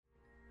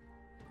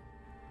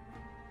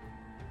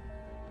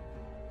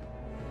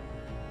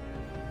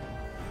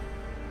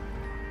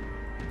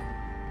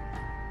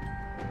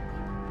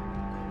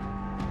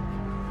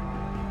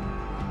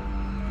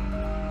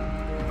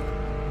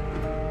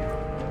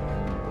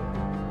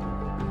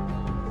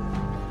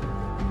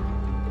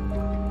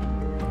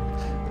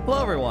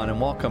Hello, everyone, and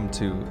welcome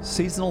to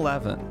Season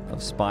 11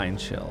 of Spine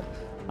Chill.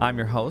 I'm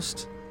your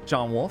host,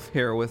 John Wolf,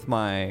 here with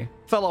my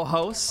fellow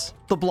hosts,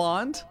 the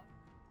Blonde.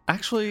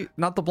 Actually,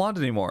 not the Blonde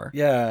anymore.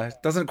 Yeah, it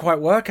doesn't quite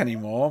work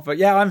anymore, but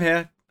yeah, I'm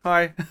here.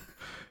 Hi.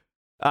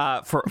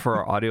 For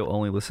our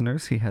audio-only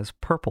listeners, he has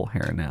purple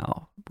hair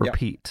now.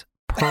 Repeat,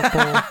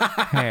 purple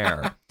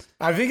hair.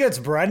 I think it's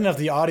bright enough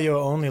the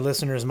audio-only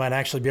listeners might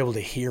actually be able to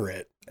hear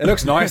it. It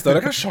looks nice, though.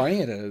 Look how shiny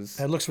it is.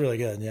 It looks really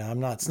good. Yeah,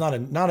 it's not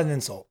an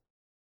insult.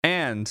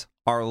 And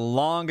our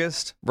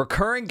longest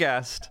recurring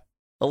guest,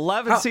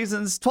 12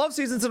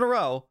 seasons in a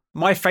row.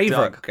 My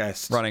favorite Doug,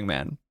 guest. Running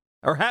Man.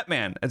 Or Hat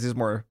Man, as he's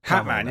more Hat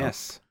common Man, now.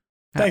 yes.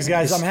 Thanks,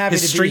 guys. I'm happy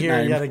to be here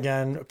name. yet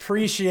again.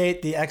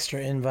 Appreciate the extra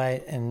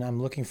invite, and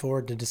I'm looking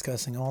forward to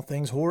discussing all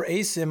things horror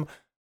ASIM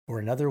for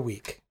another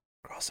week.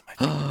 Crossing my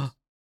fingers.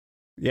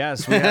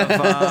 Yes, we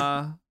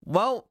have,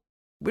 well,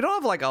 we don't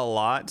have like a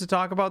lot to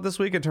talk about this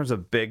week in terms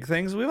of big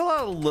things. We have a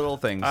lot of little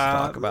things to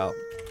talk about.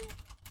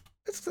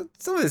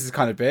 Some of this is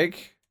kind of big.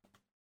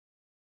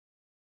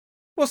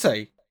 We'll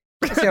see.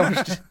 Let's see how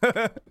much...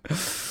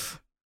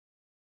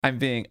 I'm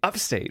being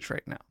upstage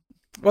right now.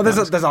 Well, there's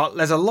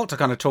a lot to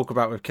kind of talk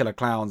about with Killer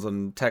Clowns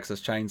and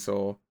Texas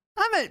Chainsaw.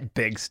 I meant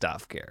big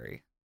stuff,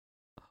 Gary.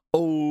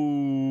 Oh.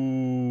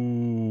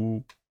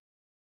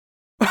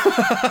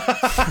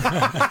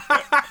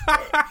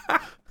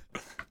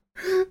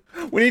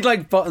 We need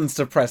like buttons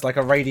to press, like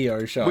a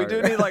radio show. We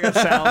do need like a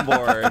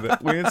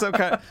soundboard.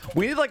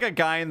 We need like a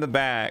guy in the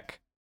back.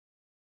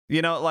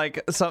 You know,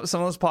 like some of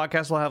those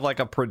podcasts will have like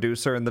a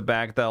producer in the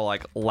back that'll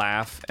like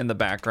laugh in the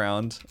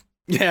background.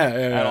 Yeah.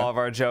 At all of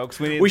our jokes.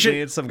 We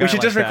need some guy We should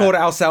like just that. record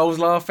ourselves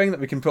laughing that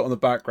we can put on the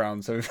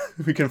background, so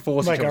we can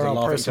force Like each other our to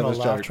own laugh at each personal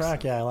other's laugh jokes.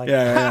 track. Yeah, I like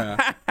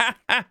Yeah.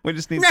 We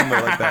just need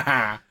somebody like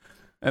that.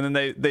 And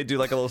then they do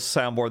like a little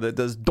soundboard that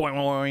does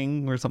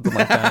doing or something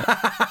like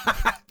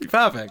that.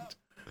 Perfect.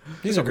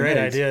 These are great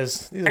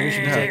ideas. We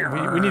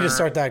need to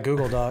start that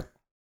Google Doc.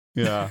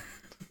 Yeah.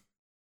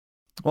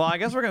 Well, I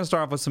guess we're going to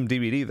start off with some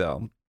DBD,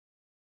 though.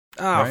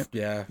 Right?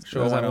 Yeah,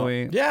 sure. Is Why that not? what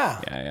we...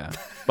 Yeah.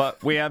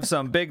 But we have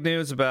some big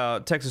news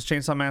about Texas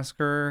Chainsaw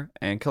Massacre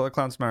and Killer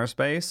Clowns from Outer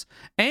Space,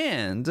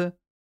 and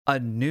a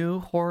new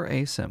horror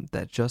ASIM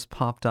that just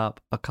popped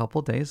up a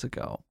couple days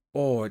ago.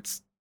 Oh,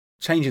 it's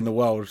changing the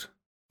world.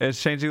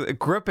 It's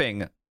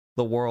gripping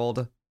the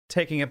world,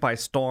 taking it by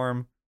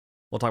storm.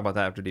 We'll talk about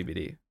that after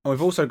DBD. And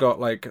we've also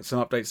got like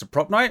some updates to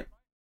Prop Night,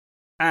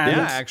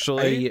 and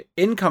actually, a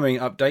incoming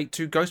update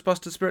to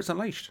Ghostbusters Spirits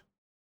Unleashed.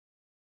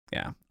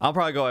 Yeah, I'll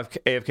probably go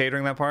AFK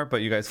during that part,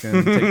 but you guys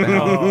can take the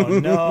helm. Oh,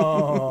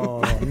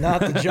 no.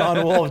 Not the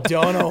John Wolf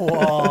Dono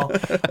wall.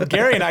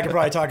 Gary and I could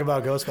probably talk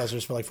about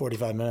Ghostbusters for like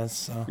 45 minutes.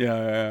 So.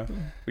 Yeah.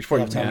 We should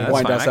probably that's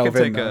wind fine. ourselves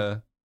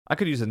in. I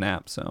could use a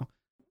nap, so.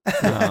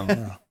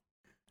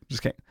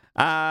 Just kidding.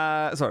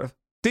 Sort of.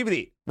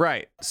 DBD,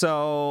 right.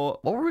 So,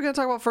 what were we going to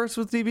talk about first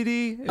with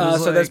DBD?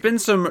 So there's been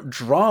some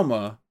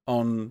drama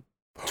on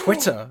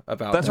Twitter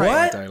about That's Dead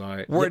right. by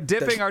Daylight. We're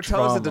dipping our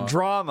toes into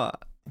drama.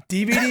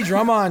 DBD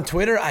drama on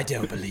Twitter? I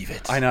don't believe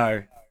it. I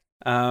know.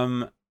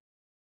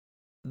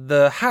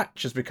 The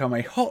hatch has become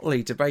a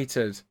hotly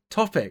debated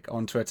topic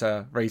on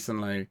Twitter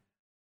recently.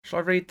 Shall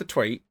I read the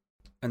tweet?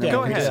 And then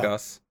Go we can ahead.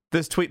 discuss.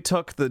 This tweet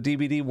took the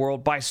DBD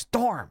world by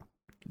storm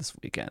this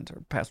weekend,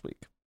 or past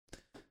week.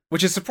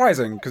 Which is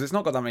surprising, because it's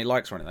not got that many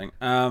likes or anything.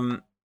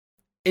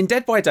 In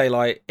Dead by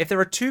Daylight, if there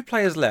are 2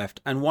 players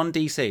left and 1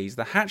 DCs,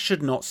 the hatch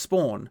should not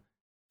spawn.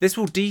 This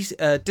will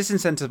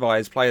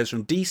disincentivize players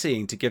from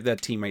DCing to give their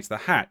teammates the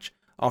hatch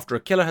after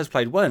a killer has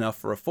played well enough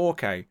for a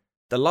 4K.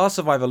 The last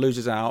survivor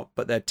loses out,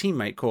 but their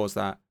teammate caused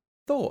that.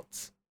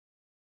 Thoughts?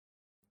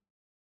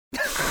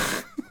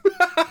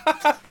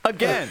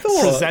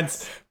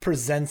 Against.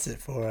 Presents it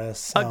for us.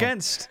 So.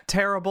 Against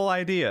terrible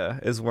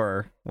idea is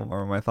where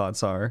my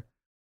thoughts are.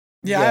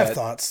 Yeah, I have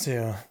thoughts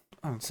too.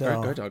 Oh,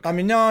 So, go, Doug. I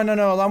mean, no. I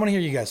want to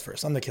hear you guys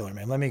first. I'm the killer,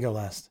 man. Let me go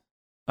last.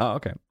 Oh,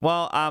 okay.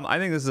 Well, I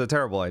think this is a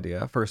terrible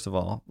idea, first of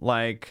all.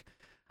 Like,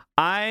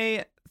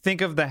 I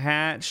think of the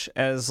hatch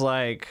as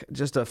like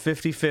just a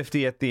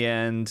 50-50 at the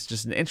end,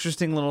 just an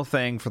interesting little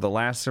thing for the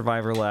last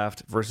survivor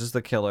left versus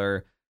the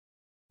killer.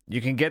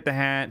 You can get the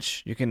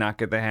hatch, you cannot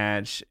get the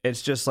hatch.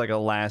 It's just like a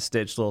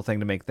last-ditch little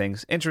thing to make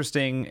things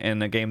interesting in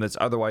a game that's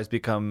otherwise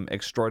become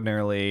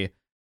extraordinarily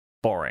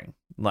boring.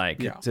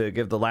 To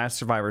give the last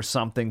survivor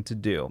something to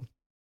do.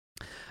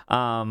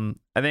 I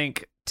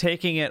think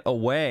taking it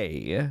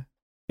away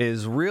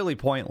is really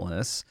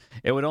pointless.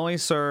 It would only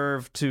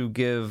serve to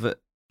give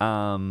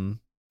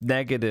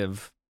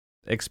negative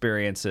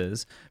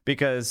experiences,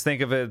 because think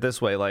of it this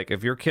way, like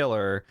if you're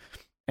killer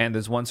and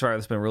there's one survivor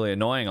that's been really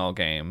annoying all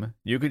game,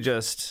 you could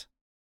just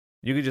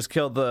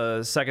kill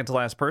the second to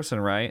last person,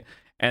 right?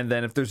 And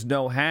then if there's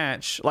no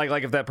hatch,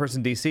 like if that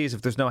person DCs,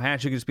 if there's no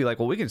hatch, you can just be like,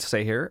 well, we can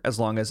stay here as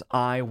long as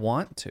I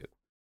want to,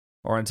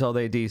 or until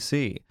they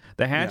DC.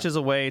 The hatch is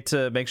a way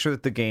to make sure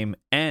that the game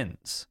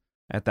ends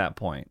at that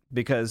point,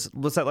 because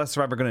what's that last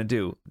survivor going to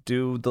do?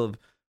 Do the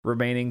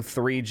remaining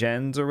 3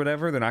 gens or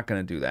whatever? They're not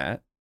going to do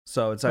that.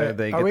 So it's either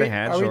they get the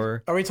hatch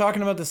or... Are we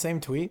talking about the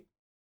same tweet?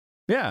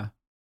 Yeah.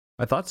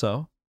 I thought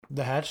so.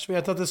 The hatch tweet?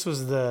 I thought this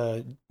was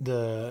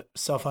the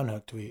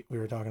self-unhook tweet we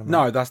were talking about.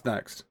 No, that's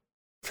next.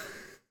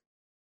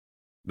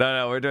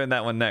 No, we're doing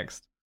that one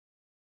next.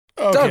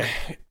 Okay.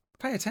 Doug,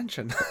 pay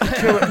attention.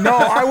 No,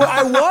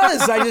 I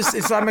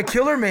was. I'm a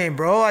killer main,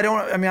 bro. I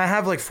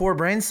have like 4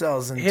 brain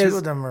cells, and 2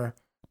 of them are.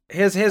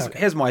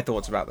 Here's my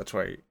thoughts about the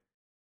tweet.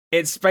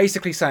 It's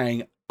basically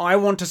saying, I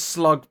want to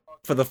slug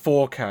for the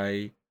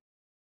 4K,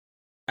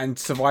 and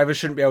survivors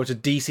shouldn't be able to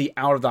DC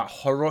out of that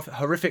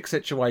horrific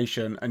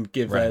situation and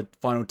give their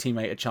final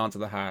teammate a chance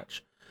at the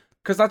hatch.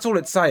 Because that's all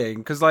it's saying.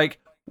 Because, like,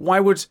 why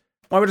would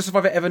a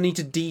survivor ever need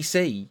to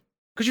DC?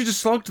 Because you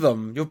just slugged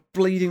them. You're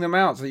bleeding them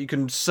out so that you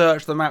can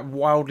search the map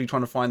wildly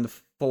trying to find the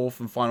 4th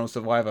and final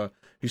survivor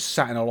who's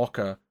sat in a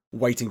locker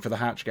waiting for the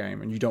hatch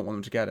game, and you don't want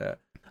them to get it.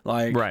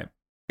 Like,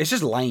 it's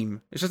just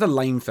lame. It's just a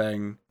lame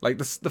thing. Like,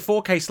 the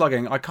 4K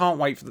slugging, I can't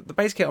wait for the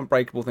base kit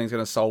unbreakable thing is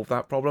going to solve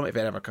that problem if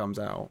it ever comes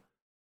out.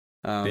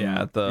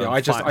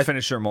 I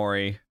Finisher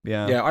Mori.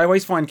 Yeah, I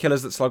always find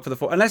killers that slug for the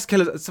 4. Unless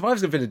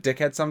survivors have been a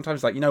dickhead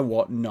sometimes. Like, you know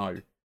what?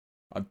 No.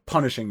 I'm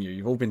punishing you.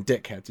 You've all been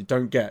dickheads. You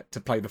don't get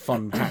to play the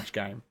fun hatch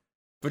game.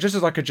 But just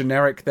as like a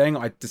generic thing,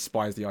 I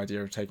despise the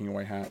idea of taking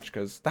away hatch,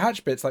 because the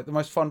hatch bit's like the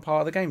most fun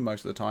part of the game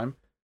most of the time.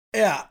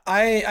 Yeah,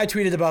 I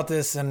tweeted about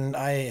this, and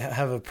I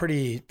have a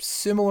pretty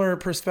similar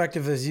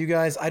perspective as you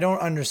guys. I don't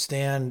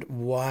understand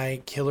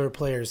why killer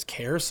players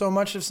care so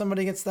much if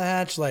somebody gets the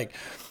hatch. Like,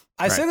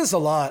 I say this a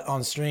lot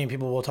on stream.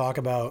 People will talk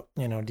about,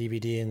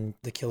 DBD and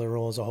the killer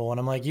role as a whole, and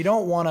I'm like, you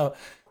don't want to.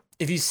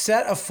 If you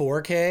set a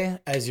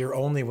 4K as your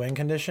only win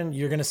condition,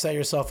 you're going to set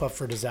yourself up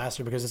for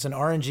disaster, because it's an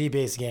RNG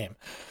based game.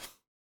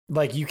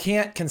 Like, you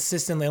can't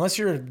consistently, unless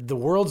you're the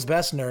world's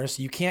best nurse,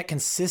 you can't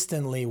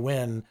consistently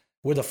win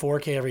with a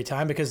 4K every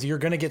time, because you're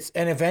going to get,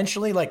 and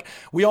eventually, like,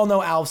 we all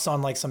know Alf's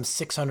on like some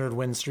 600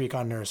 win streak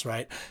on nurse,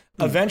 right?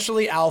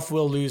 Eventually Alf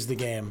will lose the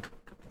game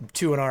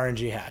to an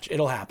RNG hatch.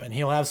 It'll happen.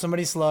 He'll have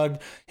somebody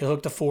slugged. He'll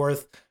hook the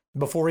 4th.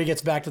 Before he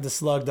gets back to the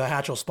slug, the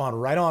hatch will spawn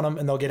right on him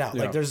and they'll get out.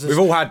 Yeah. Like, there's this, we've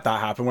all had that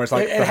happen where it's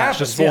like the hatch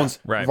just spawns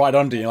right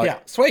under you.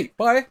 Like, sweet,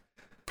 bye.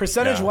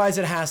 Percentage-wise,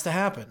 it has to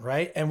happen,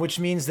 right? And which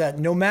means that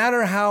no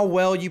matter how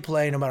well you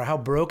play, no matter how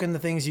broken the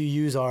things you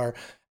use are,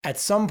 at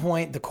some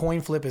point, the coin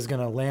flip is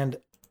going to land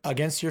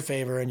against your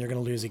favor and you're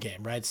going to lose a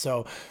game, right?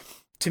 So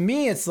to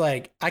me, it's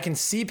like, I can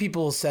see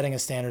people setting a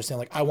standard saying,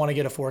 like, I want to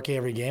get a 4K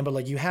every game, but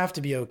like, you have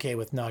to be okay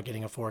with not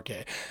getting a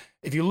 4K.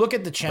 If you look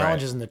at the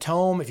challenges in the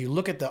tome, if you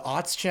look at the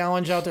OTS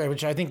challenge out there,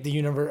 which I think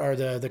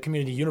the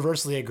community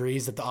universally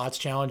agrees that the OTS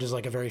challenge is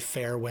like a very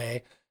fair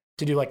way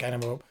to do like kind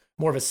of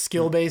more of a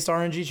skill-based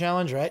RNG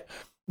challenge, right?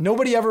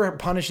 Nobody ever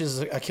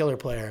punishes a killer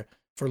player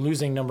for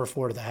losing number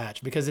 4 to the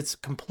hatch, because it's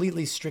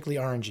completely strictly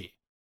RNG.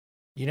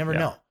 You never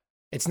know.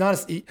 It's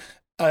not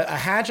a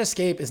hatch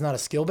escape is not a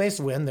skill-based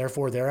win,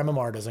 therefore their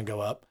MMR doesn't go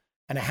up.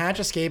 And a hatch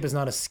escape is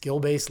not a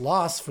skill-based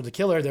loss for the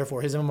killer,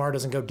 therefore his MMR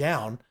doesn't go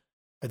down,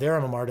 or their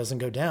MMR doesn't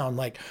go down.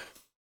 Like,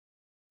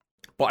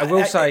 but I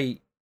will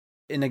say,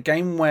 in a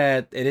game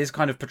where it is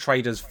kind of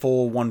portrayed as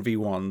 4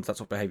 1v1s, that's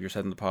what Behavior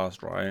said in the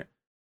past, right?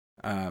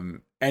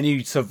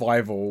 Any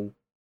survival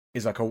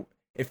is like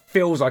it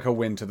feels like a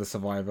win to the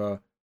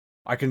survivor.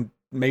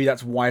 Maybe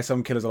that's why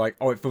some killers are like,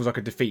 oh, it feels like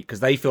a defeat, because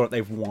they feel like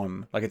they've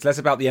won. Like, it's less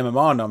about the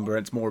MMR number,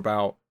 it's more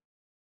about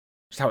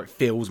just how it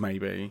feels,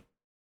 maybe.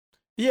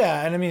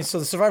 Yeah, and I mean, so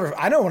the survivor,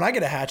 I know when I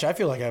get a hatch, I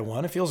feel like I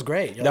won. It feels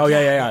great. You're like,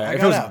 yeah. It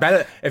feels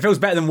better. It feels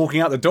better than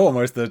walking out the door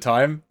most of the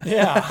time.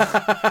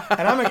 Yeah,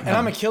 and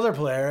I'm a killer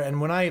player,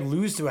 and when I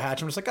lose to a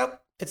hatch, I'm just like, oh,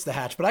 it's the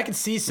hatch. But I can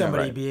see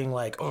somebody being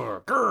like,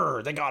 oh,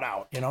 grr, they got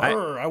out.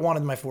 I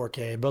wanted my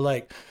 4K, but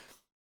like,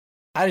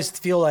 I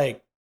just feel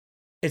like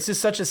it's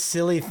just such a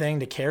silly thing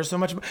to care so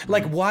much.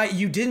 Like, why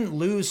you didn't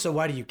lose, so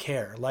why do you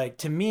care? Like,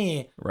 to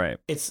me,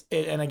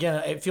 and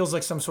again, it feels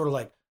like some sort of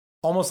like,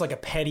 almost like a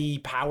petty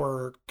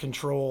power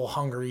control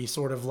hungry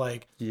sort of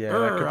like,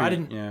 I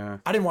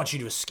didn't want you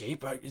to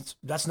escape.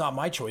 That's not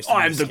my choice.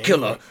 I'm the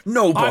killer.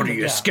 Nobody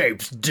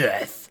escapes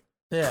death.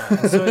 Yeah.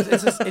 So it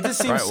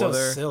just seems so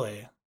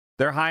silly.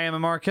 They're high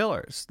MMR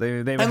killers. They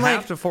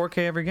have to 4K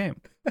every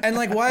game. And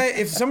like, why,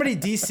 if somebody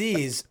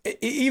DCs,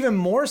 even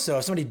more so,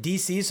 if somebody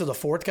DCs so the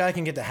 4th guy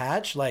can get the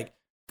hatch, like,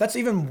 that's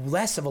even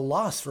less of a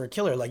loss for a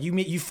killer. Like,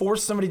 you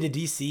force somebody to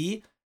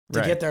DC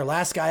to get their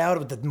last guy out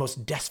with the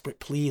most desperate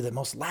plea, the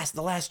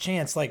last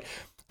chance. Like,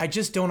 I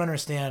just don't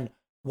understand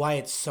why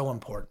it's so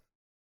important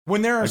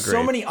when there are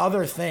so many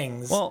other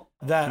things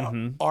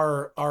that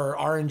are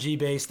RNG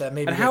based that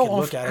maybe they could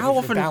look at. How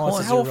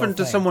often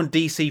does someone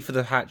DC for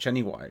the hatch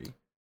anyway?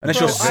 Unless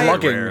you're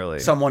slugging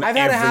someone every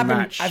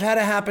match. I've had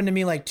it happen to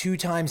me like 2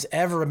 times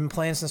ever. I've been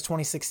playing since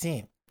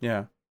 2016.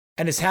 Yeah.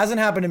 And this hasn't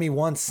happened to me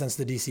once since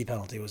the DC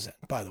penalty was in,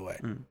 by the way.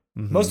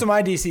 Most of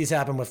my DCs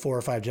happen with 4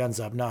 or 5 gens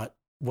up, not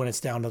when it's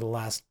down to the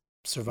last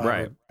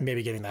survivor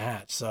maybe getting the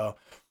hatch. So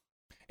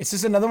it's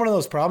just another one of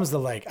those problems that,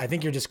 like, I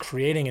think you're just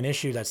creating an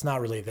issue that's not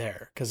really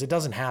there, because it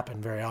doesn't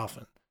happen very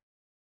often.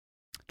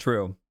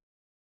 True.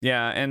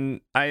 Yeah,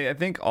 and I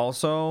think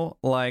also,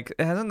 like,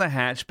 hasn't the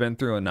hatch been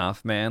through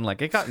enough, man?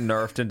 Like, it got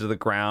nerfed into the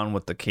ground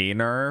with the key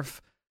nerf.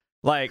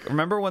 Like,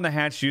 remember when the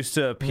hatch used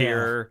to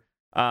appear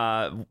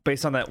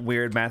based on that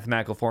weird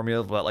mathematical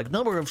formula about like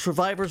number of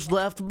survivors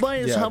left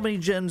minus how many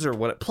gens or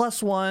what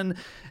 +1?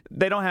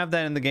 They don't have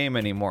that in the game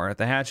anymore.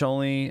 The hatch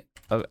only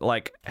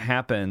like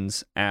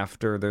happens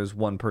after there's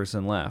one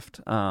person left.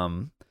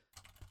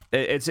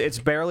 It's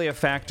barely a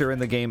factor in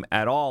the game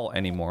at all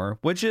anymore,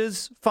 which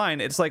is fine.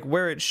 It's like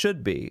where it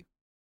should be.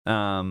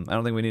 I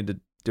don't think we need to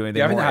do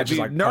anything more. If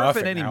you nerf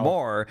it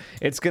anymore,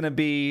 it's gonna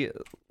be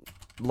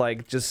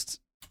like just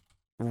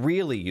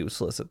really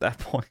useless at that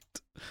point.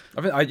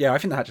 I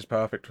think the hatch is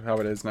perfect how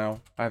it is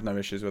now. I have no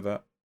issues with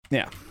that.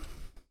 Yeah,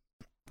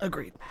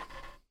 agreed.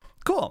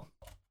 Cool.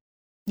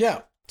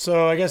 Yeah.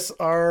 So I guess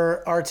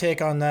our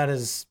take on that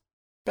is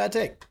bad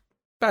take.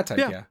 Bad take.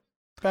 Yeah.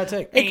 Bad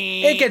take.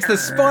 It gets the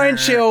spine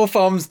chill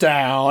thumbs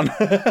down.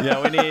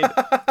 Yeah,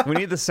 we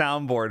need the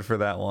soundboard for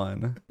that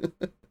one.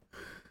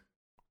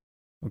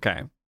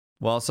 Okay.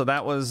 Well, so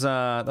that was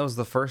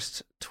the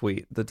first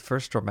tweet, the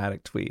first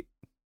dramatic tweet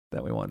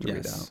that we wanted to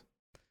read out.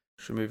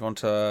 Should we move on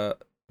to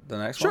the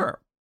next one?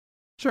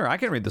 Sure. I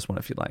can read this one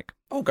if you'd like.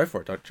 Oh, go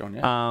for it, John.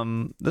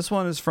 Yeah. This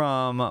one is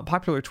from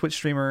popular Twitch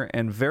streamer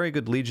and very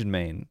good Legion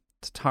main,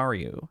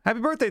 Tataru. Happy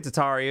birthday,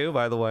 Tataru,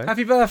 by the way.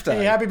 Happy birthday.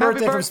 Hey, happy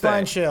birthday from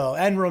Spine Chill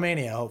and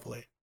Romania,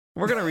 hopefully.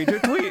 We're going to read your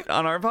tweet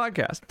on our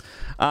podcast.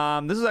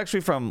 This is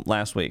actually from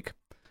last week.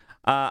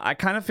 I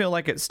kind of feel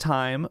like it's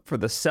time for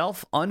the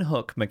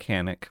self-unhook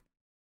mechanic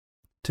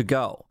to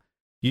go.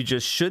 You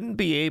just shouldn't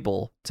be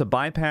able to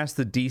bypass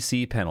the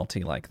DC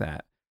penalty like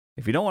that.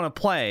 If you don't want to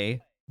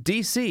play,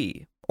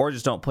 DC, or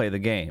just don't play the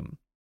game.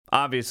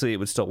 Obviously, it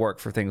would still work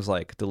for things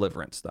like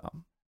Deliverance,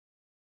 though.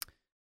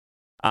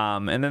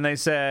 And then they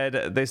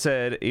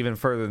said even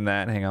further than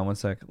that. Hang on one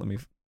sec.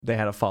 They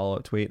had a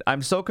follow-up tweet.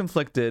 I'm so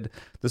conflicted.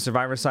 The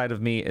survivor side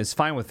of me is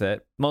fine with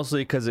it,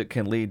 mostly because it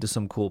can lead to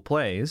some cool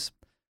plays.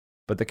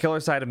 But the killer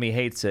side of me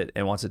hates it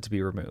and wants it to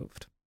be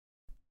removed.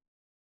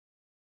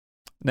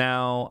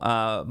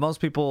 Now,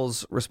 most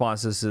people's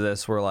responses to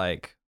this were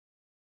like,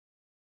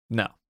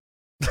 no.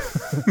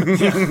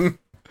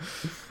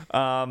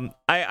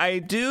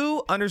 I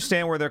do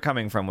understand where they're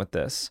coming from with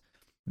this,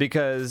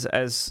 because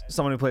as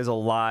someone who plays a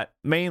lot,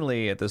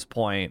 mainly at this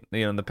point,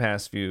 in the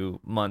past few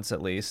months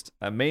at least,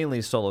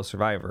 mainly solo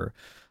survivor,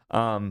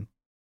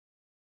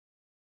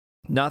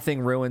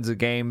 nothing ruins a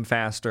game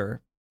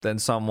faster than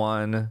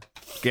someone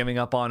giving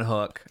up on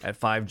hook at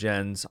 5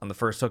 gens on the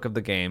first hook of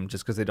the game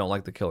just because they don't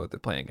like the killer they're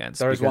playing against.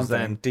 There is one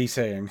thing,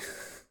 DCing.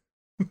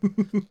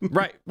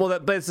 Right. Well,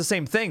 but it's the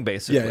same thing,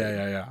 basically.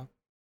 Yeah.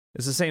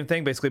 It's the same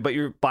thing, basically, but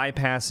you're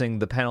bypassing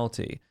the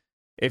penalty.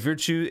 If you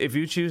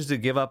choose to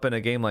give up in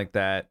a game like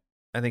that,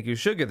 I think you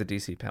should get the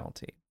DC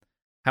penalty.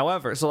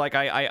 However, so like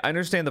I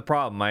understand the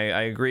problem. I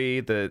agree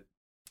that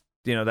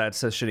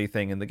that's a shitty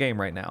thing in the game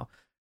right now.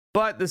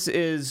 But this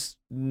is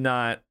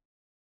not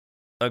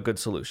a good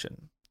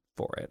solution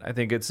for it. I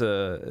think it's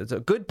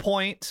a good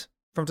point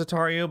from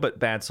Tataru, but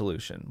bad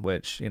solution,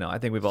 which, I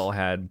think we've all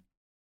had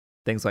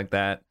things like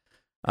that.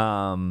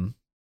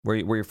 Where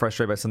you're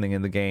frustrated by something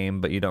in the game,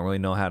 but you don't really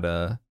know how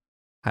to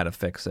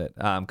fix it.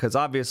 Because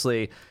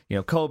obviously,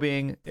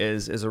 Kobeing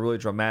is a really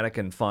dramatic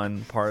and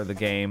fun part of the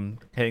game.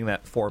 Hitting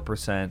that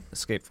 4%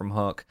 escape from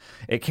hook,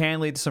 it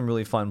can lead to some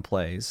really fun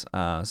plays.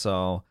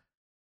 So,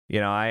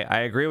 I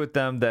agree with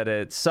them that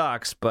it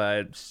sucks,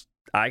 but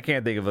I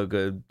can't think of a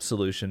good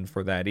solution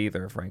for that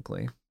either,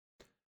 frankly.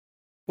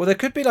 Well, there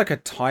could be like a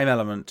time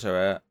element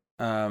to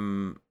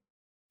it.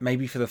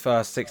 Maybe for the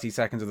first 60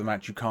 seconds of the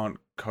match, you can't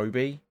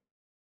Kobe.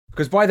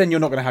 Because by then you're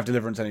not going to have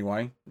Deliverance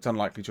anyway. It's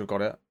unlikely to have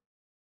got it.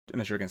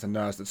 Unless you're against a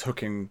nurse that's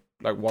hooking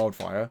like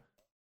wildfire.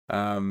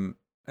 And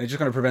it's just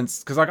going to prevent...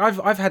 Because like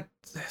I've had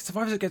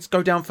survivors that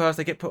go down first,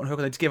 they get put on hook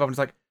and they just give up and it's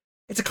like,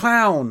 it's a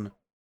clown.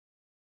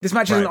 This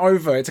match isn't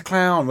over. It's a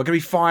clown. We're going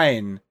to be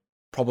fine.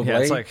 Probably. Yeah,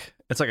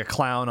 it's like a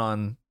clown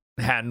on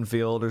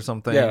Haddonfield or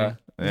something. Yeah.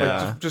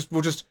 Like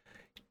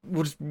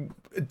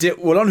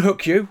we'll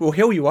unhook you, we'll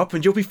heal you up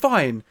and you'll be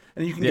fine.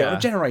 And you can get a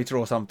generator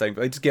or something.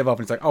 But they just give up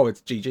and it's like, oh,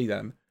 it's GG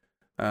then.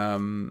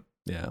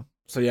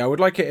 So yeah, I would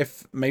like it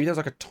if maybe there's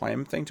like a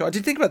time thing to it. I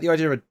did think about the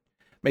idea of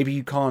maybe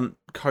you can't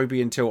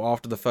Kobe until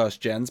after the first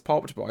gens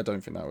popped, but I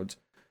don't think that would,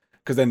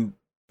 because then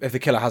if the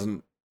killer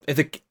hasn't,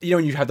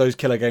 when you have those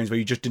killer games where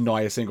you just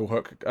deny a single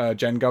hook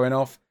gen going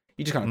off,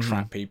 you just kind of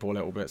trap people a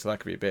little bit, so that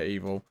could be a bit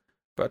evil.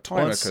 But a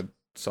timer could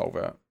solve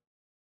it.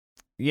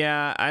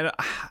 Yeah,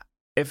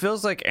 it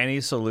feels like any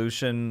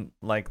solution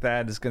like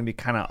that is going to be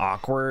kind of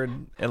awkward,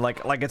 and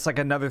like it's like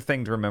another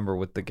thing to remember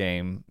with the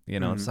game.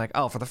 It's like,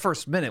 oh, for the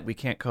first minute we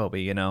can't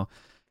Kobe.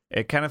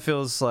 It kind of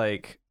feels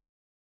like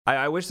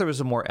I wish there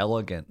was a more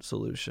elegant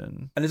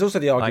solution. And there's also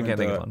the argument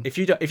that if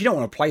you don't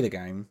want to play the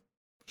game,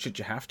 should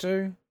you have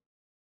to?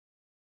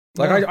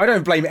 Like, I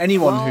don't blame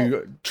anyone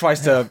who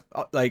tries to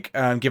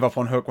give up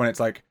on hook when it's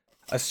like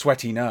a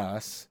sweaty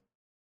nurse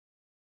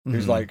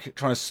who's like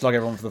trying to slug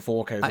everyone for the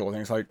 4K sort of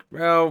thing. It's like,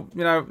 well,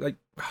 like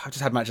I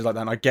just had matches like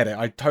that and I get it.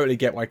 I totally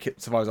get why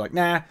survivors are like,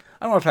 nah, I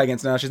don't want to play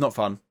against nurse. She's not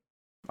fun.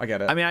 I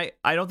get it. I mean,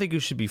 I don't think you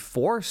should be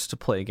forced to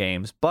play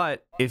games,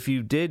 but if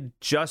you did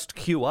just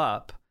queue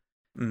up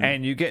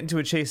and you get into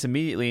a chase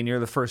immediately and you're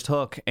the first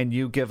hook and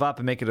you give up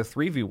and make it a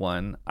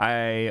 3v1,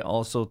 I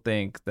also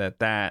think that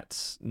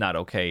that's not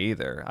okay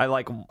either. I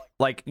like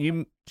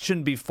you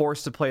shouldn't be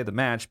forced to play the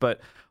match, but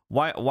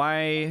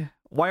why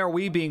are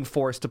we being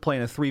forced to play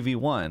in a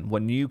 3v1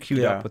 when you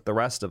queued up with the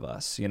rest of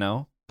us, you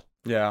know?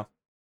 Yeah.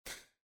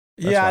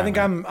 Yeah, I think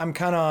I'm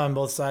kind of on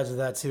both sides of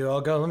that too.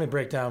 Let me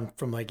break down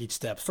from like each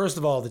step. First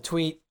of all, the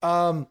tweet.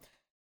 Yeah,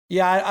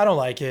 I don't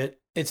like it.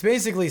 It's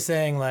basically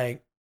saying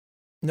like,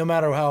 no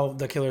matter how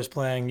the killer's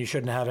playing, you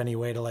shouldn't have any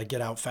way to like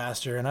get out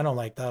faster, and I don't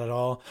like that at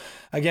all.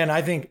 Again,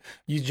 I think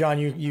you, John,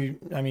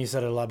 you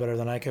said it a lot better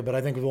than I could, but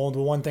I think the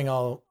one thing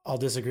I'll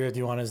disagree with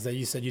you on is that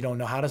you said you don't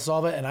know how to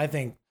solve it, and I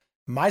think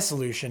my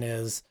solution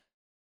is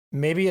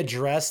maybe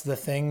address the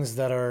things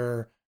that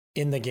are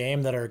in the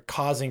game that are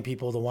causing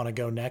people to want to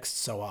go next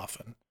so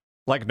often.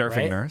 Like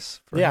nerfing nurse.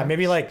 Yeah,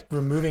 maybe like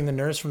removing the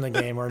nurse from the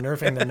game or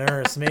nerfing the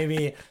nurse.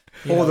 Maybe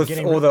or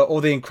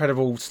the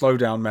incredible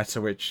slowdown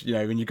meta, which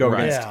when you go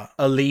against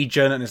a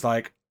legion and it's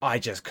like, I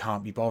just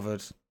can't be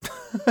bothered.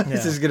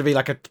 This is going to be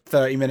like a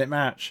 30-minute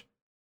match.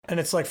 And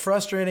it's like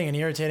frustrating and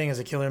irritating as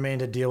a killer main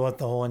to deal with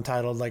the whole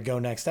entitled like go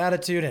next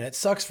attitude, and it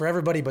sucks for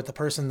everybody but the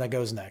person that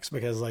goes next,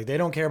 because like they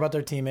don't care about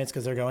their teammates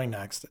because they're going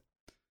next.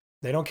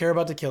 They don't care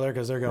about the killer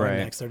because they're going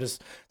next.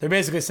 They're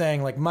basically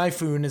saying like my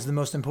foon is the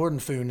most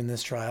important foon in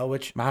this trial,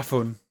 which my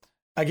foon.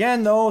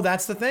 Again, though,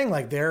 that's the thing.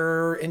 Like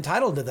they're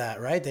entitled to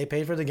that, right? They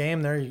paid for the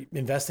game. They're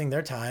investing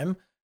their time.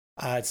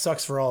 It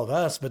sucks for all of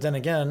us, but then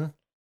again,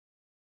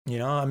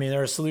 there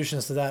are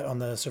solutions to that on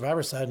the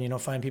Survivor side.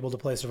 And, find people to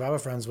play Survivor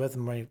friends with,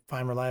 and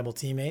find reliable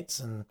teammates.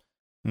 And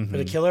for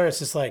the killer, it's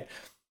just like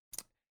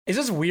it's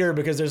just weird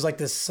because there's like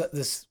this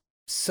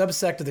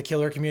subsect of the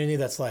killer community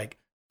that's like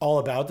all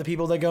about the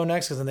people that go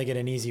next because then they get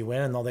an easy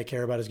win and all they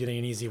care about is getting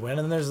an easy win. And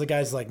then there's the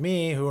guys like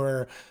me who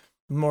are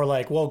more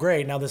like, well,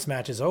 great, now this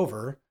match is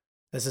over.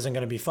 This isn't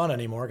going to be fun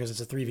anymore because it's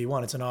a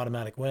 3v1. It's an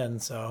automatic win.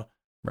 So,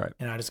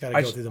 I just got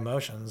to go through the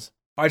motions.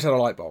 I just had a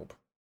light bulb.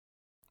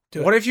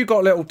 What if you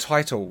got little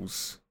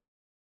titles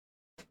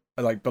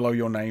like below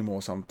your name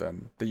or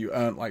something that you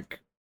earned like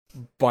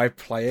by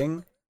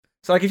playing?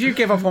 So like if you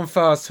give up on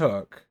first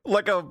hook,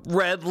 like a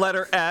red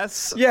letter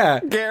S. Yeah,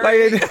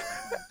 Gary.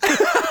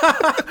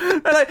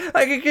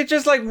 like it could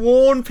just like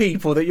warn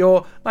people that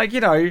you're like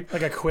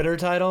like a quitter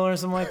title or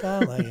something like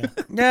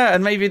that. Yeah,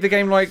 and maybe the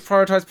game like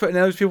prioritize putting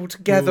those people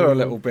together a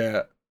little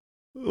bit,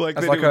 like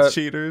they do with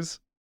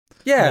cheaters.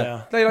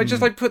 Yeah, they like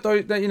just like put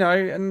those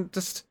and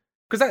just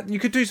because that you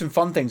could do some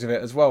fun things with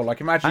it as well.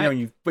 Like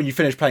imagine when you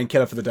finish playing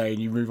Killer for the day and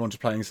you move on to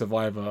playing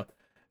Survivor,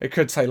 it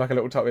could say like a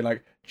little title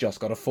like just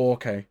got a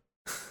 4K.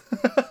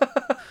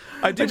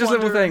 I do just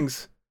wonder, little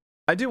things.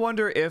 I do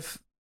wonder if.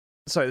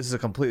 Sorry, this is a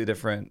completely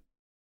different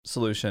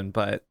solution,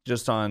 but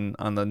just on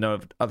the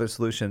note of other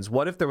solutions,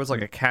 what if there was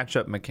like a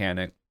catch-up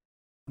mechanic,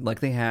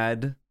 like they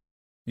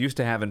used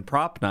to have in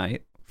Prop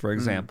Night, for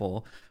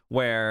example,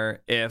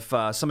 where if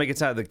somebody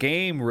gets out of the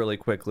game really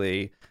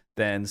quickly,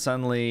 then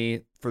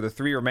suddenly for the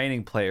 3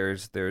 remaining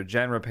players, their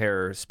gen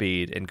repair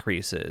speed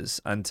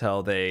increases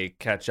until they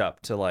catch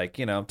up to like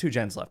 2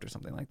 gens left or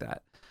something like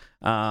that.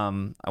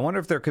 I wonder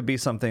if there could be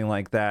something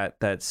like that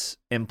that's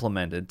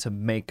implemented to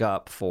make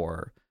up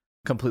for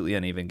completely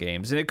uneven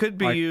games. And it could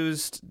be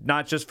used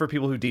not just for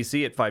people who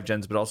DC at 5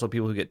 gens, but also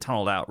people who get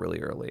tunneled out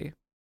really early.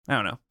 I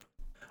don't know.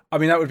 I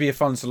mean, that would be a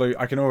fun solution.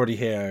 I can already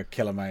hear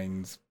Killer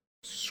Mains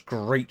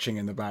screeching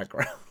in the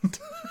background.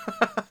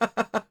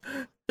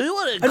 You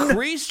want to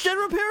increase gen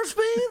repair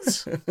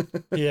speeds?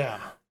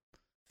 Yeah.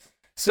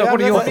 So what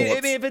are your thoughts?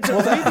 I mean, if it's a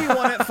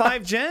 3v1 at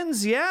 5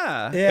 gens,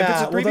 yeah. If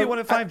it's a 3v1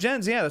 at 5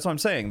 gens, yeah, that's what I'm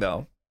saying,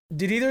 though.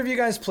 Did either of you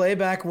guys play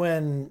back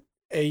when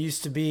it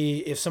used to be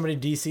if somebody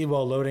DC'd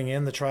while loading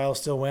in, the trial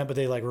still went, but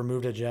they like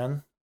removed a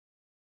gen?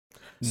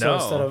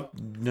 So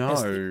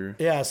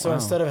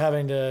instead of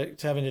having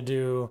to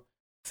do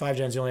 5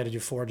 gens, you only had to do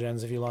 4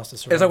 gens if you lost a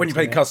Survivor. It's like when you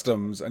play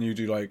customs and you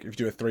do like if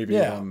you do a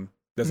 3v1,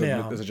 there's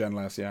a gen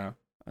less, yeah.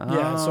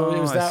 Yeah, so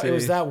it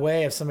was that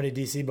way if somebody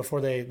DC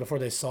before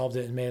they solved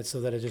it and made it so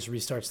that it just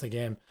restarts the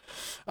game.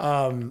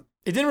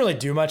 It didn't really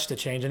do much to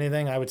change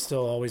anything. I would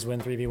still always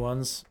win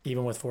 3v1s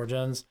even with 4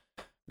 gens.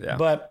 Yeah.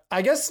 But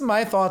I guess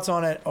my thoughts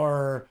on it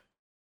are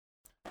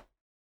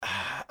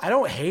I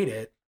don't hate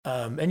it.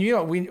 And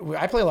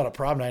I play a lot of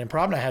Prob Night, and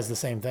Prob Night has the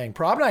same thing.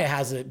 Prob Night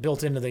has it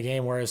built into the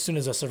game where as soon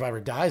as a survivor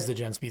dies, the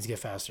gen speeds get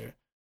faster.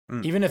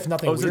 Even if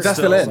nothing weird. That's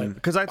still in.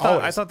 Because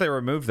I thought they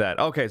removed that.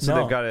 Okay, so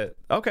they've got it.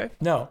 Okay.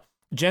 No.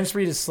 Gen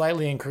speed is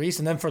slightly increased,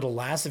 and then for the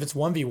last, if it's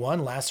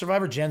 1v1, last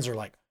survivor, gens are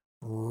like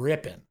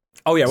ripping.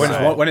 Oh yeah,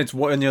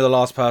 when you're the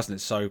last person,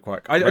 it's so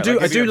quick. I do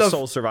love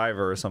Soul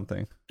Survivor or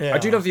something. Yeah. I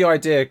do love the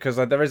idea because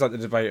there is like the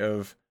debate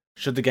of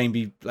should the game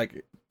be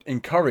like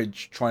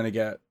encourage trying to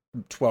get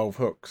 12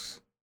 hooks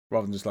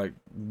rather than just like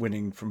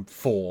winning from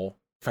 4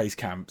 face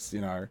camps,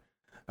 Maybe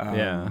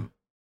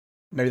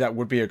that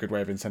would be a good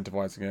way of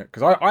incentivizing it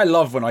because I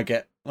love when I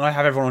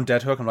have everyone on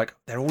dead hook. I'm like,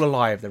 they're all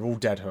alive, they're all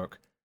dead hook.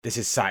 This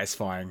is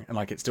satisfying, and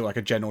like it's still like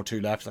a gen or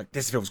 2 left. It's like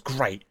this feels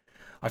great.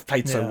 I've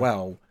played so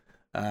well.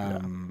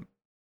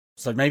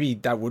 So maybe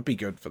that would be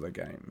good for the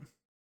game.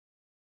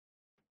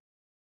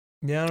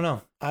 Yeah, I don't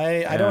know.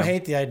 I don't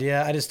hate the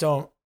idea. I just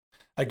don't.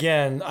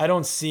 Again, I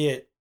don't see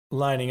it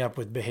lining up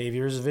with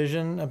behavior's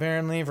vision,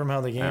 apparently, from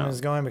how the game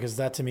is going, because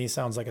that to me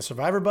sounds like a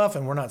survivor buff,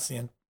 and we're not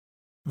seeing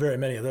very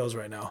many of those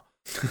right now.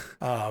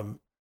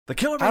 The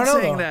killer been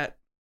saying that.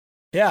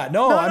 Yeah,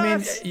 no, I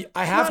mean,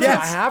 I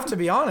have to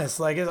be honest.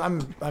 Like,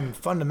 I'm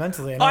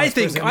fundamentally. I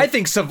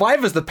think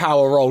Survivor's the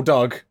power role,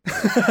 Doug.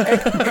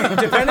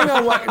 depending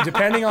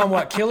on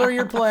what killer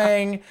you're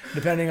playing,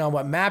 depending on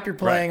what map you're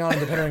playing on,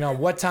 depending on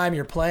what time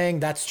you're playing,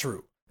 that's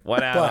true.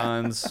 What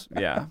add-ons?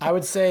 Yeah, I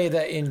would say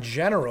that in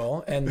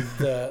general, and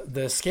the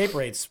escape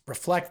rates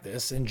reflect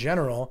this. In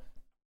general,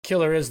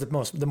 killer is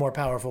the more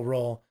powerful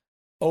role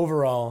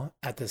overall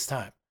at this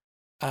time.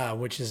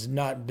 Which has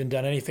not been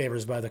done any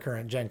favors by the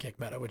current Gen Kick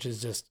meta, which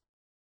is just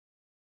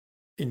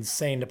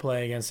insane to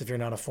play against if you're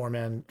not a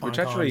 4-man. Which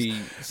actually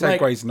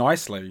segues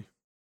nicely.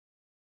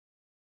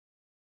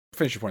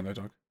 Finish your point though,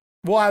 Doug.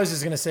 Well, I was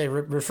just going to say,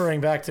 referring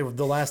back to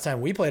the last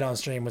time we played on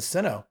stream with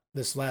Sinnoh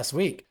this last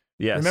week.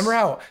 Yes.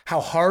 Remember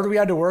how hard we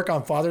had to work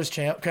on Father's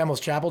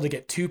Camel's Chapel to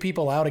get 2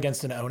 people out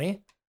against an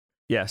Oni?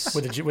 Yes.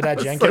 With that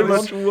Gen Kick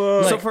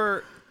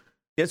build?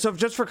 So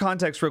just for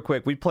context real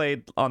quick, we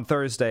played on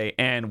Thursday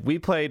and we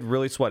played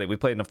really sweaty. We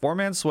played in a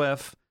 4-man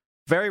Swift,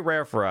 very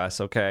rare for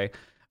us, okay?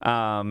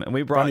 And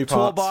we brought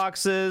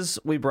toolboxes.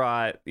 We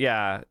brought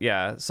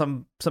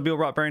some people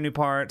brought brand new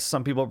parts,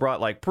 some people brought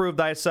like prove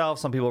thyself,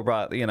 some people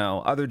brought,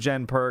 other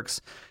gen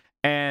perks.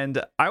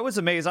 And I was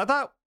amazed.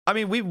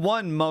 We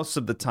won most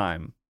of the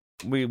time.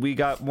 We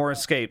got more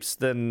escapes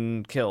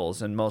than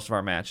kills in most of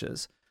our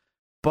matches.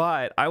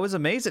 But I was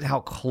amazed at how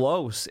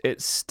close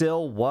it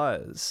still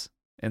was.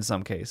 In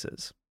some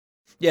cases.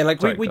 Yeah, like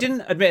we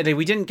didn't, admittedly,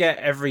 we didn't get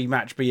every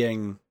match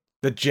being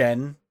the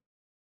gen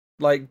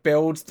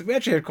builds. We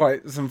actually had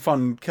quite some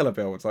fun killer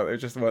builds. Like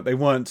they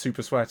weren't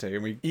super sweaty,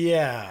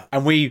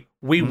 and we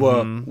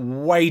were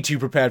way too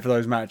prepared for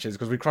those matches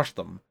because we crushed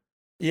them.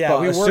 Yeah,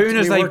 but as soon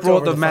as they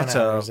brought the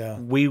meta,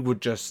 we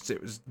would just,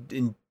 it was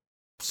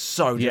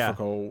so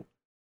difficult.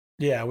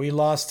 Yeah, we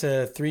lost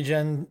to 3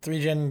 gen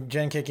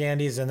kick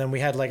Andes, and then we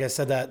had, like I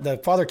said, that the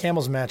Father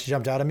Camel's match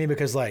jumped out at me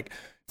because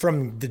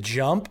from the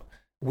jump,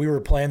 we were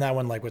playing that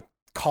one with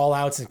call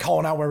outs and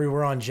calling out where we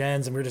were on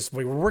gens, and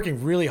we were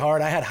working really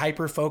hard. I had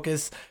hyper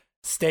focus,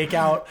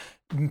 stakeout,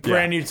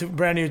 brand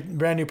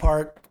new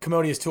part,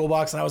 Commodious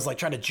toolbox, and I was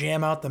trying to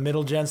jam out the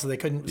middle gen so they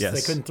couldn't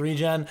 3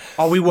 gen.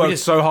 Oh, we worked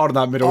so hard on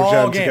that middle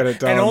gen to get it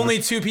done, and only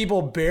 2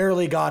 people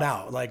barely got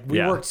out. We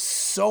worked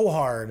so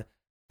hard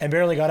and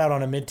barely got out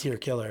on a mid-tier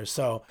killer.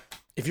 So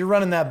if you're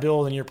running that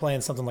build and you're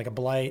playing something like a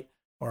Blight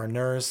or a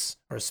Nurse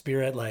or a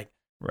Spirit,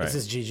 this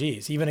is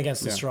GG's, even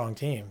against a strong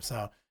team.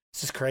 So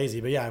it's just crazy.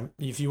 But yeah,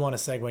 if you want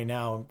to segue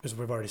now, because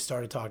we've already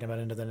started talking about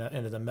into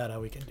the meta,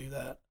 we can do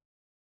that.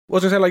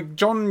 Well, I was going to say,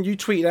 John, you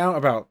tweeted out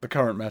about the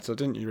current meta,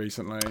 didn't you,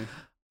 recently?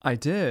 I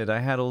did. I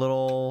had a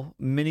little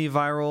mini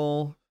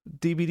viral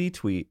DBD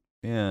tweet.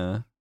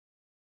 Yeah.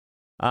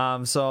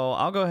 So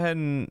I'll go ahead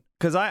and,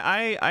 because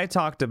I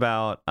talked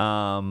about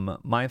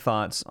my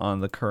thoughts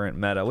on the current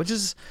meta, which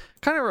is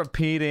kind of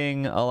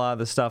repeating a lot of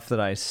the stuff that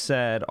I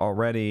said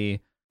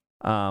already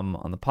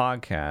on the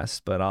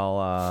podcast, but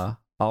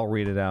I'll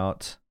read it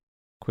out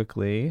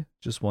quickly.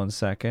 Just 1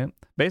 second.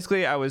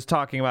 Basically, I was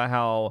talking about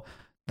how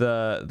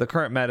the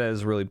current meta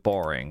is really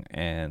boring,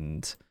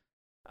 and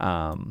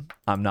I'm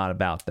not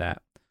about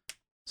that.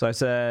 So I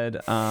said,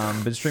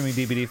 been streaming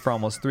DBD for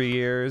almost 3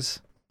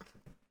 years.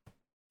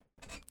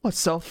 What's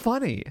so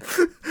funny?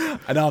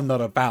 And I'm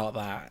not about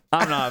that.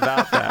 I'm not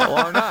about that.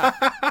 Well, I'm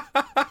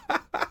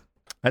not.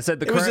 I said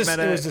the current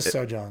meta. It was just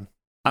so John.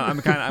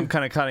 I'm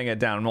kind of cutting it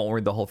down. I won't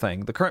read the whole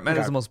thing. The current meta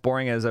is the most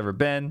boring it has ever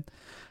been.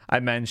 I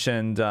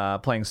mentioned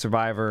playing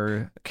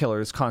Survivor,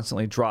 killers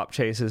constantly drop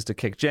chases to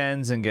kick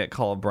gens and get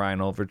Call of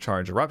Brine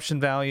overcharge eruption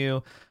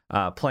value.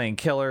 Playing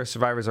killer,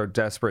 survivors are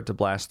desperate to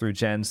blast through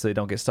gens so they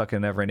don't get stuck in a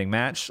never-ending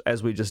match,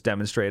 as we just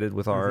demonstrated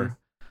with our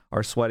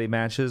sweaty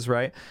matches,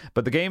 right?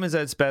 But the game is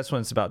at its best when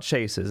it's about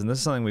chases, and this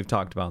is something we've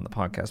talked about in the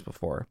podcast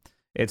before.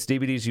 It's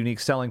DBD's unique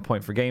selling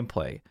point for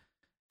gameplay.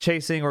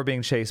 Chasing or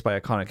being chased by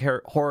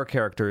iconic horror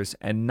characters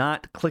and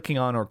not clicking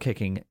on or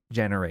kicking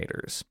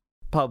generators.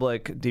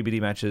 Public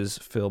DBD matches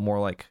feel more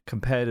like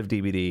competitive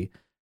DBD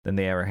than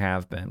they ever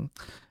have been.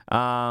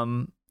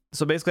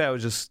 So basically, I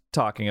was just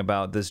talking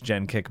about this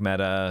gen kick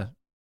meta.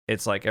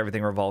 It's like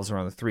everything revolves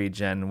around the 3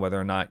 gen, whether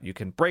or not you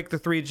can break the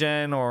 3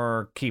 gen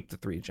or keep the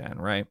 3 gen,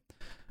 right?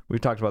 We've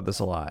talked about this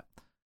a lot.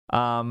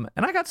 And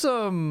I got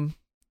some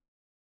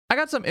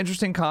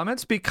interesting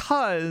comments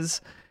because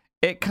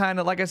it kind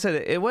of, like I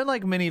said, it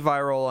went mini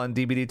viral on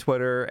DBD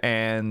Twitter,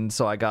 and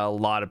so I got a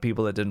lot of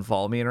people that didn't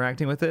follow me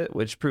interacting with it,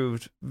 which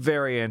proved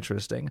very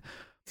interesting.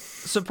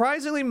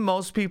 Surprisingly,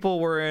 most people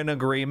were in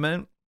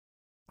agreement.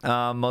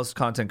 Most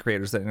content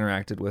creators that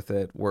interacted with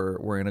it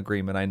were in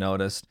agreement, I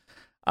noticed.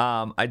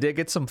 I did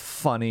get some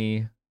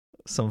funny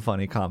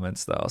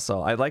comments though,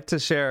 so I'd like to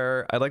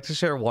share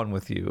one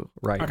with you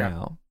right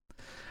now.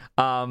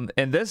 And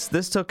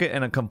this took it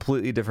in a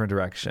completely different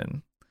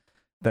direction.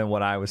 than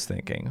what I was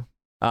thinking.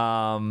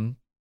 So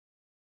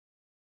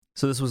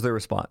this was their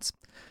response.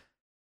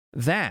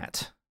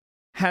 That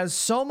has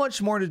so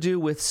much more to do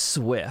with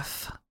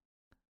Swift,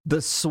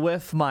 the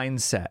Swift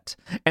mindset,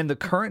 and the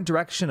current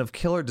direction of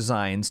killer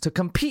designs to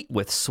compete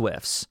with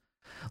Swifts.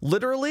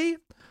 Literally,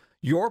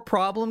 your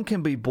problem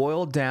can be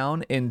boiled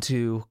down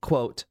into,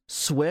 quote,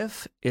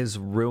 Swift is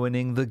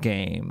ruining the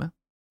game,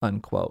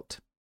 unquote.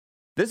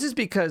 This is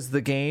because the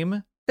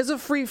game is a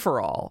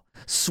free-for-all.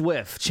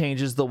 Swift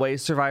changes the way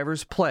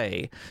survivors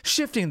play,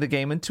 shifting the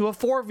game into a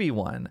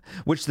 4v1,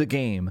 which the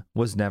game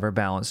was never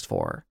balanced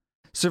for.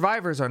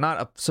 Survivors are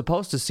not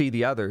supposed to see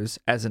the others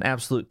as an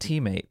absolute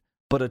teammate,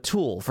 but a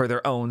tool for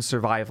their own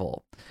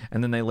survival.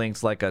 And then they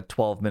linked like a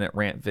 12-minute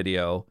rant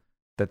video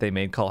that they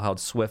made called how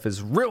Swift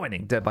is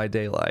ruining Dead by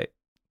Daylight.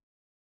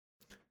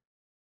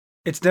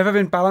 It's never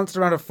been balanced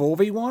around a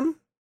 4v1?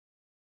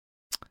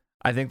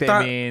 I think they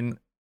mean,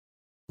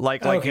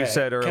 like you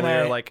said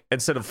earlier, like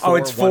instead of 4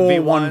 it's 4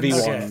 1v1s,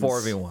 1v1s.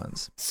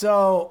 4v1s.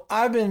 So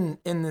I've been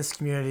in this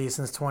community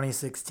since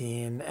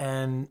 2016,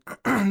 and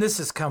this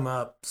has come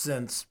up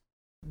since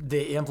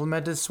they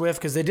implemented Swift,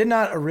 because they did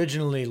not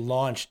originally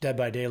launch Dead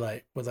by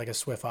Daylight with like a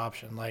Swift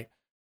option. Like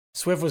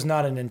Swift was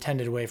not an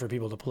intended way for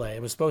people to play.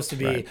 It was supposed to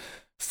be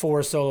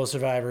 4 solo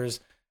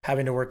survivors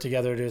having to work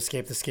together to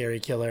escape the scary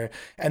killer.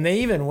 And they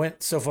even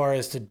went so far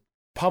as to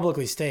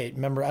publicly state, I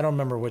don't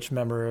remember which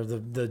member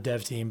of the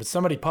dev team, but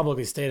somebody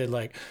publicly stated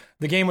like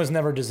the game was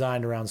never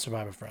designed around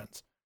survivor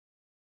friends.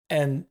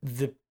 And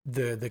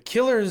the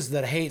killers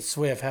that hate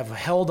Swift have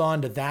held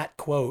on to that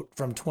quote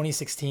from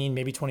 2016,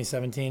 maybe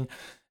 2017,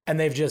 and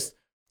they've just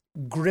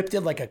gripped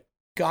it like a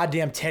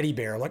goddamn teddy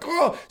bear. Like,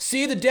 oh,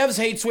 see, the devs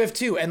hate Swift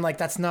too. And like,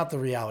 that's not the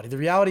reality. The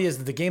reality is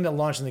that the game that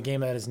launched and the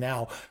game that is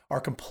now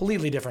are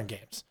completely different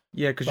games.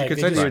 Yeah, because Like, you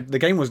could say the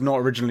game was not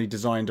originally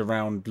designed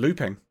around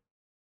looping.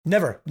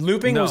 Never.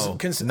 Looping No,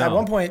 was, no. at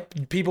one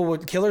point,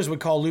 killers would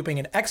call looping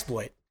an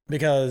exploit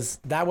because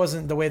that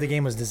wasn't the way the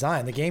game was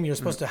designed. The game, you're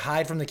supposed to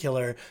hide from the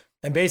killer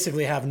and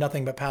basically have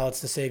nothing but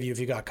pallets to save you if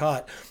you got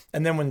caught.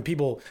 And then when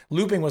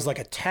looping was like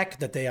a tech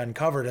that they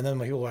uncovered. And then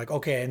when people were like,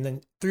 okay, and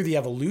then through the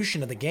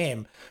evolution of the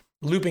game,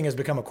 looping has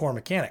become a core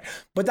mechanic.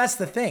 But that's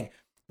the thing.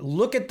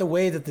 Look at the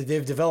way that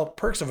they've developed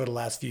perks over the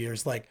last few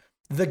years. Like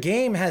the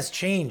game has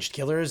changed,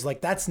 killers. Like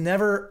that's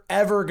never,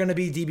 ever going to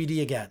be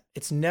DBD again.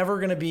 It's never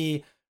going to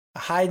be a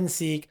hide and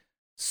seek,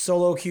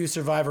 solo queue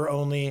survivor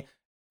only,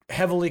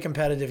 heavily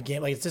competitive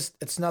game. Like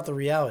it's not the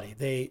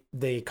reality.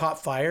 They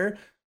caught fire.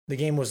 The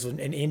game was an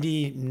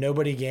indie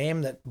nobody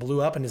game that blew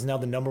up and is now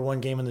the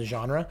 #1 game in the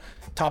genre,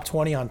 top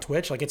 20 on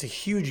Twitch. Like it's a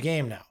huge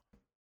game now,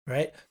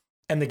 right?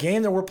 And the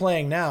game that we're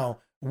playing now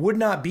would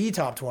not be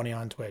top 20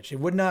 on Twitch. It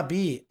would not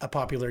be a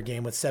popular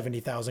game with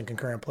 70,000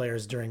 concurrent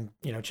players during,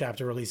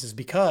 chapter releases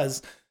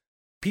because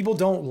people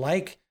don't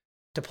like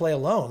to play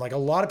alone. Like a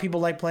lot of people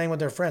like playing with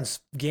their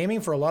friends.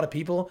 Gaming for a lot of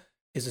people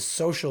is a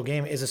social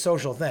game, is a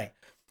social thing.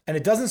 And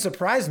it doesn't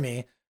surprise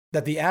me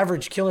that the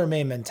average killer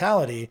main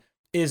mentality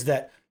is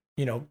that,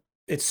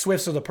 it's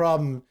Swifts are the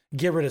problem,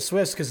 get rid of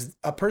Swifts, because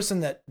a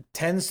person that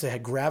tends to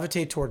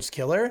gravitate towards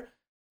killer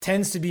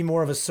tends to be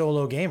more of a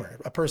solo gamer,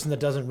 a person that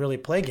doesn't really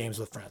play games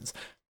with friends.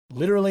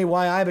 Literally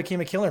why I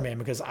became a killer main,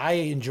 because I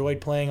enjoyed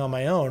playing on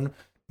my own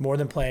more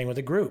than playing with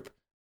a group.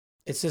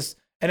 It's just,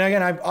 and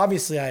again,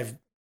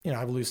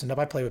 I've loosened up.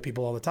 I play with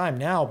people all the time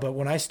now, but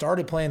when I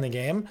started playing the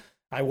game,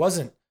 I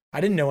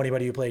didn't know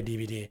anybody who played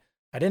DBD.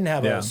 I didn't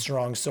have a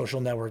strong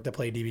social network that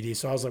played DBD.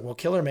 So I was like, well,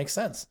 killer makes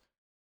sense.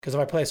 Because if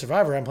I play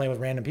Survivor, I'm playing with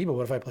random people.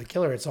 But if I play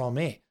killer, it's all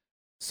me.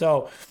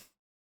 So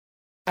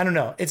I don't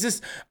know. It's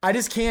just, I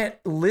just can't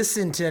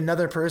listen to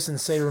another person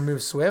say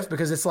remove Swift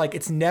because it's like,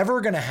 it's never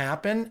going to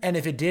happen. And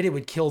if it did, it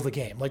would kill the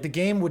game. Like the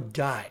game would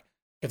die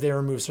if they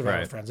removed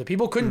Survivor friends. If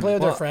people couldn't play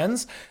with their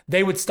friends,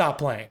 they would stop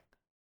playing.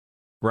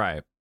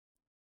 Right.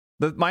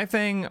 My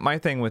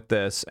thing with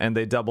this, and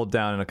they doubled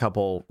down in a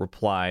couple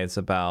replies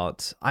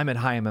about, I'm at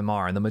high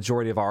MMR and the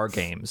majority of our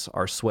games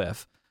are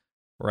Swift,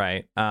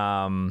 right?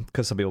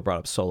 Because some people brought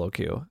up solo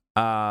queue.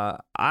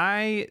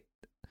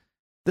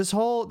 This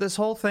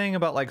whole thing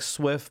about like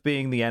Swift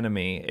being the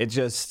enemy,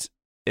 it's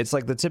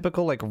like the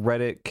typical like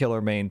Reddit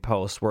killer main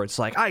post where it's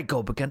like, I go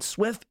up against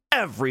Swift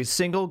every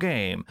single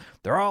game.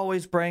 They're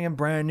always bringing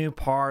brand new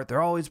part. They're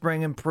always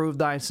bringing prove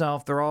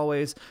thyself. They're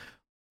always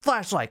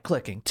flashlight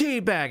clicking,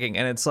 teabagging,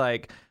 and it's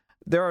like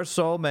there are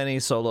so many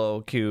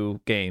solo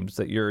queue games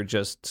that you're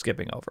just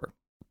skipping over.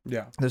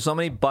 Yeah, there's so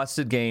many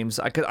busted games.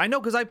 I know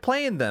because I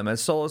play in them as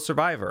solo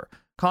survivor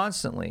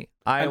constantly.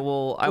 I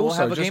will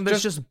have a game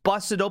that's just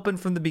busted open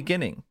from the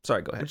beginning.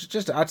 Sorry, go ahead.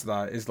 Just to add to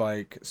that is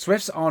like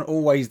Swifts aren't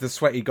always the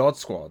sweaty god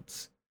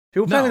squads.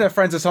 People playing with their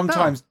friends are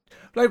sometimes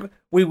like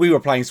we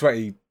were playing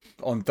sweaty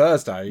on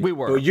Thursday. We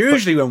were, but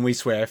usually when we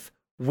Swift,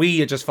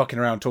 we are just fucking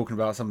around talking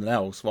about something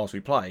else whilst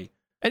we play.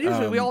 And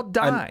usually we all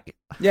die.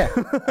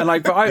 And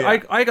like, but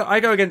I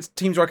go against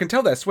teams where I can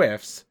tell they're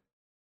Swifts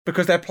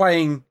because they're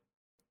playing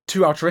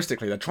too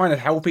altruistically. They're trying to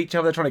help each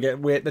other. They're trying to get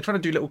weird. They're trying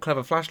to do little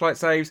clever flashlight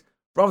saves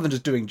rather than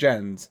just doing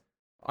gens.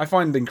 I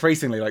find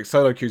increasingly like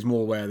solo queues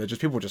more where they're just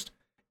people just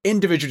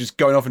individual just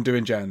going off and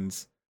doing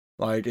gens.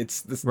 Like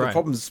the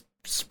problem's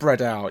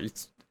spread out.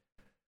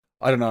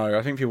 I don't know.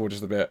 I think people are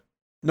just a bit.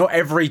 Not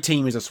every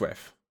team is a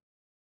Swift.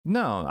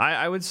 No,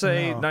 I would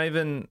say not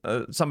even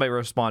somebody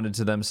responded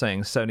to them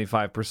saying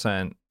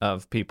 75%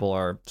 of people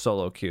are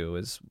solo queue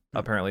is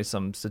apparently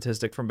some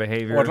statistic from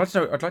behavior. Well,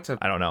 I'd like to.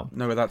 I don't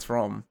know where that's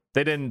from.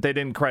 They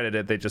didn't credit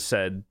it. They just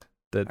said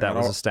that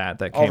was a stat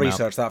that came I'll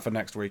research out. that for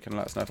next week and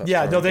let us know if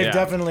that's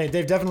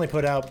they've definitely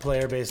put out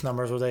player based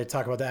numbers where they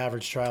talk about the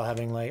average trial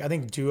having like I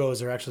think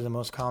duos are actually the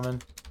most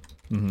common,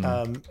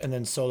 and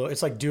then solo.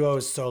 It's like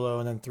duos, solo,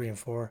 and then 3 and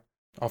 4.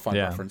 I'll find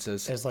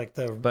references. It's like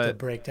the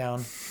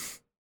breakdown.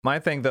 My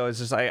thing though is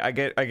just I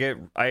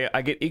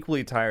get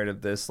equally tired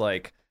of this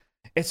like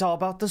it's all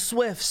about the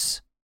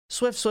Swifts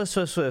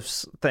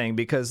thing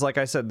because like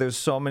I said there's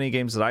so many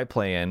games that I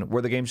play in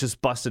where the game's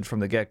just busted from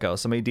the get-go.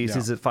 Somebody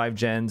DCs at 5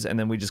 gens and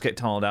then we just get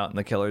tunneled out and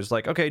the killer's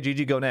like okay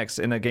GG go next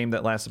in a game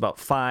that lasts about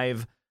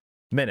 5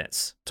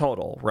 minutes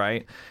total,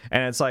 right?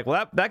 And it's like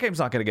well that game's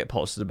not going to get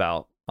posted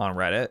about on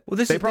Reddit. Well,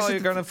 they probably are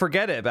going to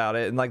forget about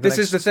it and like this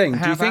is the thing.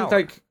 Do you think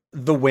like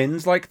the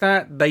wins like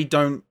that they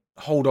don't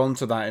hold on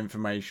to that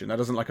information? That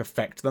doesn't like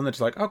affect them. They're just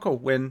like, oh cool,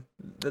 win.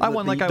 I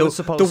won like I was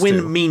supposed to. The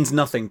win means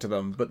nothing to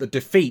them, but the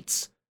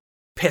defeats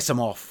piss them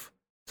off.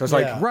 So it's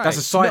like that's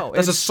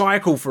a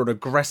cycle for an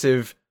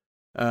aggressive,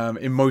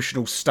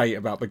 emotional state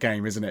about the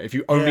game, isn't it? If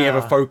you only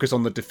ever focus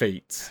on the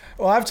defeats.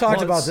 Well, I've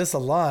talked about this a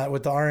lot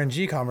with the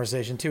RNG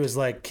conversation too. Is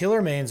like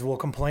killer mains will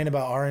complain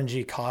about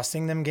RNG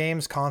costing them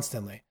games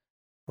constantly,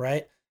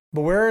 right?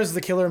 But where is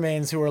the killer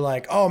mains who are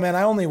like, oh man,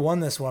 I only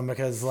won this one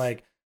because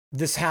like.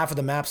 This half of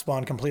the map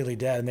spawned completely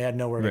dead and they had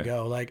nowhere to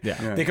go. Like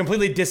they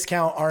completely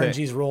discount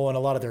RNG's role in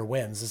a lot of their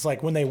wins. It's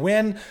like when they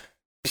win,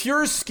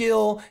 pure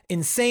skill,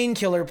 insane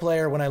killer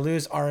player. When I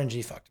lose,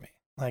 RNG fucked me.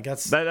 Like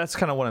that's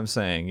kind of what I'm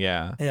saying.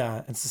 Yeah.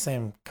 Yeah. It's the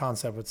same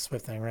concept with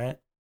Swift thing, right?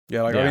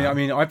 Yeah. Like I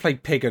mean, I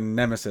played Pig and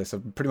Nemesis.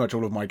 Pretty much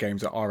all of my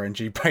games are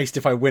RNG based.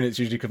 If I win, it's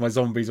usually because my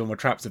zombies or my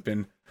traps have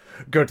been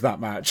good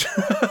that match.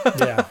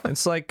 Yeah.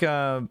 It's like,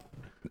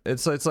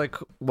 It's like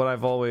what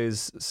I've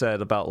always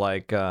said about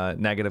like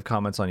negative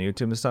comments on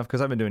YouTube and stuff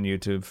because I've been doing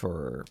YouTube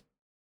for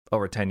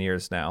over 10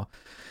 years now,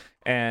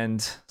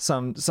 and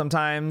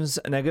sometimes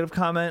a negative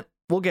comment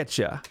will get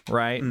you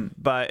right,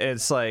 but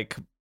it's like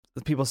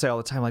people say all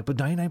the time like, but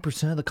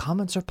 99% of the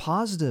comments are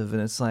positive,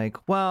 and it's like,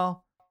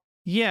 well,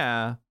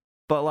 yeah,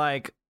 but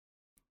like,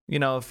 you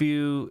know, if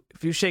you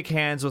shake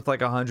hands with like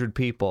 100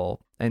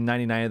 people and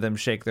 99 of them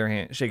shake your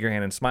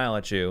hand and smile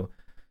at you.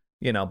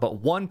 You know, but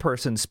one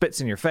person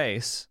spits in your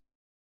face.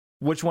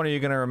 Which one are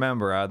you going to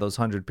remember out of those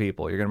 100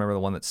 people? You're going to remember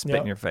the one that spit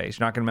in your face.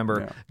 You're not going to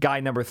remember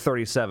guy number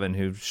 37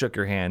 who shook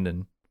your hand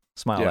and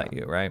smiled at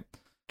you, right?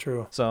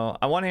 True. So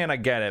on one hand, I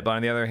get it. But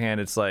on the other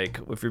hand, it's like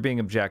if you're being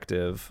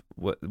objective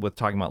with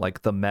talking about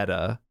like the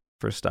meta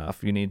for stuff,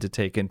 you need to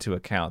take into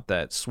account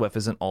that Swift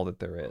isn't all that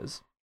there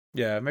is.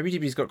 Yeah, maybe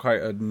DB's got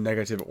quite a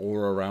negative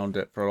aura around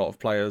it for a lot of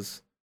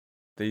players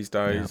these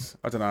days.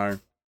 I don't know.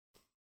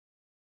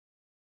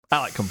 I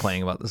like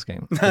complaining about this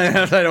game.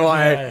 I don't know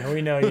why. Yeah,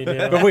 we know you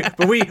do.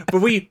 but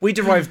we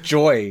derive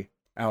joy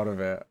out of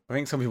it. I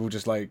think some people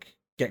just like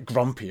get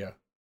grumpier.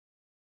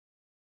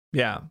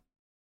 Yeah.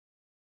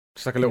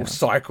 Just like a little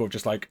cycle of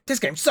just like, this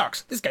game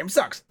sucks, this game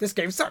sucks, this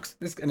game sucks.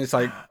 And it's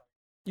like,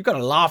 you've got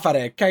to laugh at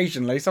it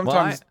occasionally.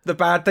 Sometimes the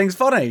bad thing's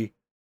funny.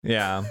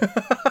 Yeah.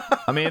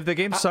 I mean, if the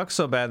game sucks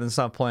so bad, then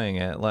stop playing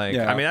it. Like,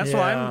 I mean, that's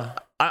why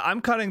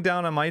I'm cutting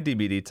down on my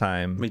DBD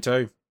time. Me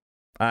too.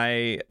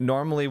 I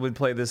normally would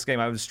play this game.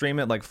 I would stream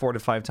it like 4 to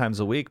 5 times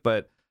a week,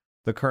 but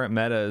the current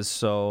meta is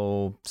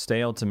so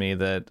stale to me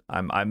that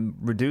I'm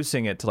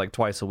reducing it to like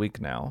twice a week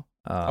now.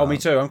 Me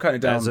too. I'm cutting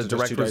it down as a to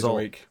direct just 2 days a result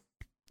week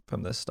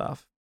from this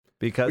stuff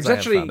because I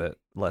have found it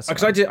less.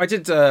 Because I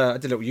did a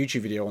little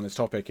YouTube video on this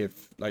topic.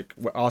 If like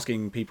we're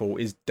asking people,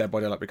 is Dead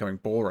by Daylight becoming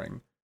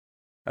boring?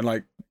 And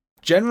like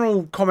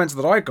general comments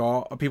that I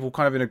got are people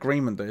kind of in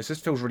agreement that it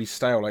just feels really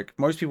stale. Like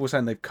most people are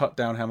saying they've cut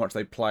down how much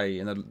they play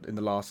in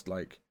the last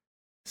like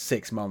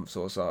 6 months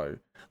or so,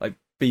 like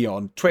be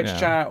on Twitch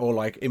chat or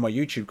like in my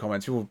YouTube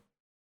comments, people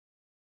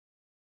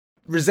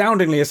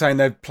resoundingly are saying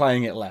they're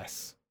playing it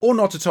less or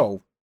not at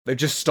all. They've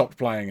just stopped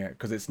playing it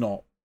because it's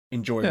not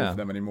enjoyable for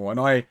them anymore.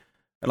 And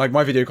like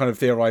my video kind of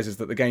theorizes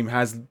that the game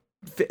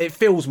it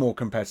feels more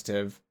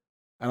competitive,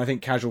 and I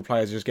think casual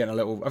players are just getting a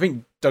little. I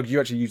think Doug,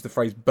 you actually used the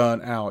phrase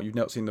 "burnt out." You've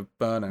not seen the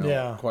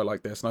burnout quite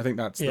like this, and I think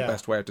that's the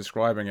best way of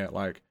describing it.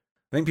 Like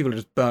I think people are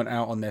just burnt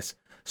out on this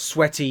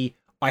sweaty.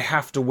 I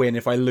have to win.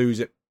 If I lose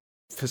it,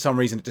 for some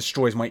reason, it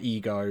destroys my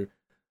ego.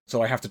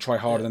 So I have to try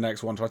harder the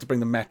next one. So I have to bring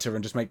the meta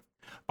and just make...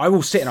 I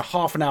will sit in a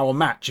half an hour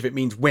match if it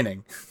means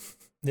winning.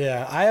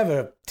 Yeah, I have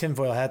a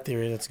tinfoil hat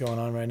theory that's going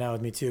on right now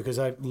with me too. Because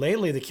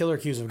lately the killer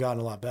queues have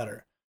gotten a lot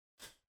better.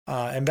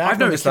 And back I've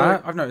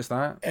noticed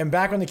that. And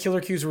back when the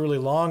killer queues were really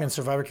long and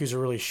survivor queues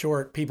were really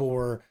short, people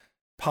were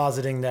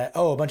positing that,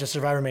 a bunch of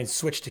survivor mains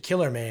switched to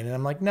killer main. And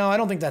I'm like, no, I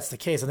don't think that's the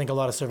case. I think a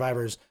lot of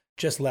survivors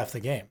just left the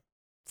game.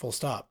 Full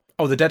stop.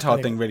 Oh, the dead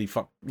hard thing really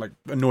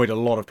annoyed a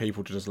lot of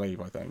people to just leave,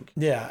 I think.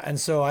 Yeah, and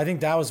so I think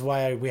that was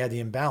why we had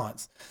the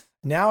imbalance.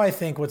 Now I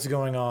think what's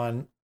going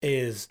on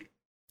is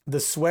the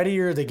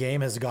sweatier the game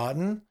has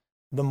gotten,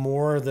 the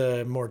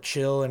more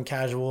chill and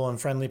casual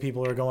and friendly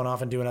people are going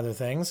off and doing other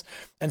things.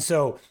 And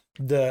so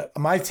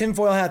my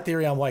tinfoil hat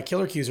theory on why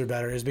killer queues are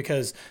better is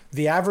because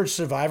the average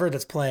survivor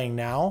that's playing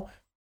now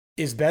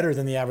is better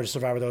than the average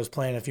survivor that was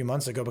playing a few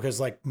months ago,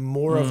 because like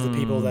more of the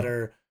people that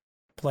are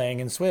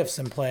playing in Swifts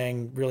and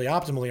playing really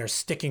optimally are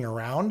sticking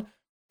around.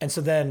 And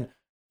so then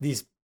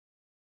these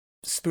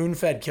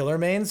spoon-fed killer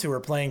mains who are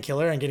playing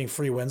killer and getting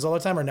free wins all the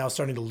time are now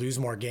starting to lose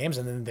more games,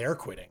 and then they're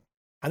quitting.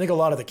 I think a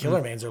lot of the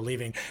killer mains are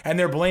leaving, and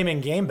they're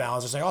blaming game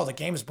balance. They're saying, oh, the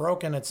game's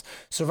broken. It's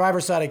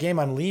survivor side of game.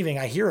 I'm leaving.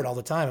 I hear it all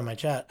the time in my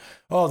chat.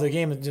 Oh, the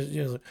game,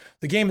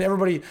 the game,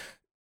 everybody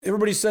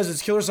says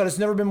it's killer side. It's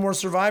never been more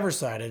survivor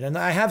sided. And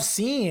I have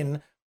seen,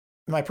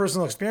 in my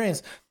personal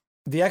experience,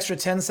 the extra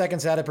 10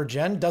 seconds added per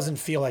gen doesn't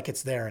feel like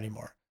it's there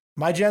anymore.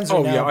 My gens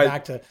are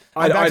back to.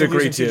 I'd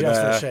agree to you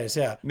there. Chase,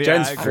 yeah.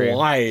 Gens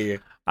fly.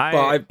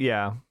 I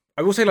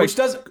will say, like,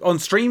 on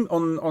Steam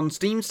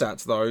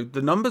stats though,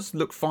 the numbers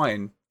look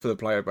fine for the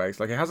player base.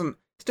 Like, it hasn't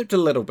dipped a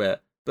little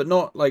bit, but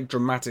not like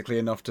dramatically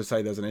enough to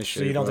say there's an issue.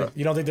 So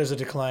you don't think there's a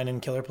decline in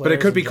killer players? But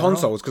it could be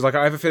consoles, because like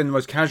I have a feeling the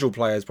most casual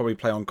players probably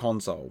play on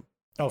console.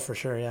 Oh, for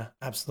sure, yeah,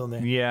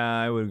 absolutely. Yeah,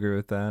 I would agree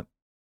with that.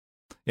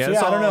 Yeah,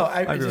 so, I don't know.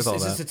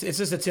 It's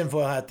just a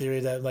tinfoil hat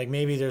theory that like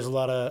maybe there's a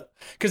lot of,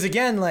 because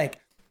again, like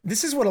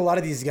this is what a lot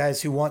of these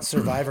guys who want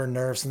survivor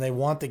nerfs and they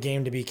want the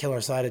game to be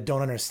killer sided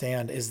don't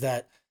understand, is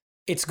that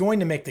it's going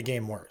to make the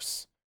game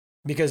worse.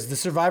 Because the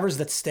survivors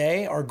that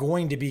stay are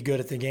going to be good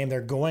at the game.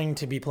 They're going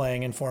to be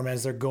playing in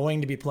formats. They're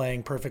going to be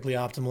playing perfectly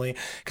optimally.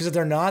 Because if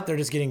they're not, they're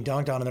just getting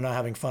dunked on and they're not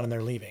having fun and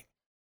they're leaving.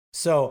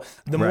 So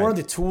the more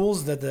the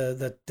tools that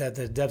the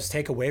devs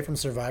take away from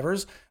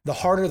survivors, the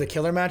harder the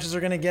killer matches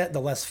are going to get,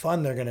 the less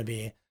fun they're going to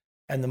be,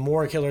 and the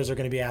more killers are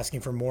going to be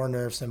asking for more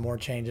nerfs and more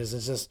changes.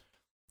 It's just,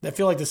 I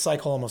feel like this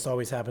cycle almost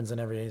always happens in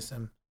every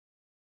ASIM.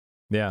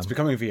 Yeah, it's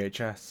becoming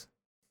VHS.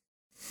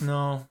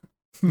 No,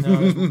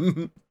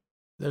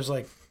 there's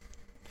like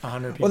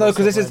 100 people. Well, no,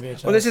 because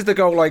this is the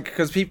goal. Like,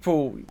 because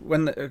people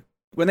when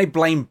they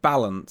blame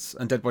balance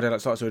and Dead by Daylight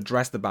starts to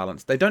address the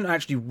balance, they don't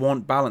actually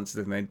want balance.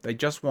 They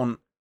just want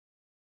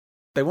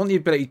the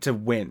ability to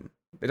win.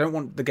 They don't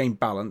want the game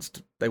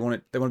balanced. They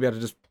want to be able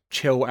to just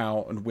chill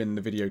out and win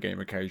the video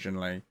game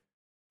occasionally.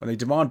 When they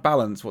demand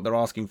balance, what they're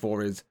asking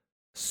for is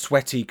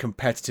sweaty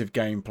competitive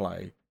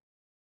gameplay.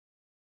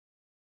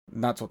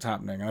 And that's what's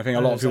happening. And I think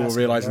a lot of people are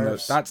realizing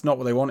that that's not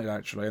what they wanted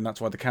actually, and that's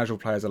why the casual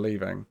players are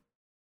leaving.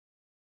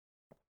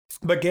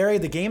 But Gary,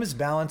 the game is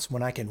balanced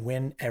when I can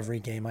win every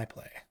game I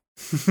play.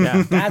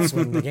 Yeah, that's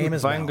when the game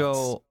is balanced. If I can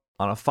go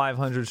on a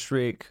 500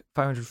 streak,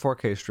 500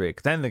 4K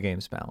streak, then the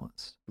game's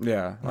balanced.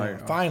 Yeah,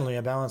 finally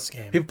a balanced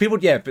game. People,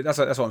 but that's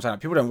what I'm saying.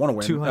 People don't want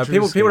to win.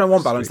 People don't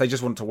want balance. They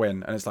just want to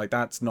win, and it's like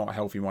that's not a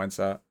healthy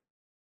mindset.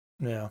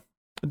 Yeah.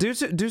 Do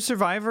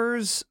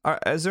survivors?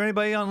 Is there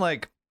anybody on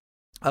like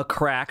a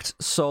cracked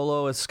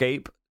solo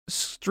escape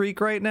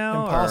streak right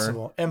now?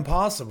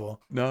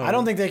 Impossible. No, I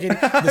don't think they can.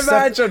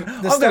 Imagine.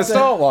 I'm gonna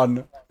start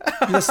one.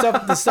 the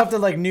stuff that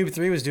like Noob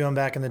 3 was doing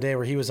back in the day,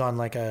 where he was on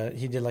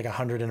he did like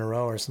 100 in a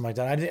row or something like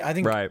that. I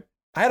think right.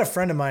 I had a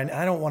friend of mine, and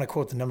I don't want to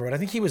quote the number, but I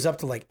think he was up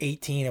to like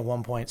 18 at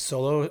one point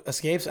solo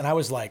escapes, and I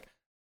was like,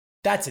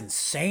 that's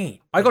insane.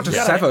 I got to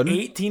 7.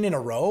 18 in a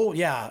row?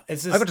 Yeah. I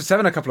got to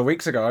 7 a couple of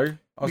weeks ago.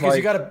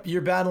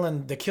 You're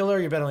battling the killer,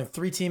 you're battling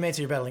 3 teammates,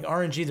 you're battling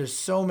RNG. There's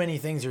so many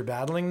things you're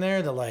battling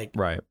there that like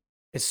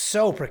it's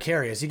so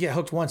precarious. You get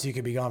hooked once, you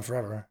could be gone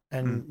forever.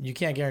 And you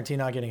can't guarantee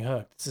not getting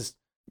hooked. It's just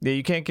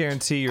you can't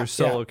guarantee your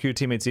solo queue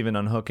teammates even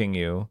unhooking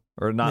you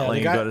or not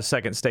letting you go to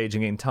second stage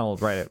and getting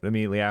tunneled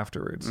immediately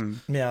afterwards.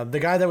 Yeah, the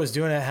guy that was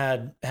doing it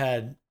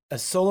had a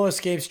solo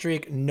escape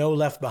streak, no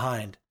left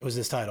behind was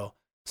his title.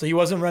 So he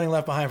wasn't running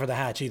left behind for the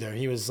hatch either.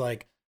 He was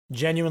like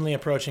genuinely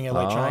approaching it,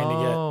 like trying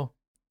to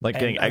get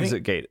getting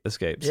exit gate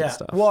escapes and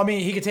stuff. Well, I mean,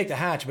 he could take the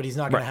hatch, but he's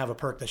not going to have a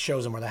perk that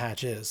shows him where the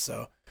hatch is.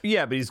 So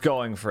yeah, but he's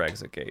going for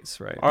exit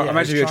gates, right? I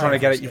imagine if you're trying to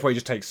get it, you probably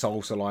just take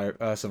Soul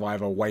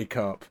Survivor, Wake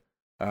Up,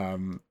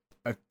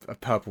 a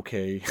purple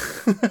key.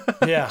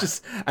 Yeah.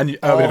 And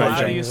Urban Evasion.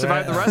 How do you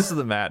survive the rest of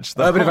the match?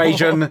 Urban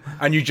Evasion,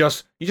 and you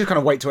just kind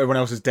of wait till everyone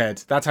else is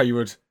dead. That's how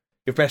your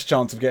best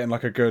chance of getting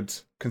like a good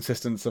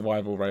consistent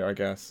survival rate, I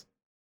guess.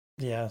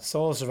 Yeah,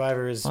 Solo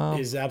Survivor is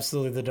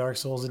absolutely the Dark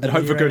Souls. And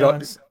hope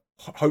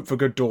for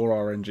good door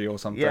RNG or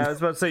something. Yeah, I was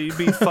about to say you'd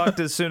be fucked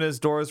as soon as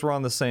doors were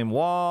on the same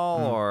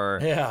wall,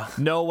 or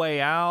no way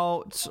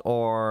out,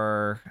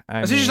 or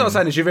as soon as you start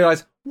saying this, you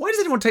realize, why does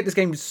anyone take this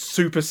game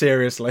super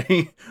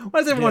seriously? Why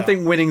does everyone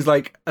think winning's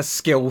like a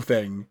skill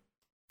thing?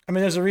 I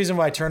mean, there's a reason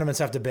why tournaments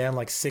have to ban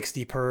like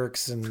 60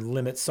 perks and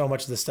limit so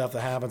much of the stuff that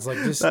happens. Like,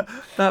 just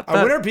when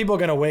are people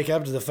going to wake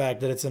up to the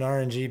fact that it's an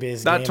RNG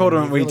based game? That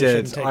tournament we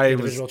did, I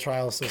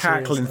was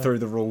cackling through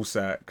the rule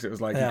set because it was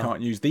like you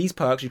can't use these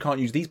perks, you can't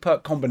use these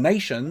perk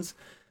combinations.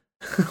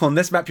 On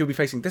this map, you'll be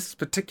facing this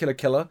particular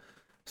killer.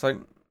 It's like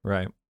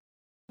right,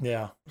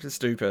 yeah, which is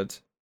stupid.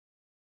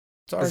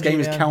 It's This RNG, game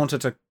is man. counter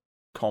to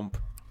comp.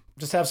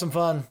 Just have some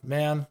fun,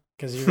 man.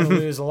 Because you're going to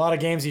lose a lot of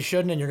games you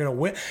shouldn't, and you're going to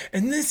win.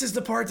 And this is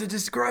the part that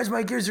just grinds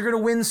my gears. You're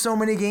going to win so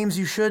many games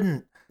you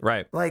shouldn't.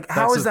 Right. Like,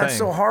 how That's is the that thing.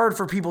 so hard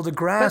for people to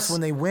grasp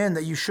when they win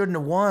that you shouldn't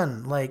have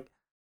won? Like,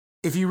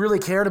 if you really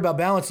cared about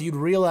balance, you'd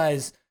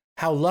realize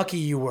how lucky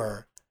you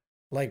were.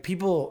 Like,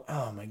 people,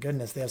 oh my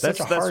goodness, they have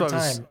such a hard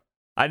time.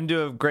 I didn't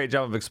do a great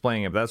job of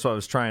explaining it, but that's what I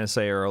was trying to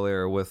say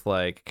earlier with,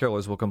 like,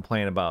 killers will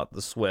complain about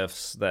the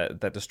Swifts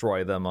that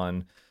destroy them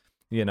on,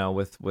 you know,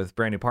 with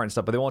brand new part and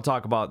stuff, but they won't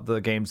talk about the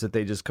games that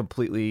they just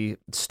completely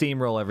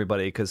steamroll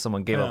everybody because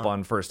someone gave up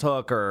on first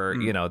hook, or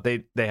you know,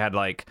 they had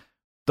like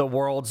the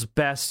world's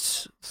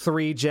best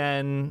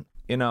 3-gen,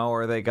 you know,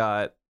 or they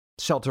got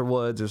Shelter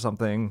Woods or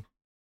something.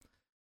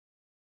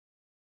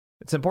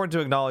 It's important to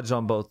acknowledge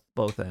on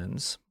both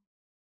ends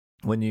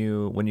when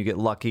you get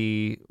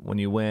lucky, when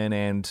you win,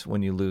 and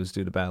when you lose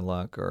due to bad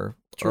luck or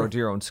to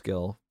your own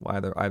skill.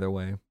 Either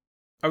way.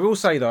 I will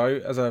say though,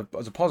 as a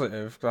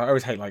positive, because I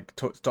always hate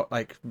talking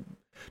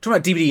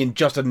about DBD in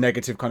just a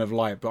negative kind of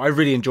light, but I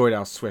really enjoyed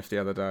our Swift the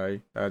other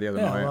night.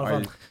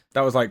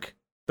 That was like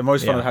the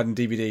most fun I've had in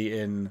DBD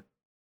in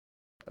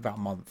about a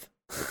month.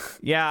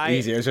 Yeah,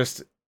 easy. It was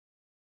just.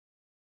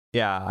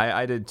 Yeah,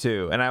 I did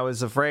too, and I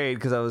was afraid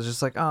because I was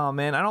just like, oh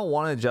man, I don't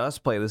want to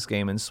just play this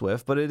game in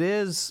Swift, but it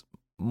is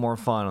more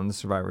fun on the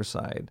Survivor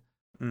side.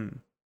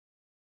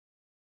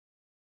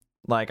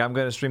 Like, I'm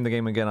gonna stream the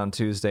game again on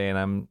Tuesday, and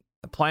I'm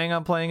planning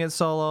on playing it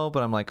solo,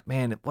 but I'm like,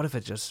 man, what if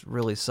it just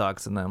really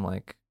sucks? And then I'm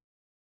like,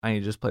 I need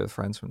to just play with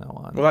friends from now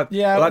on. Well,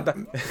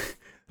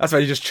 that's why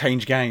you just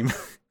change game.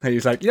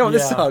 He's like, you know what,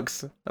 this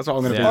sucks. That's what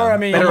I'm going to do. Or, I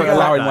mean, better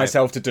allowing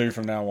myself to do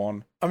from now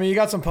on. I mean, you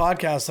got some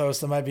podcast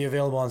hosts that might be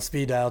available on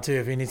speed dial too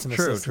if you need some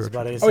assistance,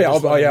 buddy. So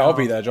I'll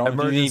be there, John.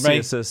 Emergency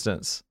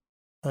assistance.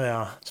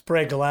 Yeah,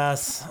 spray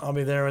glass. I'll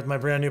be there with my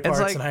brand new parts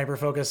and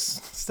hyperfocus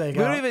stake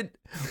out.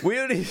 We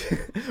don't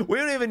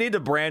even need the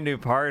brand new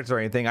parts or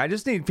anything. I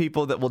just need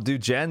people that will do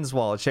gens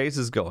while a chase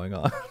is going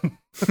on.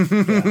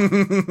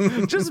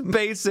 Just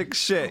basic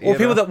shit. Or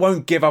people that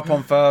won't give up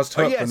on first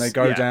hook when they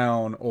go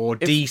down, or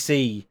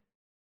DC.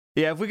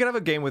 Yeah, if we could have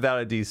a game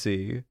without a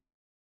DC,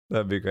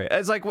 that'd be great.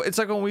 It's like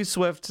when we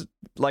Swift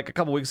like a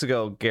couple weeks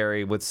ago,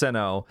 Gary, with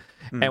Sinnoh,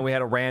 and we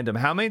had a random.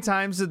 How many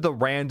times did the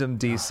random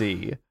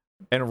DC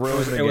and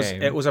ruin the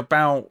game? It was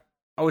about,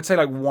 I would say,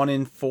 like 1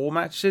 in 4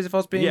 matches if I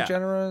was being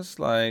generous.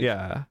 Like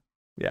yeah,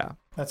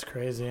 that's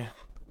crazy.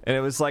 And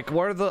it was like,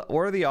 what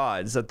are the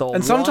odds that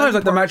and sometimes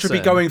like the match would be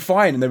going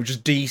fine and they would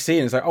just DC,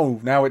 and it's like, oh,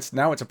 now it's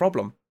a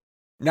problem.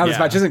 Now this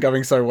match isn't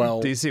going so well.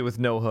 DC with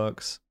no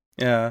hooks.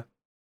 Yeah.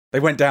 They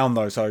went down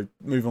though, so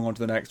moving on to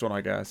the next one, I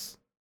guess.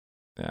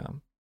 Yeah.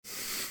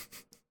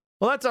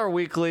 Well, that's our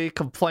weekly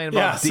complain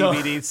about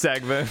DBD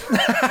segment.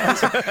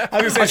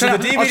 I was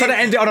trying to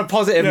end it on a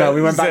positive note.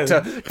 We went back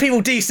to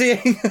people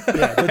DCing.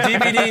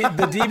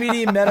 The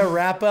DBD meta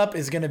wrap up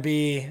is going to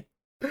be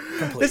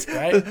complete,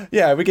 right?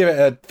 Yeah, we give it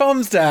a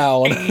thumbs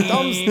down.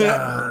 Thumbs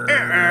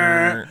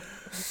down.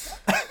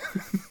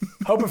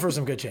 Hoping for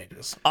some good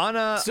changes. On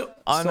a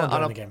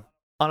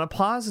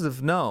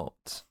positive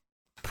note,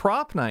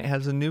 Prop Night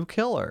has a new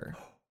killer.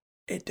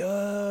 It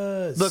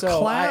does. The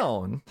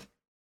Clown.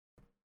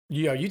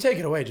 You take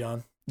it away,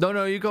 John.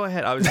 No, you go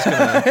ahead. I was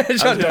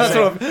just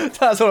gonna.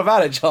 That's all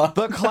about it, John.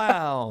 The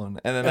Clown,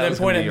 and then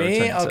point at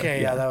me.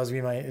 Okay, that was me.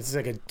 It's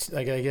like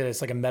I get it. It's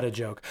like a meta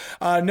joke.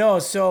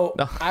 No.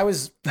 I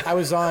was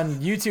on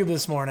YouTube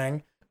this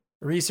morning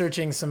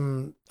researching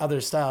some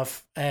other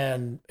stuff,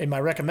 and in my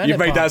recommended, you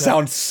made that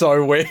sound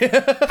so weird.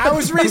 I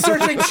was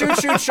researching Choo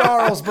Choo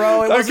Charles,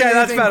 bro. It wasn't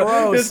anything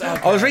gross. Okay.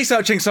 I was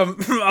researching some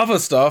other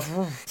stuff.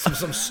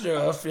 Some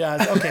stuff.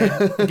 Yeah. Okay.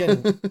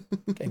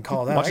 Getting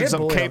called out. Watching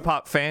some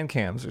K-pop fan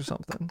cams or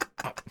something.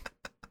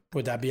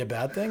 Would that be a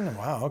bad thing?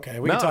 Wow.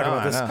 Okay. We can talk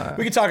about this. No.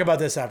 We can talk about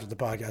this after the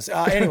podcast.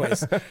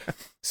 Anyways,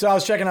 so I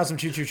was checking out some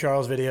Choo Choo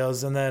Charles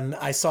videos, and then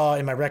I saw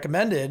in my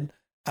recommended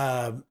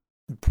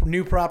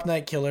new Prop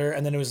Night killer,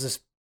 and then it was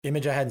this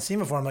image I hadn't seen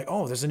before. I'm like,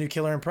 oh, there's a new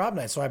killer in Prop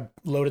Night. So I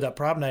loaded up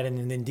Prop Night,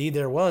 and indeed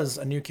there was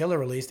a new killer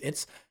released.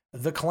 It's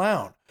the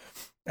Clown.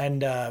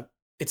 And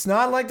it's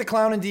not like the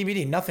Clown in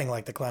DBD. Nothing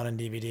like the Clown in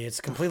DBD. It's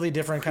a completely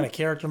different kind of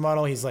character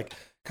model. He's like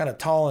kind of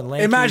tall and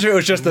lanky. Imagine it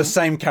was just the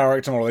same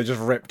character model. They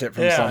just ripped it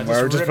from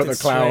somewhere. Just put the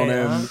Clown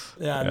in. Huh?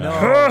 Yeah,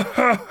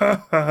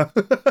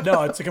 no.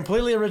 No, it's a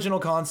completely original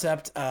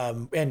concept.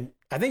 And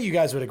I think you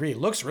guys would agree. It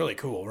looks really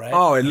cool, right?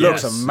 Oh, it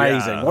looks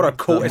amazing. Yeah. What a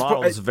cool... The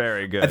model's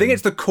very good. I think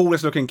it's the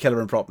coolest looking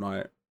killer in Prop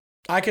Night.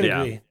 I could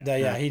agree.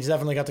 He's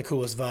definitely got the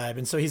coolest vibe.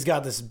 And so he's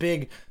got this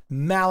big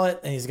mallet,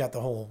 and he's got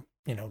the whole,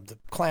 the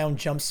clown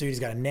jumpsuit.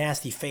 He's got a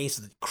nasty face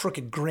with a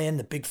crooked grin,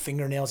 the big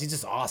fingernails. He's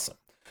just awesome.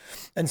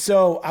 And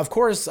so, of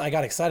course, I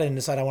got excited and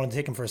decided I wanted to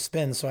take him for a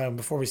spin. So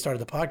before we started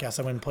the podcast,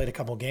 I went and played a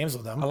couple games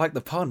with him. I like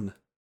the pun.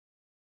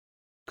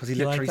 Because he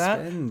literally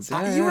spins.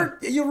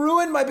 You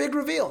ruined my big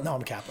reveal. No,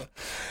 I'm Kappa.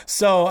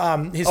 So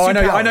his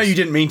I know you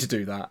didn't mean to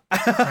do that.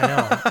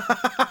 I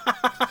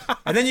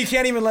know. And then you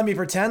can't even let me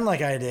pretend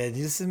like I did.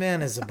 This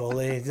man is a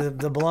bully.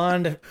 The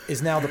blonde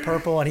is now the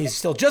purple, and he's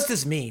still just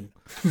as mean.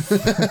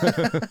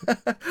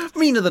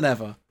 Meaner than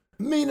ever.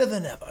 Meaner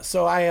than ever.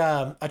 So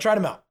I tried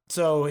him out.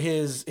 So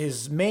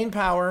his main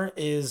power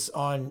is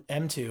on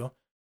M2,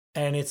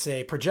 and it's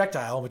a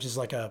projectile, which is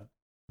like a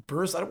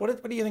burst.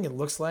 What do you think it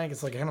looks like?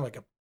 It's like kind of like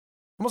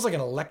almost like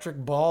an electric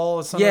ball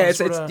or something.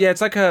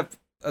 It's like a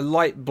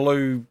light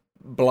blue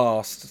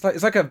blast.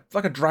 It's like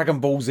a Dragon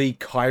Ball Z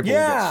Kai ball.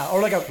 Yeah,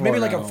 or like maybe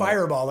like a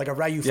fireball, like a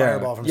Ryu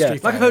fireball from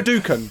Street Fighter. Like a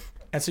Hadouken.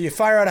 And so you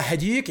fire out a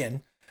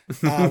Hadouken,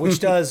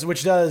 which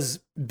does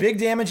big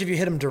damage if you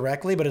hit them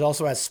directly, but it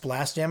also has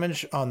splash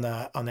damage on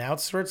the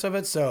outskirts of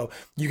it. So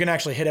you can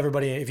actually hit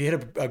everybody. If you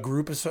hit a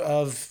group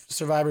of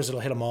survivors,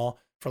 it'll hit them all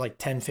for like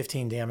 10,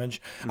 15 damage.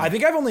 I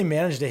think I've only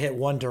managed to hit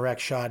one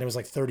direct shot. And it was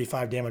like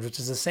 35 damage, which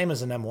is the same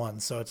as an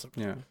M1. So it's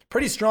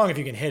pretty strong if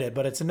you can hit it,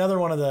 but it's another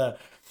one of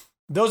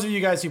those of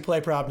you guys who play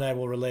Prop Night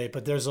will relate,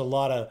 but there's a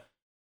lot of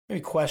maybe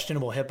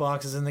questionable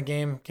hitboxes in the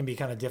game. Can be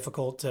kind of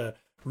difficult to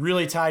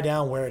really tie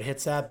down where it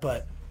hits at,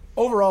 but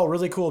overall,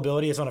 really cool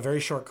ability. It's on a very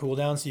short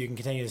cooldown, so you can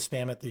continue to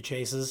spam it through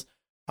chases.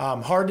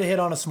 Hard to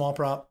hit on a small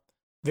prop,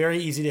 very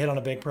easy to hit on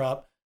a big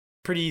prop,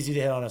 pretty easy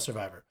to hit on a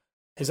survivor.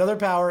 His other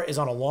power is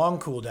on a long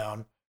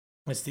cooldown.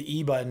 It's the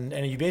E button,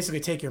 and you basically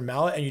take your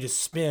mallet and you just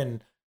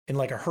spin in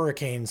like a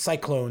hurricane,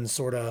 cyclone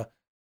sort of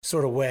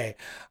way.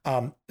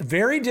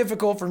 Very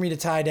difficult for me to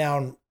tie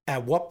down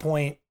at what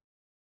point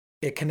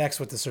it connects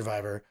with the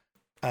survivor.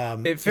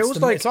 It feels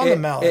like it's on the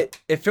mallet.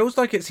 It feels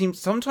like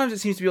sometimes it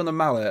seems to be on the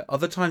mallet.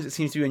 Other times it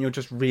seems to be when you're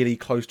just really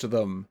close to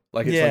them.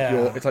 Like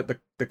it's like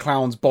the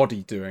clown's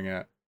body doing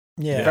it.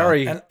 Yeah,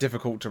 very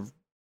difficult to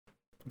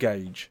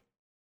gauge.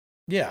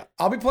 Yeah,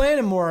 I'll be playing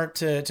it more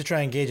to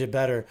try and gauge it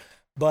better.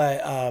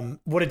 But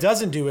what it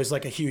doesn't do is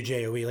like a huge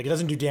AoE. Like it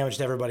doesn't do damage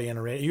to everybody in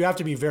a raid. You have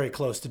to be very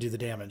close to do the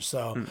damage.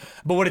 So,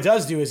 but what it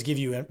does do is give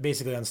you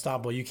basically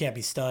unstoppable. You can't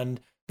be stunned.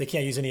 They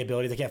can't use any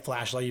ability. They can't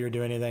flashlight you or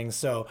do anything.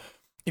 So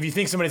if you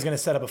think somebody's going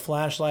to set up a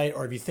flashlight,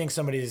 or if you think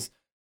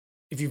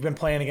if you've been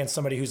playing against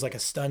somebody who's like a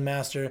stun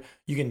master,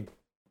 you can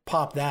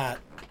pop that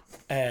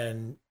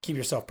and keep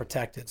yourself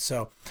protected.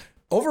 So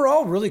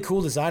overall, really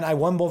cool design. I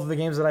won both of the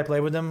games that I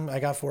played with him. I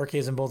got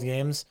 4Ks in both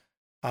games.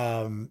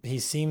 He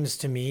seems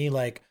to me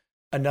like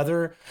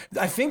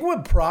I think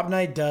what Prop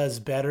Night does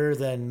better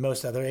than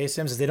most other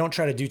ASIMs is they don't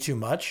try to do too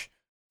much.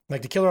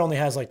 Like the killer only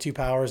has like 2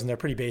 powers, and they're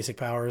pretty basic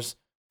powers.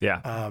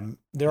 Yeah.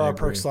 There are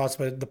perk slots,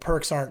 but the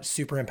perks aren't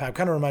super impactful.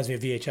 Kind of reminds me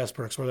of VHS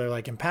perks where they're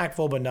like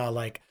impactful, but not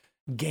like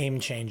game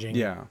changing,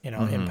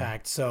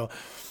 impact. So,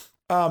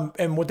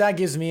 and what that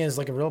gives me is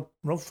like a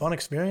real fun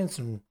experience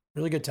and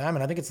really good time.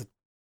 And I think it's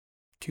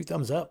 2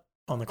 thumbs up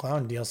on the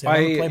clown DLC. I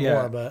want to play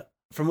more, but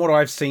from what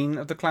I've seen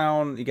of the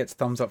clown, he gets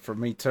thumbs up from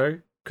me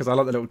too. Because I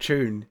like the little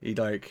tune. He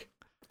like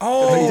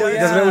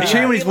there's a little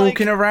tune when he's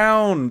walking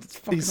around.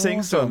 He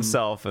sings to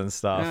himself and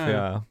stuff.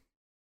 Yeah,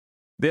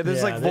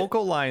 there's like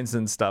vocal lines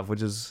and stuff,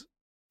 which is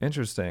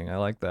interesting. I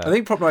like that. I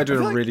think Prop Night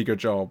doing a really good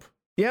job.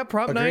 Yeah,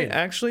 Prop Night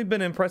actually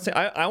been impressing.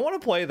 I want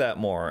to play that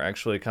more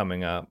actually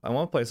coming up. I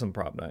want to play some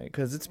Prop Night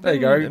because it's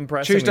been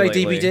impressive. Tuesday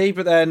lately. DBD,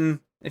 but then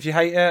if you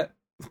hate it,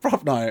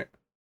 Prop Night.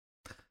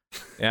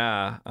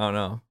 Yeah, I don't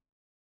know.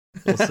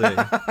 We'll see.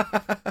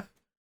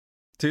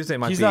 Tuesday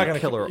might be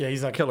killer. Yeah,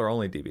 he's not killer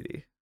only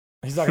DBD.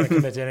 He's not going to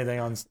commit to anything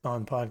on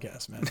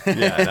podcast, man.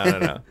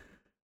 Yeah,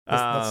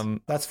 no.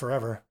 That's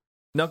forever.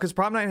 No, because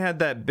Prop Night had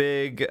that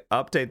big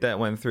update that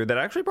went through that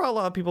actually brought a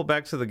lot of people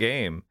back to the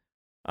game.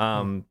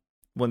 When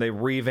they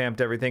revamped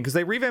everything, because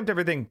they revamped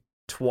everything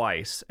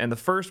twice, and the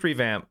first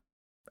revamp,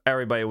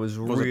 everybody was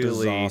really a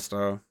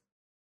disaster.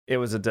 It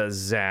was a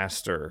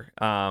disaster.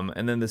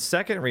 And then the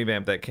second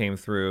revamp that came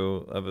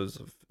through, it was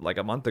like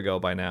a month ago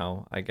by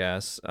now, I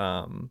guess.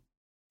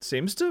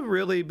 Seems to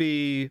really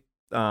be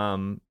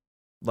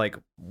like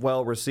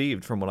well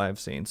received from what I've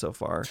seen so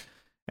far,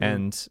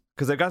 and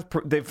because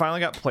they've finally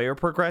got player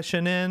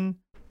progression in,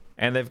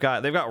 and they've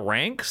got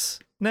ranks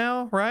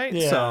now, right?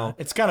 Yeah, so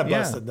it's kind of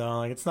busted though.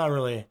 Like it's not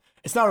really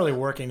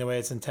working the way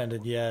it's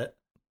intended yet.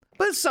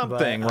 But it's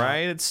something,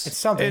 right? It's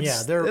something.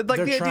 They're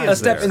like the trying idea a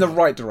step in the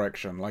right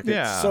direction. Like it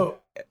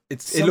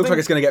looks like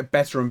it's going to get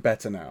better and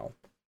better now.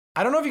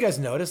 I don't know if you guys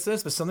noticed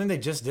this, but something they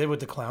just did with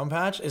the clown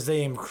patch is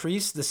they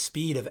increased the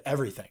speed of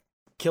everything.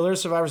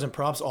 Killers, survivors, and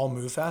props all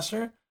move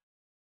faster.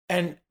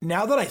 And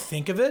now that I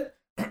think of it,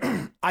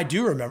 I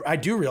do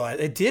realize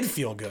it did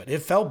feel good.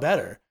 It felt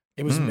better.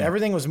 It was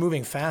everything was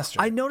moving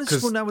faster. I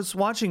noticed when I was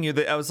watching you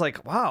that I was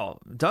like, wow,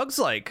 Doug's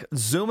like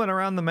zooming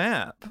around the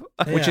map.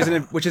 Which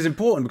is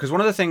important, because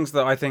one of the things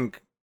that I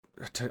think,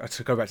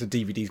 to go back to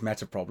DVD's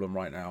meta problem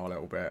right now a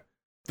little bit,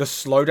 the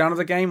slowdown of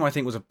the game I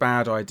think was a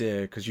bad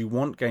idea, because you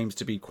want games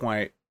to be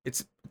quite,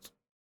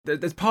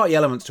 there's party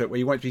elements to it where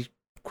you want it to be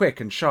quick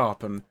and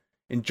sharp and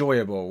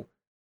enjoyable.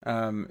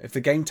 If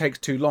the game takes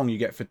too long, you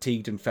get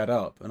fatigued and fed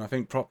up, and I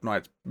think Prop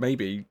Night's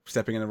maybe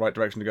stepping in the right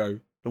direction to go,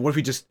 what if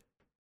we just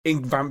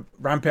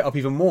ramp it up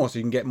even more so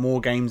you can get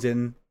more games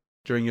in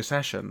during your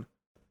session?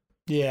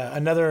 Yeah,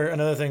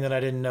 another thing that I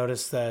didn't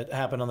notice that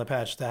happened on the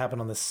patch that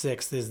happened on the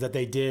 6th is that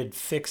they did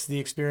fix the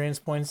experience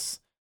points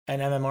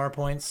and MMR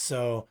points.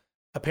 So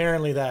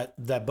apparently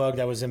that bug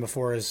that was in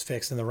before is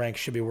fixed and the rank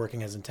should be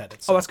working as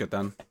intended. So, Oh, that's good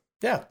then.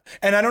 yeah.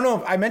 And I don't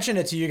know, I mentioned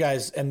it to you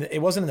guys and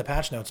it wasn't in the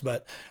patch notes,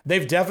 but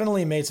they've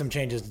definitely made some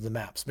changes to the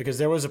maps because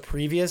there was a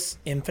previous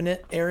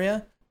infinite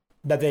area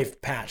that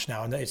they've patched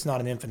now and it's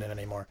not an infinite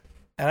anymore.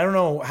 And I don't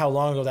know how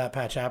long ago that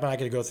patch happened. I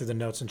could go through the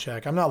notes and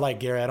check. I'm not like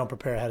Gary. I don't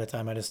prepare ahead of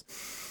time. I just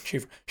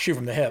shoot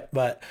from the hip.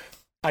 But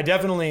I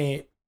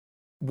definitely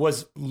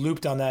was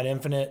looped on that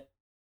infinite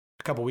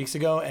a couple weeks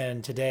ago.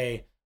 And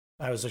today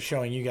I was just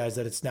showing you guys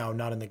that it's now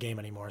not in the game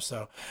anymore.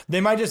 So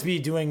they might just be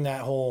doing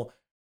that whole,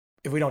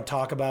 if we don't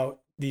talk about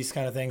these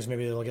kind of things,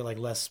 maybe they'll get like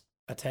less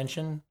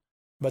attention.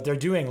 But they're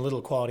doing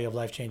little quality of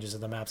life changes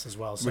in the maps as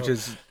well. So, which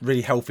is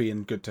really healthy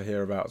and good to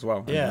hear about as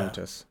well. Yeah.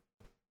 Notice.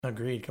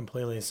 Agreed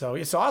completely. So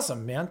it's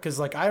awesome, man. Because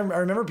like I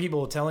remember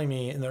people telling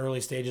me in the early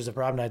stages of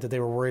Prop Night that they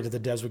were worried that the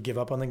devs would give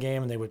up on the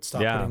game and they would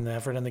stop putting the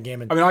effort in the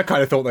game. And I mean, I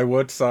kind of thought they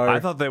would. So I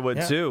thought they would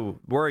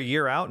too. We're a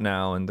year out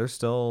now, and they're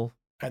still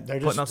they're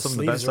just putting out some of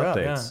the best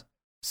updates.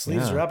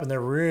 Sleeves are up, and they're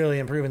really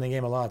improving the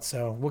game a lot.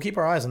 So we'll keep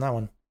our eyes on that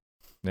one.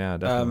 Yeah,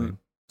 definitely.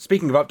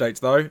 Speaking of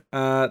updates, though,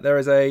 there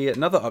is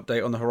another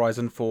update on the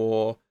horizon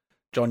for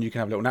John. You can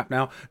have a little nap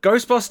now.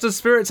 Ghostbusters: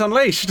 Spirits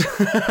Unleashed.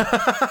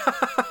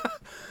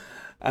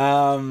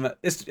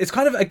 It's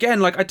kind of, again,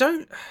 like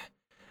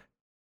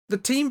the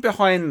team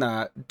behind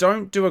that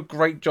don't do a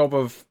great job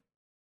of,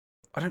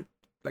 I don't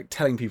like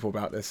telling people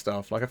about this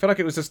stuff. Like I feel like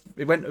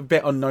it went a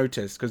bit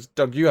unnoticed because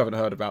Doug, you haven't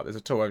heard about this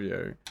at all, have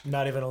you?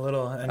 Not even a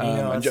little. And you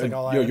know, it's like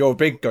all you're a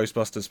big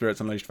Ghostbusters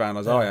Spirits Unleashed fan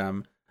as I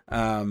am.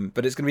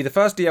 But it's going to be the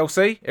first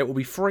DLC. It will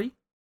be free,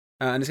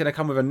 and it's going to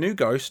come with a new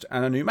ghost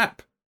and a new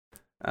map.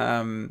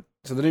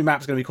 So the new map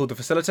is going to be called The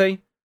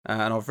Facility,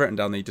 and I've written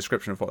down the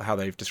description of how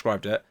they've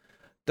described it.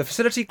 The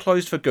facility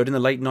closed for good in the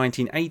late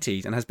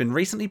 1980s and has been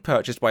recently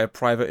purchased by a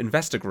private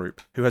investor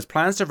group who has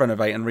plans to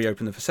renovate and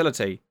reopen the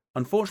facility.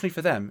 Unfortunately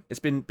for them, it's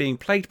been being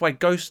plagued by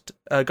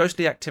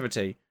ghostly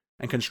activity,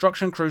 and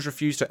construction crews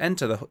refuse to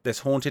enter this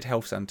haunted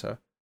health centre.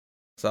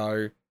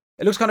 So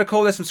it looks kind of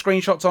cool. There's some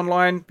screenshots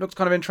online. Looks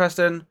kind of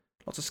interesting.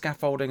 Lots of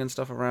scaffolding and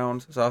stuff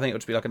around. So I think it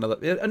would be like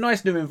a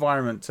nice new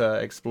environment to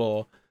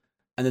explore.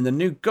 And then the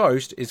new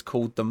ghost is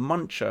called the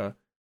Muncher,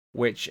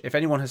 which, if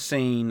anyone has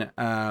seen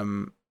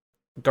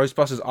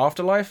Ghostbusters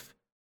Afterlife,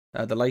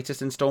 the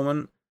latest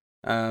installment,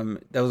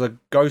 there was a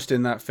ghost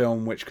in that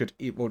film which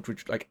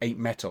ate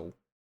metal,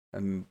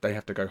 and they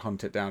have to go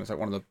hunt it down. It's like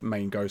one of the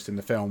main ghosts in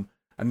the film,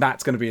 and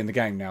that's going to be in the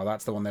game now.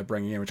 That's the one they're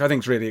bringing in, which I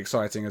think is really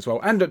exciting as well,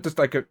 and just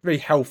like a really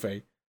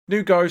healthy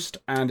new ghost,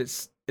 and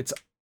it's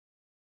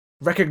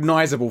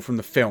recognizable from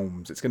the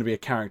films. It's going to be a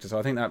character, so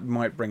I think that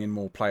might bring in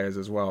more players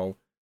as well,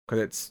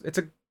 because it's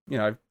a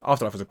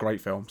Afterlife was a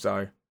great film,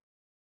 so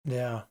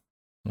yeah.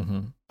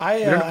 Mm-hmm.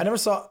 I never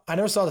saw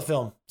the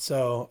film,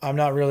 so I'm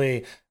not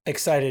really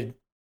excited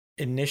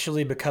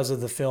initially because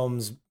of the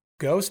film's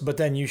ghost. But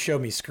then you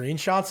showed me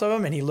screenshots of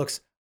him, and he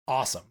looks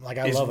awesome. Like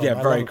I love him.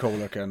 Yeah, very cool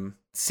looking.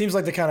 Seems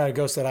like the kind of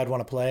ghost that I'd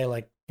want to play.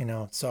 Like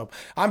so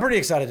I'm pretty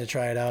excited to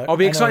try it out. I'll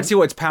be excited to see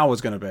what its power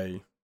is going to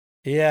be.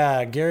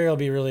 Yeah, Gary will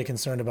be really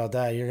concerned about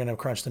that. You're going to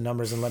crunch the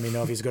numbers and let me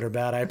know if he's good or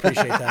bad. I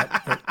appreciate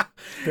that.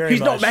 He's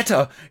not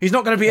meta. He's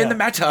not going to be in the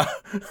meta.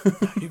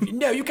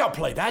 No, you can't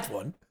play that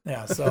one.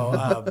 Yeah,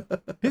 so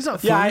he's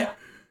not fun. Yeah,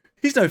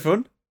 he's no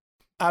fun.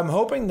 I'm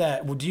hoping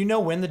that. Do you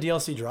know when the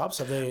DLC drops?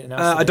 Have they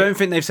announced? I don't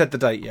think they've said the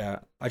date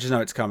yet. I just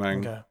know it's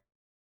coming. Okay.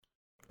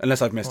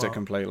 Unless I've missed it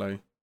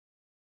completely.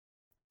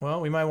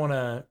 Well, we might want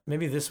to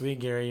maybe this week,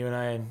 Gary. You and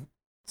I,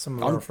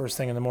 some of our first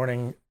thing in the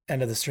morning,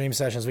 end of the stream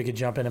sessions, we could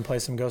jump in and play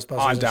some Ghostbusters.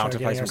 I'm down to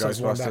play some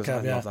Ghostbusters.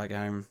 I love that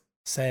game.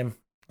 Same.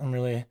 I'm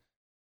really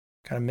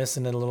kind of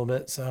missing it a little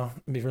bit, so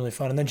it'd be really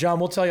fun. And then John,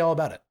 we'll tell you all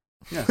about it.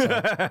 Yeah,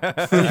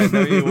 I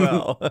know you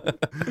will.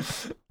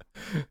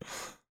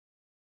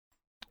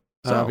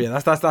 Yeah,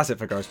 that's it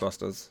for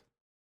Ghostbusters.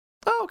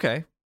 Oh,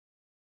 okay.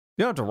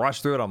 You don't have to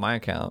rush through it on my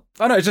account.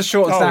 Oh no, it's just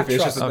short and snappy.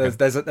 It's just okay.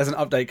 there's an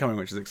update coming,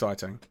 which is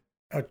exciting.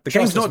 The Trust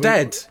game's not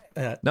dead.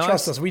 No,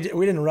 trust us. We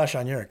didn't rush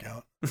on your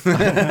account.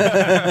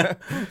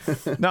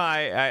 No,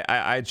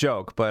 I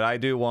joke, but I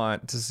do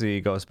want to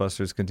see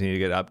Ghostbusters continue to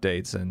get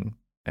updates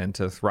and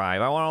to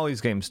thrive. I want all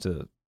these games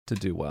to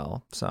do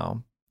well.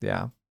 So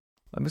yeah,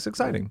 it's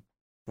exciting.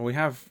 Well, we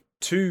have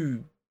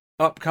 2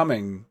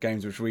 upcoming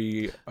games which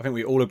I think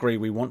we all agree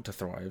we want to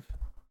thrive.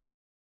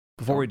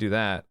 Before we do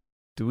that,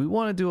 do we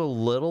want to do a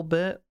little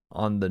bit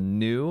on the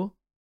new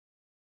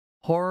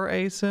horror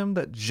ASIM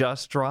that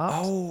just dropped?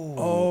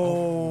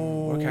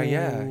 Oh. Okay,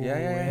 yeah.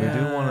 We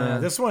do want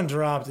to. This one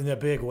dropped in a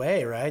big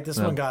way, right? This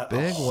one got a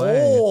way.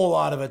 whole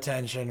lot of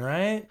attention,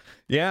 right?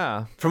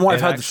 Yeah. From what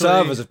I've heard, the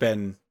servers have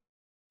been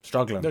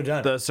struggling. They're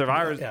done. The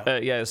survivors. Yeah.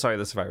 The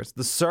survivors.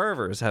 The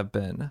servers have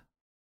been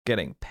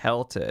getting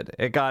pelted.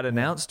 It got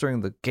announced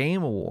during the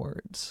Game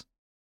Awards.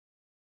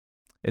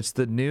 It's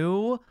the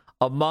new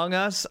Among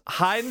Us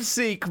hide and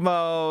seek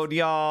mode,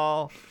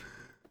 y'all.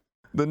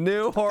 The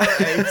new horror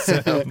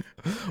ASIM,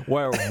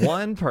 where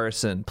one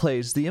person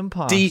plays the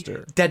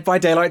imposter. Dead by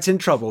Daylight's in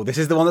trouble. This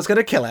is the one that's going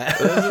to kill it.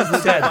 This is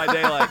the Dead by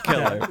Daylight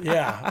killer.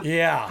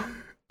 Yeah.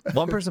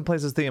 One person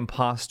plays as the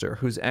imposter,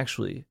 who's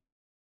actually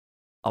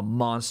a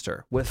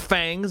monster with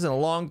fangs and a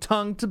long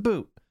tongue to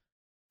boot.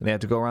 And they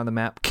have to go around the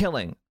map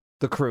killing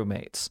the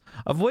crewmates,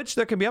 of which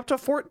there can be up to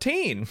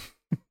 14,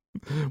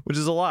 which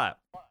is a lot.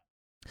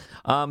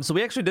 So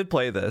we actually did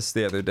play this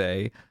the other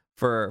day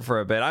for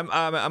a bit.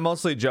 I'm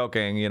mostly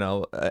joking,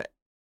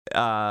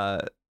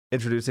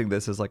 introducing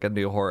this as like a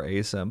new horror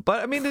ASIM,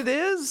 but I mean it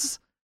is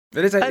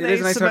an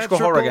asymmetrical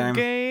horror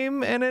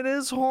game, and it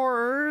is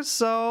horror,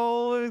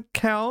 so it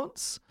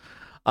counts.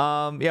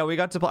 Yeah, we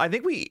got to play. I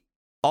think we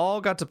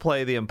all got to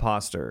play the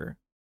imposter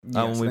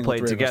when we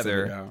played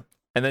together.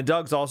 And then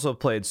Doug's also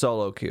played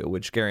solo queue,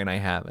 which Gary and I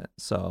haven't.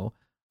 So,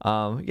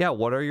 yeah,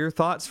 what are your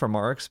thoughts from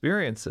our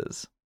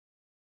experiences?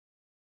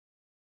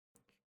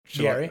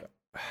 Gary,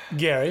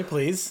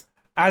 please.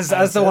 As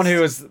the one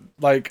who was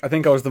like, I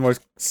think I was the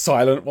most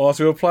silent whilst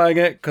we were playing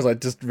it because I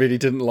just really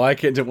didn't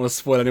like it and didn't want to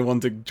spoil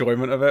anyone's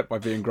enjoyment of it by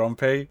being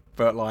grumpy.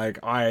 But like,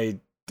 I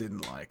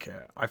didn't like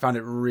it. I found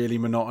it really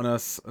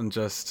monotonous and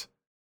just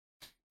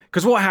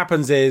because what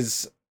happens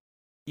is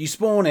you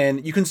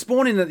can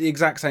spawn in at the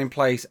exact same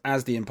place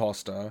as the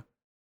imposter,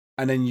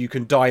 and then you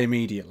can die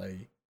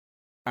immediately.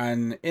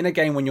 And in a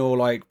game when you're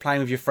like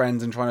playing with your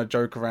friends and trying to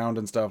joke around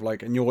and stuff,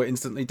 like, and you're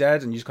instantly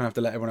dead and you just kind of have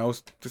to let everyone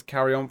else just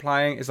carry on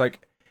playing, it's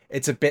like,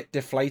 it's a bit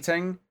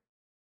deflating.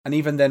 And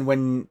even then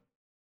when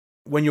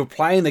you're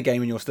playing the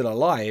game and you're still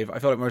alive, I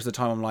feel like most of the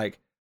time I'm like,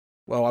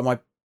 well,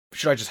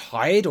 should I just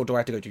hide or do I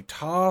have to go do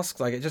tasks?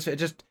 Like it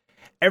just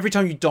every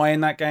time you die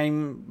in that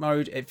game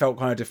mode, it felt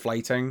kind of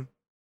deflating.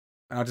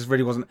 And I just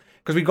really wasn't,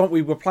 because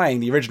we were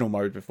playing the original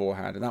mode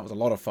beforehand and that was a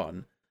lot of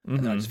fun. And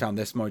then I just found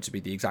this mode to be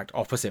the exact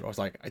opposite. I was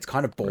like, it's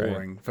kind of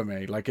boring for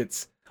me. Like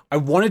I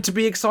wanted to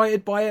be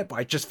excited by it, but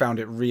I just found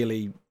it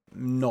really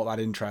not that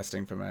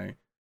interesting for me.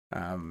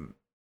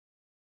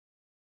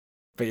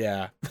 But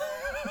yeah.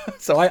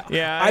 So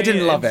I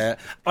didn't love it.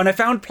 And I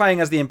found playing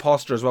as the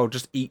imposter as well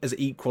just as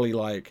equally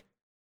like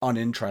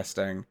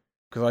uninteresting.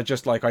 Because I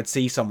just like, I'd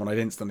see someone, I'd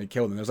instantly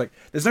kill them.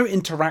 There's no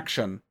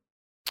interaction.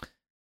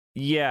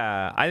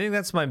 Yeah, I think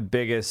that's my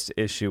biggest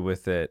issue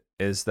with it,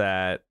 is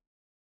that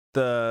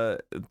the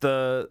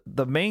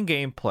main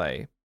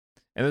gameplay,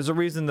 and there's a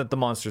reason that the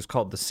monster's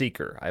called the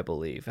Seeker, I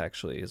believe,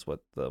 actually, is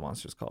what the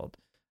monster's called.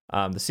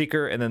 The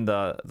Seeker, and then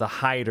the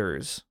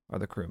Hiders are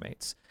the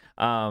crewmates.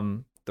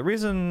 The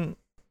reason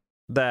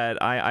that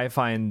I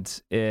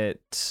find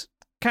it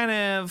kind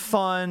of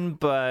fun,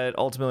 but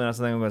ultimately not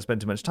something I'm going to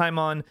spend too much time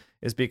on,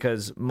 is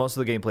because most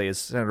of the gameplay is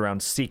centered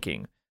around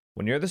seeking.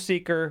 When you're the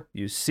Seeker,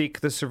 you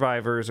seek the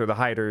survivors or the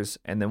Hiders,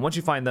 and then once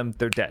you find them,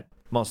 they're dead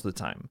most of the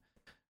time.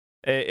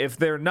 If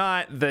they're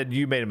not, then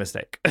you made a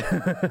mistake.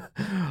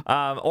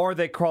 Or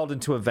they crawled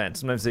into a vent.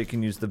 Sometimes they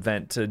can use the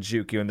vent to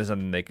juke you, and there's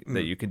nothing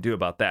that you can do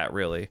about that,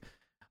 really.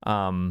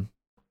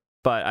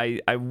 But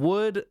I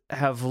would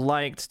have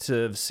liked to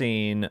have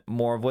seen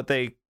more of what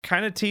they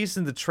kind of teased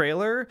in the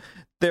trailer.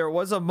 There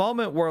was a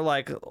moment where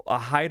like a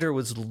Hider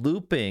was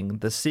looping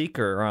the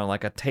Seeker on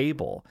like a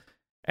table.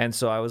 And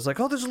so I was like,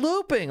 oh, there's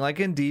looping like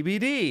in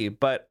DBD.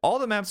 But all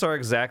the maps are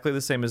exactly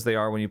the same as they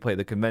are when you play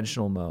the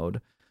conventional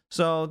mode.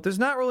 So there's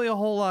not really a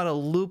whole lot of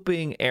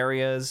looping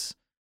areas.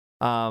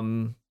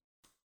 And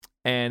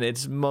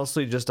it's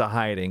mostly just a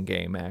hiding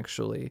game,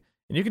 actually.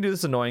 And you can do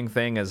this annoying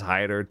thing as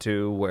Hider,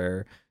 too,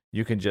 where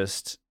you can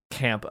just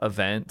camp a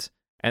vent.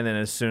 And then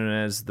as soon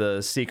as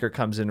the Seeker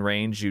comes in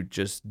range, you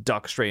just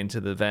duck straight into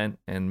the vent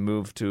and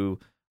move to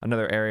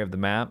another area of the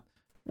map,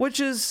 which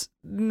is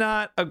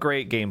not a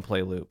great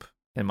gameplay loop,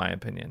 in my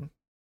opinion.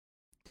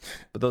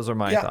 But those are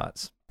my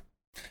thoughts.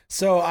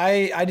 So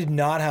I did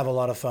not have a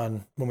lot of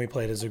fun when we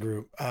played as a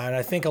group. And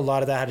I think a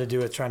lot of that had to do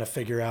with trying to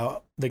figure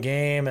out the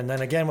game. And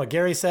then again, what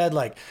Gary said,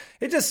 like,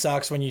 it just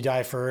sucks when you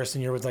die first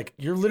and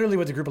you're literally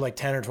with a group of like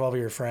 10 or 12 of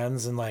your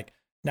friends. And like,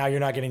 now you're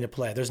not getting to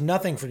play. There's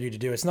nothing for you to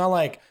do. It's not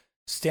like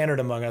Standard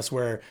Among Us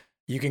where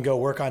you can go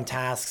work on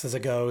tasks as a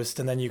ghost.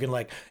 And then you can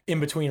like, in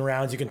between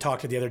rounds, you can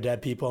talk to the other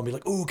dead people and be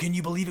like, oh, can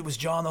you believe it was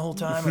John the whole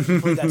time? Like, you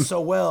played that so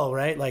well,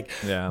 right? Like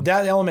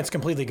that element's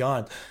completely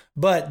gone.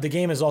 But the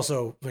game is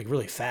also like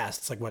really fast.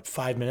 It's like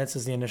 5 minutes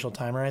is the initial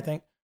timer, I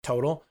think,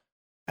 total.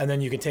 And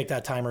then you can take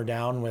that timer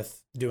down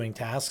with doing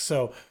tasks.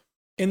 So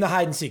in the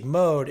hide and seek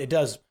mode, it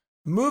does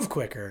move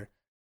quicker,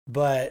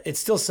 but it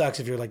still sucks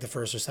if you're like the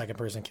first or second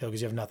person kill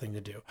because you have nothing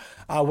to do.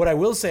 What I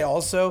will say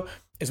also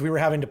is we were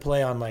having to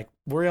play on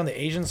were we on the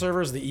Asian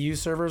servers, the EU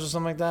servers or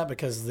something like that?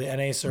 Because the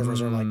NA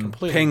servers are like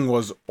completely... Ping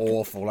was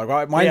awful.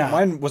 Like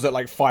mine was at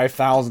like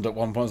 5,000 at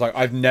one point. It's like,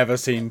 I've never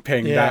seen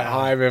ping that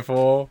high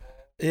before.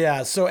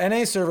 Yeah, so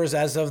NA servers,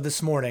 as of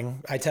this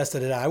morning, I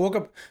tested it out. I woke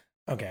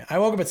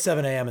up at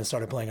 7 a.m. and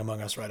started playing Among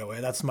Us right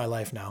away. That's my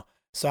life now.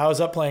 So I was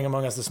up playing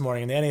Among Us this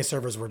morning, and the NA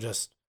servers were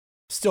just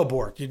still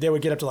borked. They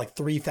would get up to like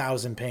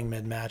 3,000 ping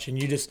mid-match,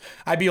 and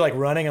I'd be like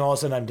running, and all of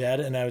a sudden I'm dead,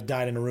 and I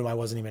died in a room I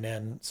wasn't even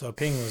in. So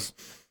ping was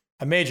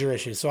a major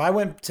issue. So I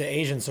went to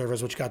Asian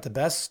servers, which got the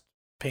best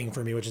ping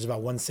for me, which is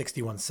about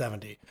 160,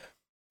 170.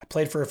 I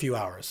played for a few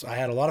hours. I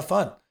had a lot of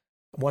fun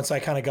once I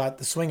kind of got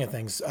the swing of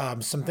things.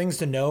 Some things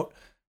to note: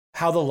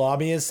 how the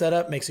lobby is set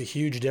up makes a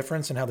huge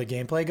difference in how the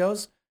gameplay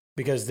goes,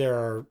 because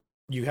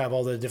you have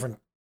all the different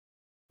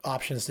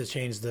options to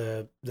change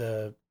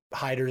the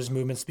hider's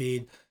movement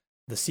speed,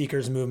 the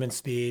seeker's movement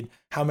speed,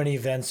 how many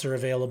events are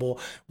available.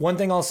 One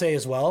thing I'll say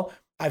as well,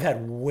 I've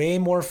had way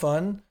more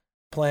fun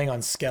playing on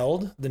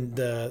Skeld than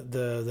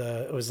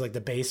it was like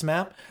the base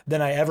map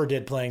than I ever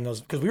did playing those,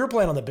 because we were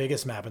playing on the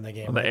biggest map in the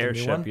game, the right?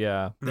 airship,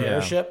 the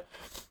airship.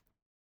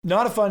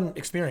 Not a fun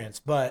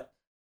experience, but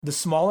the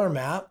smaller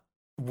map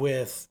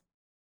with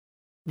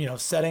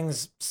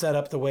settings set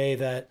up the way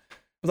that,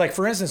 like,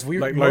 for instance,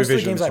 like most low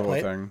of the games I vision sort of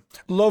played, thing.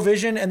 low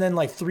vision, and then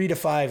like 3 to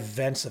 5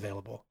 vents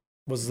available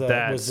was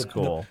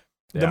cool.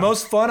 The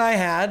most fun I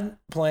had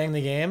playing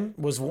the game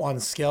was on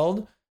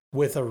Skeld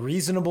with a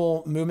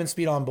reasonable movement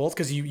speed on both,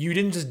 because you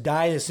didn't just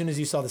die as soon as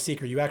you saw the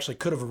seeker. You actually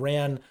could have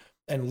ran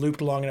and looped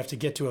long enough to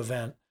get to a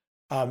vent.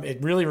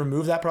 It really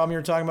removed that problem you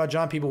were talking about,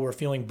 John. People were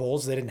feeling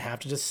bulls. They didn't have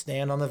to just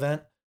stand on the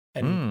vent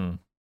and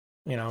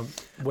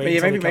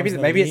wait.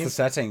 Maybe it's the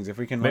settings. If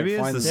we can maybe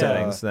find it's the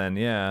settings then,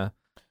 yeah.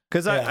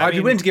 Because I'd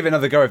be willing to give it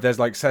another go if there's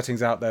like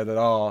settings out there that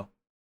are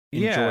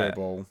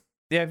enjoyable.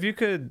 Yeah, if you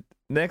could,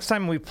 next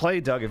time we play,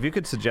 Doug, if you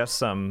could suggest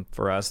some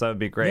for us, that would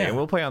be great. Yeah. And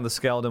we'll play on the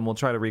Skeld and we'll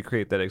try to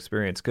recreate that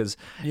experience. Because,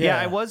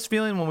 I was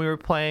feeling when we were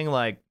playing,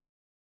 like,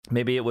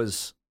 maybe it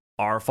was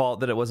our fault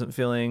that it wasn't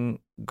feeling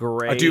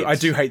great. I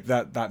do hate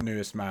that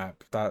newest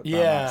map. That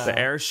map's the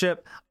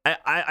airship.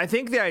 I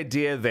think the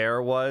idea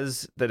there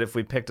was that if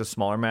we picked a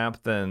smaller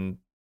map, then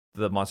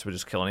the monster would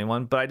just kill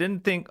anyone. But we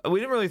didn't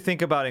really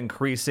think about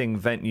increasing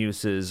vent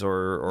uses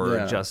or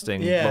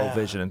adjusting low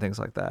vision and things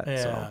like that.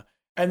 Yeah. So.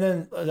 And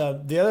then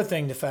the other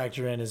thing to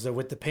factor in is that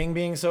with the ping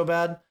being so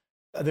bad,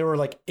 there were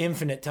like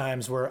infinite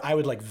times where I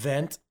would like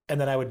vent and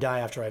then I would die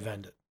after I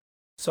vented.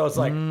 So it's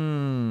like,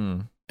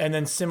 and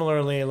then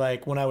similarly,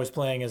 like when I was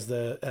playing as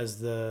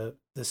the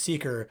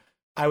seeker,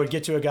 I would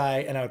get to a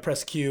guy and I would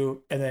press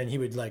Q and then he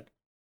would like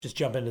just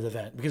jump into the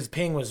vent because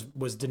ping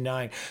was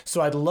denying.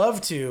 So I'd love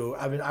to.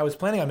 I was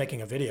planning on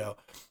making a video,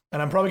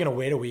 and I'm probably gonna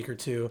wait a week or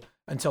two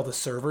until the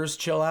servers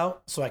chill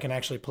out so I can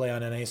actually play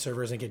on NA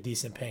servers and get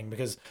decent ping,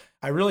 because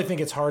I really think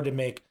it's hard to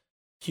make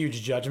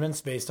huge judgments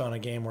based on a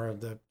game where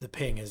the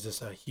ping is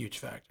just a huge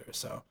factor.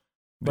 So,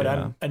 but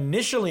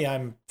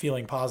I'm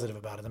feeling positive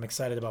about it. I'm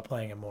excited about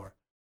playing it more.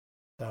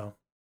 So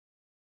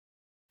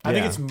I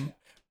think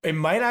it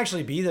might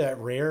actually be that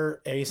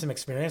rare ASIM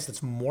experience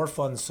that's more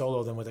fun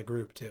solo than with a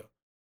group too.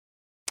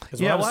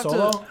 Yeah,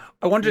 solo.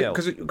 I wonder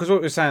because what we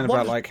were saying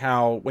about like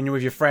how when you're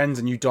with your friends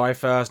and you die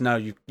first, now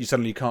you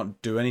suddenly can't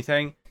do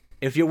anything.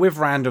 If you're with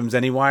randoms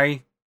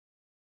anyway,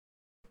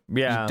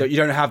 you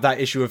don't have that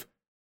issue of,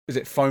 is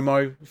it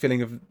FOMO,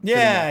 feeling of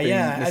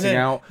missing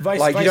out?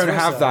 Like you don't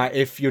have that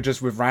if you're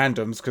just with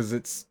randoms, because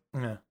it's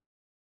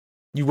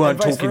you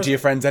weren't talking to your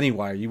friends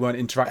anyway. You weren't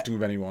interacting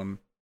with anyone.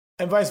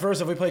 And vice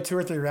versa. If we play 2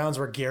 or 3 rounds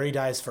where Gary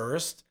dies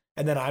first,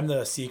 and then I'm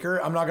the seeker,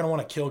 I'm not going to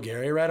want to kill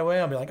Gary right away.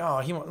 I'll be like, oh,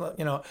 he won't,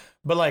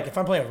 But like, if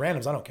I'm playing with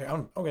randoms, I don't care.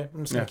 I'm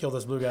just going to kill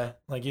this blue guy.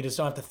 Like, you just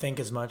don't have to think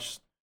as much.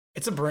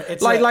 It's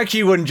like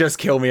you wouldn't just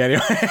kill me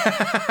anyway.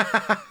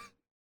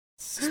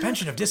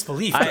 Suspension of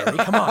disbelief, Gary.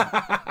 Come on.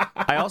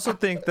 I also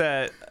think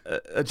that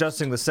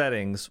adjusting the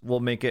settings will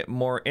make it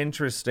more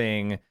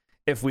interesting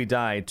if we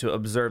died to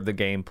observe the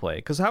gameplay.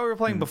 Because how we were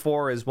playing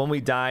before is when we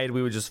died,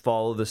 we would just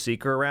follow the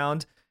seeker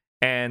around.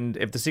 And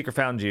if the seeker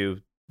found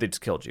you, they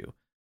just killed you.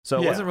 So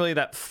it wasn't really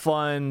that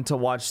fun to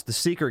watch the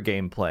seeker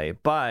gameplay,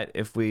 but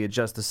if we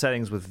adjust the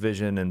settings with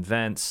vision and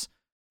vents,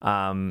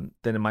 then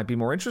it might be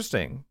more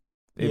interesting.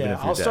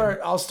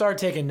 I'll start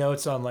taking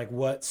notes on like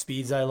what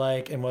speeds I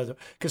like and what,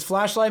 because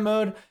flashlight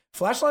mode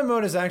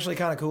is actually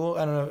kind of cool.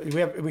 I don't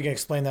know, we can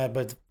explain that,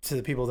 but to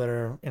the people that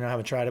are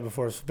haven't tried it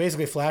before, so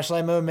basically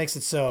flashlight mode makes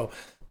it so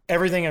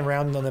everything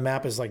around on the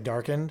map is like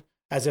darkened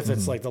as if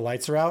it's like the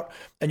lights are out,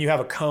 and you have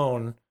a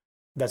cone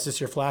that's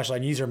just your flashlight.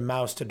 And you use your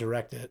mouse to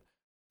direct it.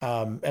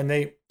 And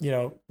they,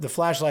 the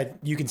flashlight,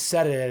 you can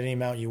set it at any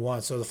amount you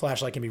want. So the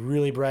flashlight can be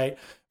really bright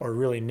or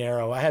really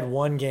narrow. I had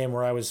one game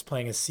where I was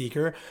playing a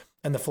seeker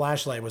and the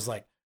flashlight was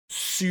like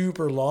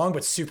super long,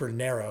 but super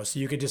narrow. So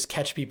you could just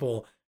catch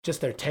people, just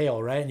their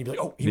tail, right? And you'd be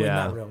like, oh, he went in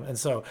that room. And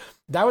so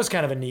that was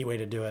kind of a neat way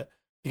to do it,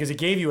 because it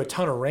gave you a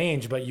ton of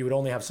range, but you would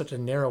only have such a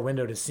narrow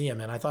window to see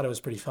him. And I thought it was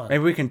pretty fun.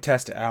 Maybe we can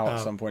test it out at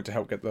some point to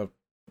help get the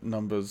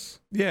numbers.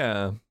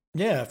 Yeah,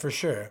 for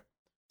sure.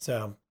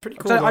 So pretty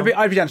cool. So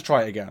I'd be down to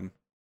try it again.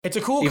 It's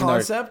a cool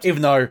concept.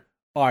 Even though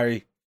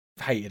I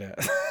hated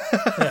it.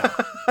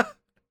 Yeah.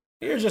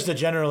 You're just a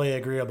generally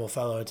agreeable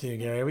fellow too,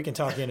 Gary. We can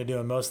talk you into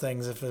doing most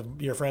things if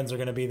your friends are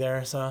going to be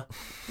there. So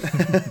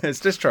it's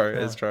just true.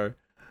 It's true.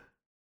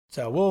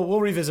 So we'll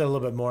revisit a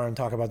little bit more and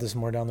talk about this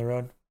more down the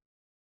road.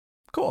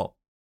 Cool.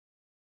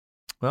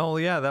 Well,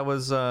 yeah, that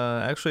was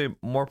actually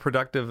more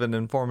productive and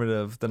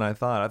informative than I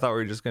thought. I thought we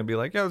were just going to be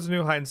like, yeah, there's a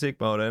new hide and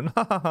seek mode, and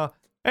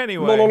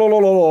Anyway.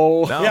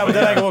 Lol. No, Yeah, but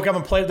then I woke up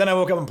and played. Then I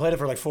woke up and played it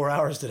for like 4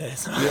 hours today.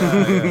 So.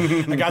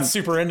 I got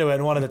super into it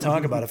and wanted to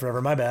talk about it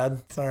forever. My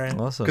bad. Sorry.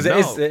 Awesome.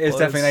 Because it is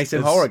definitely an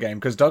asym horror game.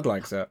 Because Doug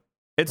likes it.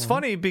 It's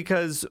funny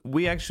because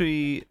we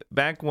actually,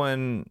 back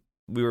when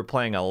we were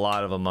playing a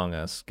lot of Among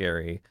Us,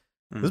 Gary,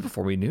 this was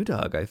before we knew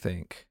Doug, I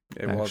think.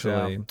 It was,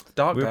 yeah.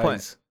 Dark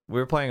days. We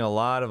were playing a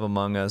lot of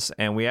Among Us,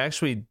 and we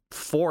actually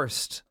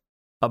forced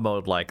a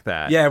mode like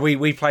that. Yeah,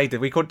 we played it.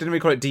 Didn't we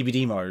call it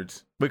DBD mode?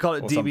 We call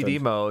it DBD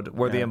something. mode,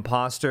 where the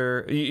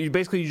imposter, you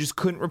basically just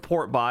couldn't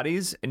report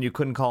bodies and you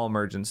couldn't call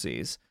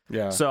emergencies.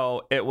 Yeah.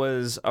 So it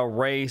was a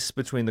race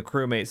between the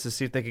crewmates to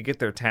see if they could get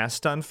their tasks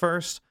done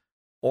first,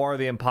 or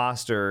the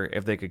imposter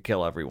if they could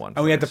kill everyone.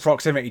 And we had the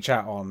proximity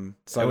chat on,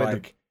 so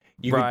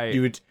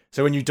you would.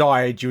 So when you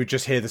died, you would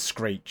just hear the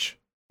screech.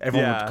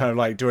 Everyone would kind of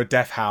like do a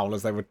death howl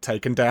as they were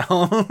taken down.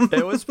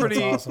 It was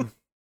pretty awesome.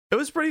 It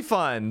was pretty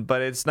fun,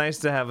 but it's nice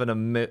to have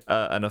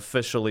an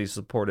officially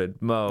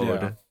supported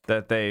mode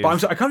that they.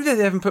 But I can't believe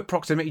they haven't put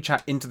proximity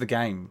chat into the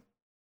game.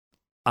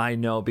 I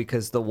know,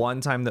 because the one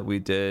time that we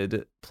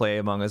did play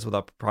Among Us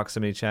without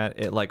proximity chat,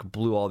 it like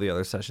blew all the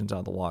other sessions out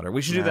of the water.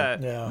 We should do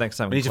that next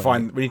time. We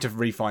need to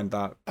re-find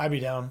that. I'd be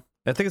down.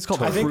 I think it's called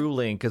Crew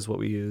Link is what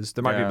we use.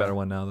 There might be a better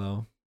one now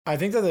though. I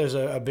think that there's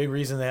a big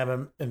reason they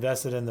haven't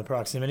invested in the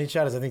proximity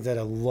chat is I think that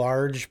a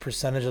large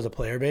percentage of the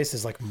player base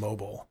is like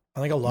mobile.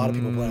 I think a lot of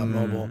people play on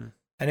mobile,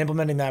 and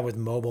implementing that with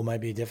mobile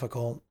might be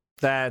difficult.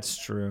 That's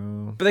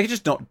true. But they could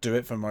just not do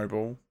it for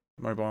mobile.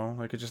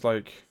 They could just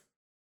like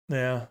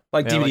DBD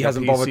DBD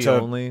hasn't bothered to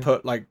only.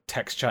 put like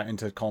text chat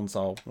into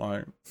console.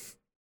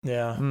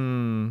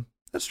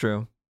 That's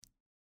true.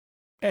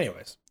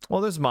 Anyways,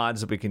 well, there's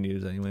mods that we can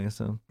use anyway.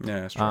 So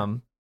yeah, that's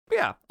true.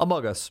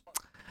 Among Us.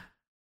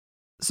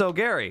 So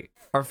Gary,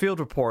 our field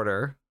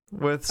reporter,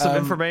 with some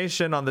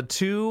information on the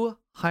two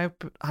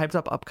hyped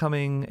up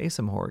upcoming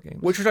asym horror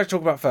games. Which would I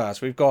talk about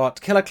first? We've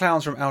got Killer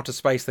Clowns from Outer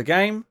Space, the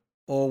game,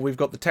 or we've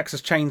got the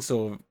Texas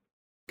Chainsaw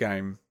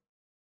game.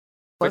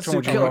 Let's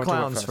do Killer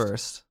Clowns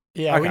first.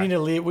 Yeah, okay.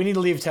 We need to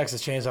leave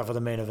Texas Chainsaw for the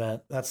main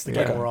event. That's the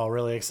game we're all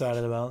really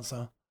excited about.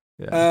 So.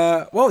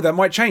 Yeah. Well, that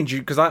might change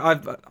because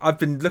I've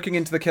been looking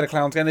into the Killer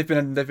Clowns game. They've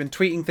been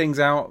tweeting things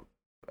out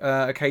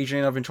occasionally,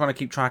 and I've been trying to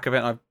keep track of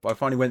it. And I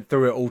finally went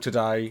through it all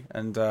today,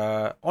 and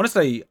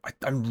honestly,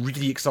 I'm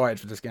really excited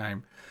for this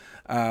game.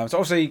 So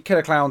obviously,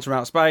 Killer Clowns from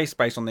Outer Space,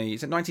 based on the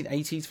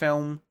 1980s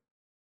film.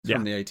 It's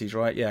from the 80s,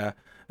 right? Yeah.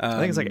 I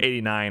think it's like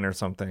 89 or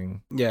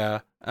something. Yeah.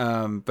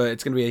 But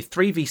it's going to be a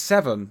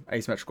 3v7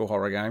 asymmetrical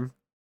horror game.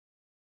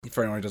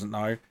 For anyone who doesn't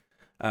know.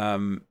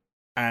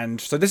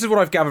 And so this is what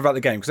I've gathered about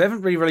the game, because they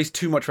haven't really released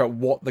too much about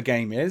what the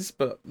game is,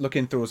 but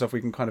looking through stuff,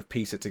 we can kind of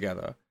piece it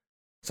together.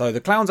 So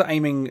the clowns are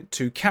aiming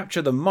to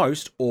capture the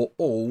most or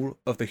all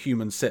of the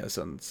human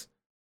citizens.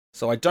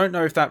 So I don't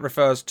know if that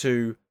refers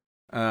to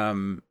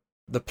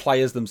the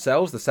players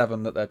themselves, the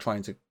 7 that they're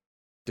trying to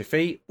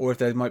defeat, or if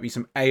there might be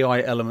some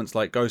AI elements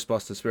like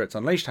Ghostbusters Spirits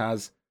Unleashed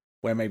has,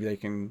 where maybe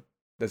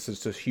there's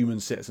just human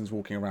citizens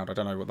walking around. I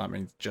don't know what that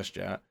means just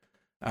yet.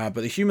 But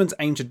the humans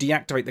aim to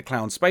deactivate the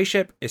clown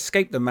spaceship,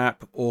 escape the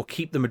map, or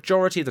keep the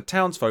majority of the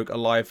townsfolk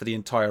alive for the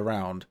entire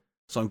round.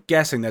 So I'm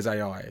guessing there's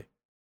AI,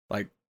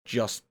 like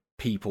just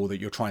people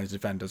that you're trying to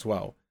defend as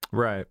well.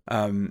 Right.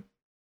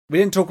 We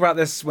didn't talk about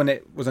this when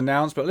it was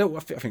announced, but I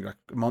think like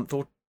a month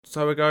or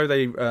so ago,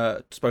 they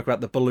spoke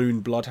about the balloon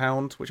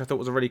bloodhound, which I thought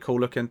was a really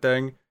cool looking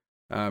thing.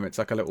 It's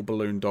like a little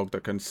balloon dog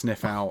that can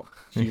sniff out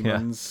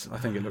humans. I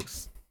think it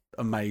looks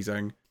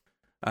amazing.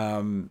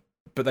 But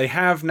they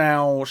have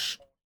now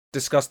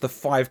discuss the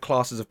 5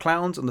 classes of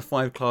clowns and the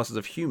 5 classes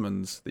of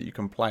humans that you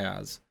can play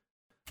as,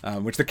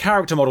 which the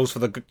character models for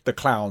the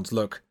clowns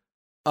look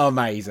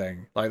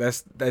amazing. Like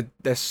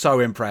they're so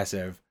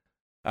impressive.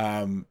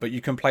 But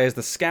you can play as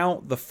the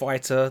scout, the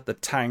fighter, the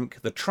tank,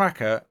 the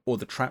tracker, or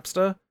the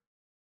trapster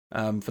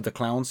for the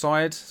clown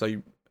side.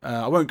 So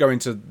I won't go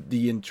into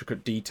the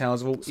intricate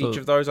details of each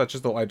of those. I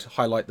just thought I'd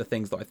highlight the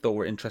things that I thought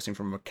were interesting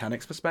from a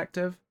mechanics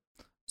perspective.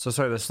 So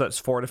sorry, that's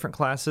 4 different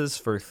classes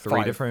for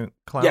 3 different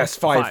clowns? Yes,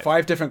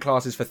 5 different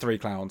classes for 3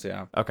 clowns,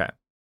 yeah. Okay,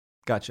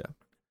 gotcha.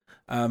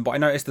 But I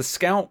noticed the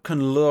scout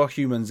can lure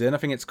humans in. I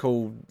think it's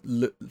called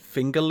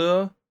finger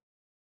lure.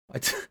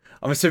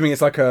 I'm assuming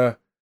it's like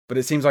but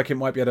it seems like it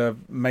might be able to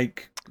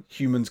make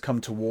humans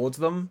come towards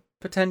them,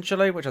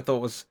 potentially, which I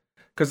thought was...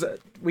 Because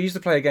we used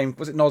to play a game,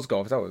 was it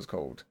Nosgoth? Is that what it was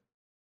called?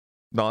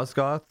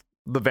 Nosgoth?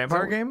 The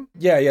vampire game?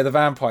 Yeah, the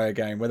vampire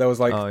game, where there was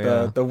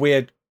like the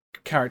weird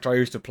character I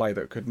used to play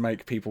that could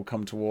make people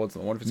come towards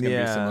them. I wonder if it's going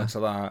to be similar to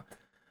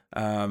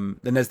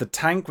that. Then there's the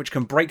tank, which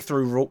can break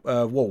through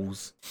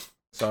walls.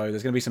 So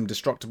there's going to be some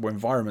destructible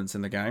environments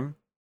in the game.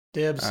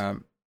 Dibs.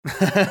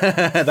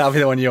 That'll be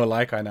the one you'll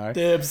like, I know.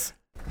 Dibs.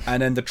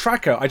 And then the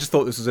tracker, I just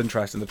thought this was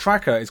interesting. The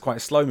tracker is quite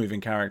a slow-moving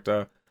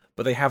character,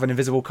 but they have an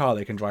invisible car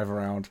they can drive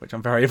around, which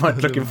I'm very much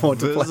looking forward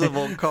to playing.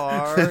 Invisible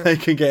car? They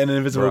can get in an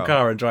invisible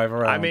car and drive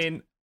around. I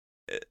mean,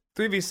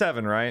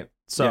 3v7, right?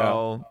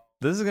 So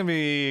this is going to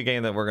be a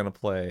game that we're going to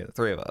play, the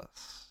 3 of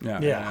us. Yeah.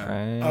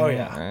 Right, oh,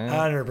 yeah.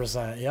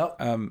 100%. Yep.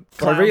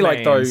 But I really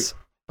like those.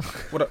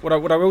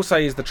 What I will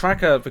say is the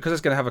tracker, because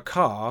it's going to have a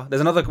car.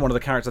 There's another one of the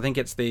characters. I think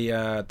it's it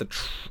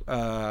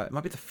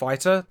might be the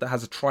fighter that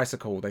has a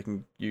tricycle they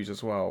can use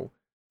as well.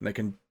 And they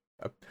can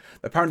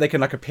apparently they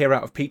can like appear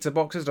out of pizza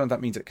boxes. I don't know if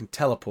that means it can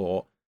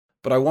teleport,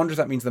 but I wonder if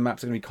that means the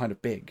map's going to be kind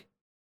of big.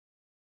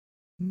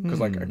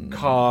 Because like a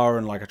car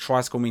and like a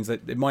tricycle means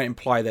that it might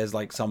imply there's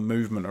like some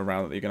movement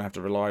around that you're going to have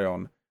to rely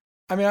on.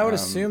 I mean, I would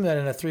assume that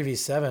in a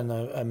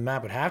 3v7, a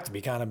map would have to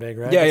be kind of big,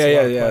 right?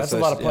 Yeah. That's a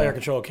lot of player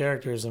control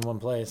characters in one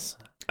place.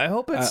 I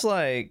hope it's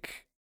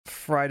like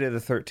Friday the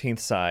 13th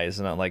size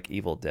and not like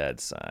Evil Dead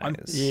size. I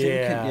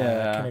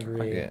can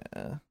agree.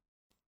 Yeah.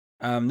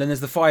 Then there's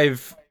the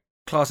 5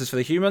 classes for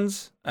the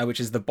humans, which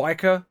is the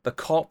biker, the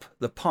cop,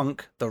 the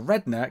punk, the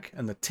redneck,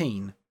 and the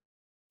teen.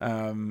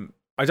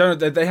 I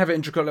don't know. They have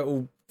intricate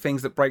little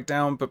things that break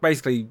down, but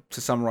basically,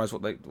 to summarize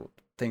what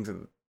things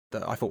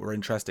that I thought were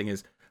interesting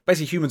is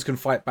basically humans can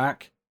fight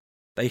back.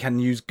 They can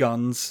use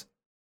guns.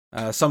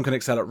 Some can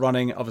excel at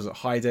running, others at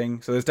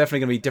hiding. So there's definitely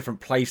going to be different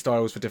play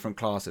styles for different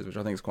classes, which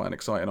I think is quite an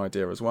exciting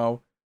idea as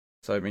well.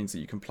 So it means that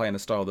you can play in a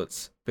style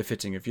that's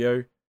befitting of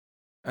you.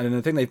 And then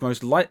the thing they've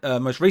most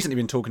recently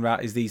been talking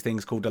about is these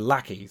things called the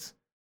lackeys,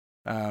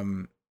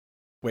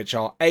 which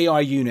are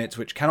AI units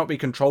which cannot be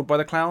controlled by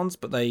the clowns,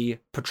 but they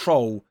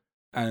patrol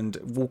and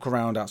walk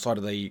around outside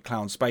of the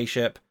clown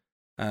spaceship,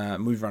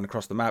 move around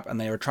across the map, and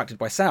they are attracted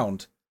by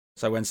sound.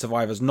 So when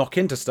survivors knock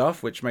into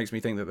stuff, which makes me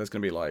think that there's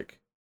going to be like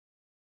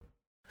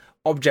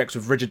objects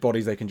with rigid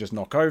bodies they can just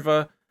knock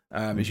over.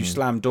 If you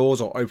slam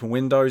doors or open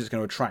windows, it's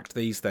going to attract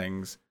these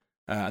things.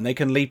 And they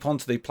can leap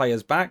onto the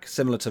player's back,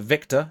 similar to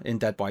Victor in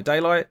Dead by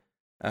Daylight.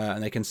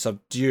 And they can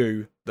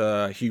subdue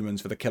the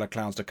humans for the killer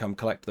clowns to come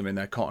collect them in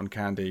their cotton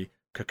candy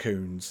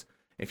cocoons,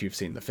 if you've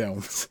seen the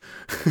films.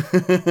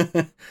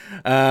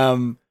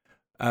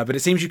 But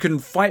it seems you can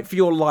fight for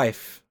your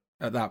life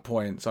at that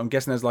point. So I'm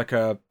guessing there's like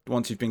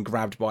once you've been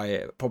grabbed by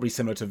it, probably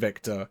similar to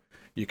Victor,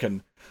 you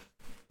can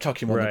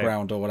chuck him on the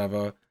ground or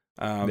whatever.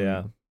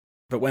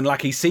 But when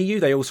lackeys see you,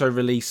 they also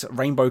release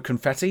rainbow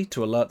confetti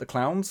to alert the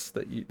clowns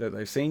that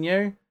they've seen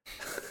you.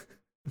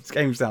 This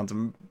game sounds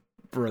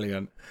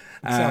brilliant.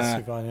 It sounds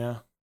super fun, yeah.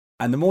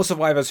 And the more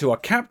survivors who are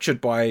captured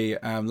by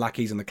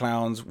lackeys and the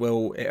clowns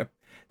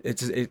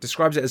it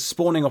describes it as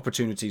spawning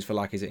opportunities for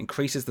lackeys. It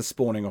increases the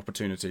spawning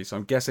opportunities. So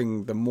I'm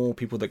guessing the more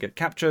people that get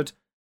captured,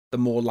 the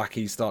more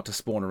lackeys start to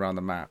spawn around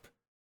the map,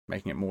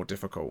 making it more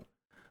difficult.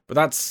 But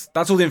that's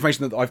all the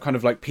information that I've kind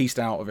of like pieced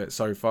out of it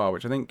so far,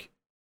 which I think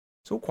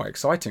it's all quite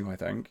exciting, I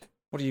think.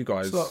 What do you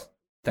guys think?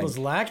 Those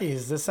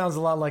lackeys, this sounds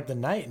a lot like the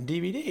Knight in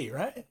DBD,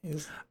 right?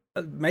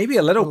 Maybe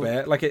a little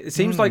bit. Like it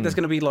seems like there's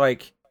going to be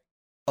like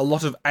a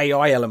lot of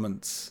AI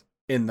elements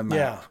in the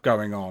map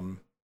going on.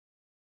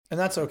 And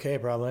that's okay,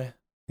 probably.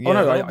 Yeah,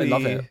 I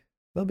love it.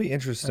 That'll be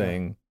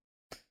interesting.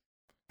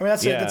 I mean,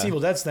 that's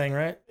Evil Dead's thing,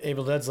 right?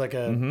 Evil Dead's like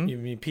a you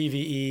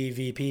PvE,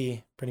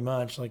 VP, pretty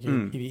much. Like you're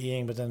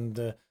PvEing, but then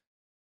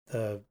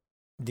the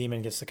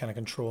demon gets to kind of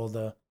control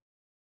the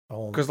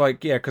whole... Because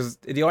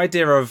the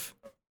idea of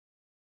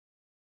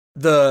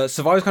the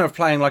survivors kind of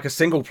playing like a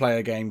single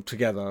player game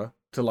together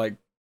to like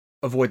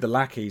avoid the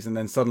lackeys, and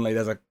then suddenly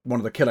there's one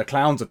of the killer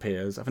clowns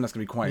appears. I think that's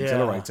going to be quite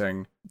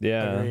exhilarating.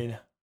 Yeah. Agreed.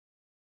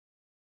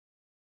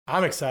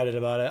 I'm excited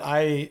about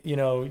it.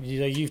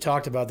 You've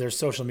talked about their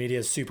social media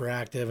is super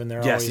active, and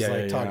they're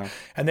always talking.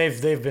 And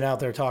they've been out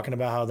there talking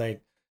about how they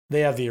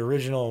have the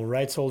original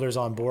rights holders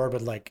on board,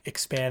 but like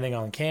expanding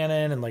on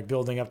canon and like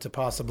building up to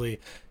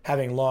possibly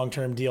having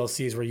long-term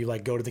DLCs where you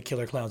like go to the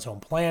killer clown's home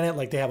planet.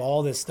 Like they have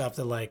all this stuff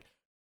that like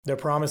they're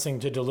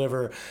promising to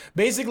deliver.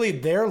 Basically,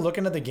 they're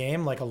looking at the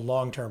game like a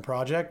long-term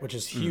project, which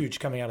is huge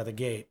coming out of the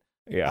gate.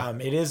 Yeah.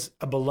 It is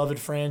a beloved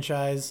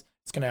franchise.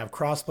 It's going to have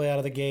crossplay out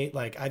of the gate.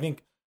 Like I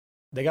think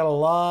they got a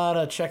lot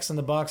of checks in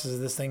the boxes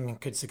this thing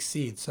could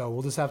succeed. So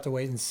we'll just have to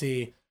wait and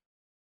see,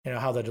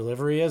 how the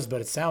delivery is.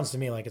 But it sounds to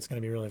me like it's going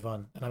to be really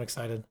fun, and I'm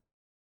excited.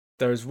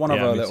 There's one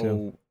other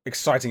little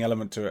exciting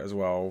element to it as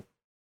well.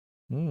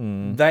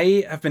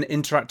 They have been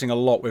interacting a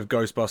lot with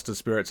Ghostbusters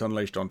Spirits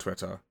Unleashed on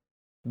Twitter.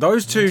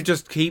 Those two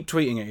just keep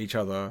tweeting at each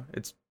other.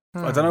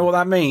 I don't know what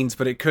that means,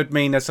 but it could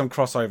mean there's some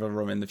crossover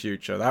room in the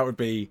future. That would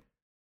be...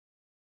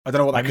 I don't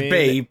know what that could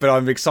be, but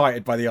I'm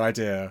excited by the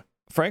idea.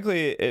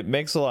 Frankly, it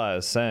makes a lot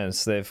of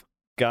sense. They've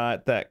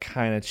got that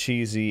kind of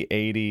cheesy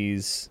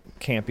 80s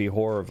campy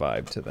horror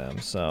vibe to them,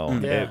 so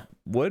it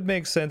would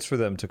make sense for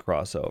them to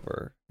cross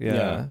over.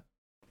 Yeah.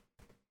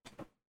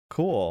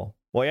 Cool.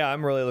 Well, yeah,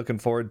 I'm really looking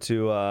forward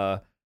to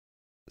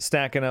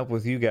stacking up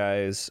with you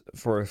guys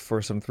for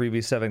some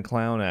 3v7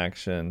 clown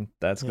action.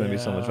 That's going to be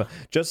so much fun.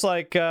 Just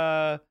like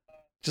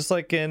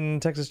in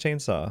Texas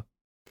Chainsaw.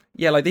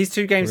 Yeah, like these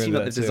two games seem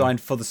like they're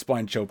designed for the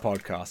Spine Chill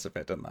podcast a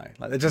bit, don't they?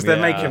 Like they're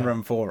making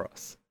room for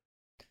us.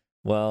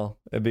 Well,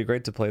 it'd be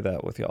great to play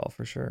that with y'all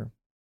for sure.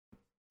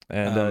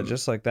 And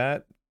just like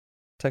that,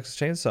 Texas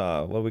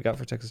Chainsaw. What we got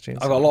for Texas Chainsaw?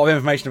 I've got a lot of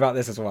information about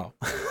this as well.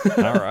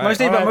 All right.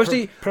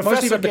 mostly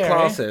about the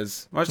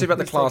classes. Mostly about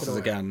the Please classes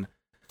again.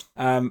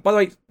 By the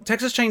way,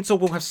 Texas Chainsaw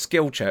will have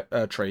skill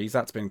trees.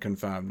 That's been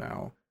confirmed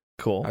now.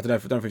 Cool. I don't know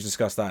if we've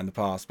discussed that in the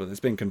past, but it's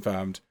been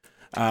confirmed.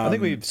 I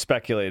think we've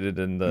speculated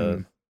in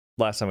the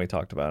last time we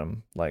talked about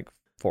him, like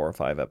 4 or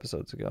 5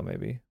 episodes ago,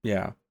 maybe.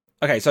 Yeah.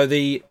 Okay, so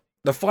the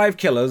 5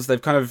 killers,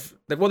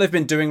 what they've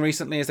been doing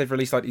recently is they've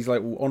released like these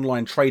like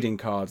online trading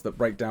cards that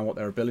break down what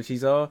their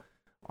abilities are.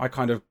 I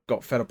kind of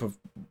got fed up of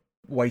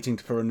waiting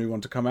for a new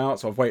one to come out,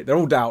 so they're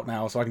all out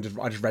now, so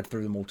I just read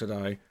through them all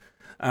today.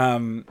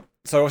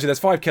 So obviously there's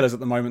 5 killers at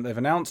the moment they've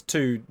announced,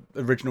 2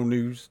 original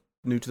new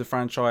to the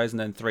franchise, and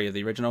then 3 of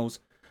the originals.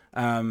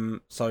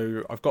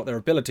 So I've got their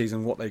abilities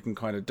and what they can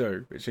kind of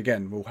do, which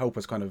again will help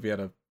us kind of be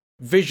able to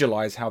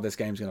visualize how this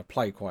game's going to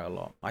play quite a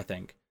lot, I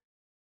think.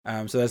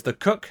 So there's the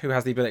cook, who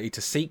has the ability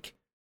to seek.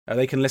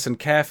 They can listen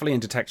carefully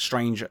and detect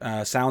strange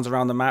sounds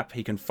around the map.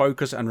 He can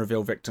focus and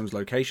reveal victims'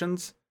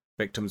 locations,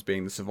 victims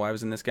being the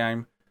survivors in this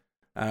game.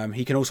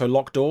 He can also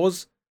lock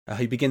doors.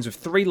 He begins with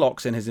 3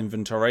 locks in his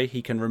inventory.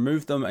 He can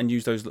remove them and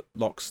use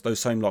those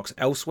same locks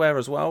elsewhere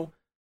as well.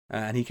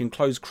 And he can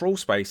close crawl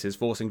spaces,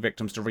 forcing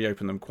victims to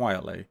reopen them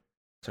quietly.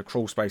 So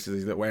crawl spaces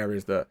is the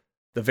areas that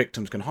the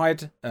victims can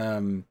hide,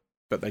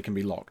 but they can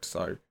be locked.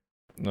 So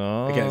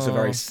again,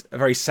 it's a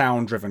very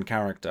sound-driven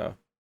character.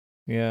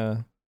 Yeah.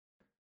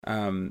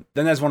 Then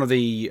there's one of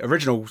the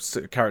original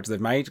characters they've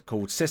made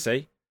called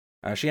Sissy.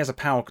 She has a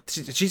power.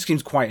 She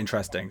seems quite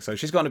interesting. So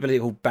she's got an ability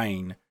called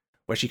Bane,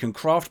 where she can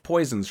craft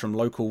poisons from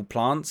local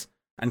plants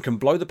and can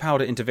blow the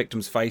powder into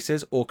victims'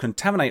 faces or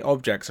contaminate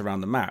objects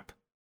around the map.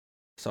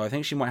 So I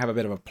think she might have a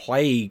bit of a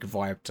plague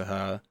vibe to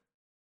her.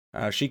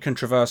 She can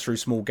traverse through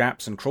small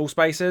gaps and crawl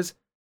spaces,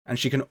 and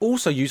she can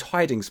also use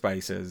hiding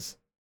spaces,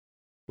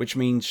 which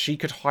means she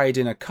could hide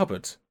in a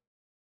cupboard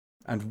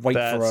and wait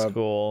for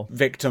a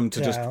victim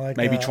to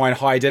maybe try and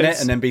hide in it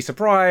and then be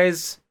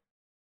surprised.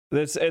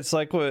 It's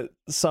like what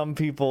some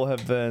people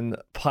have been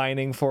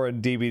pining for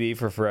in DBD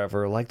for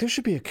forever. Like, there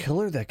should be a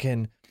killer that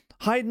can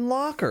hide in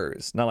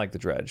lockers. Not like the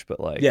Dredge, but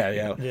like...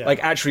 Yeah.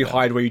 Like, actually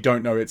hide where you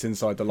don't know it's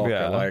inside the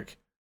locker.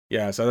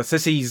 Yeah. So the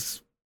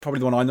Sissy's probably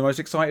the one I'm the most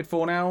excited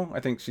for now. I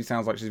think she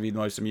sounds like she'd be the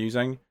most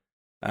amusing.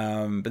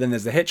 But then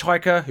there's the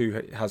Hitchhiker,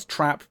 who has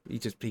Trap. He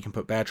can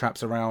put bear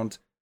traps around.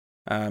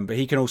 But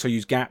he can also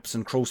use gaps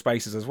and crawl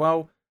spaces as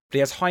well. But he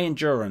has high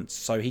endurance,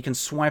 so he can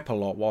swipe a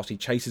lot whilst he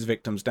chases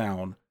victims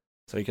down.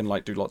 So he can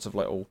like do lots of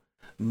little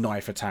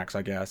knife attacks,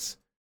 I guess.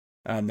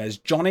 There's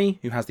Johnny,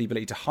 who has the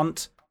ability to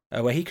hunt,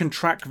 where he can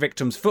track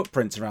victims'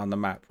 footprints around the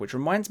map, which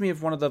reminds me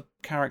of one of the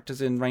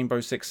characters in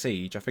Rainbow Six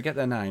Siege. I forget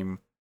their name.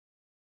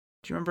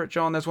 Do you remember it,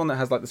 John? There's one that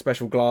has like the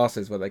special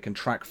glasses where they can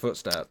track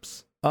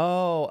footsteps.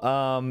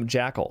 Oh,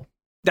 Jackal.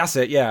 That's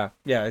it, yeah.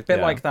 Yeah, a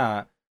bit like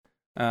that.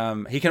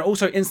 He can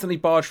also instantly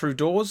barge through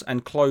doors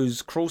and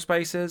close crawl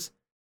spaces.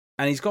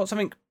 And he's got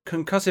something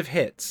concussive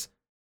hits,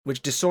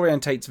 which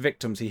disorientates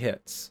victims he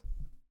hits.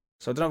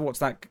 So I don't know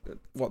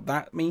what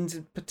that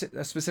means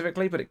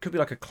specifically, but it could be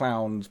like a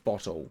clown's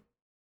bottle,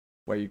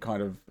 where you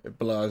kind of, it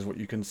blurs what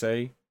you can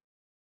see.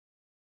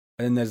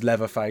 And then there's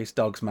Leatherface,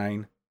 Doug's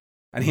main.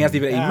 And he has the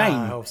ability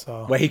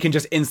where he can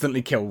just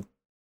instantly kill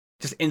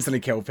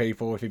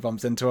people if he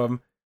bumps into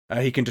them.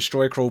 He can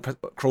destroy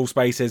crawl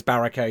spaces,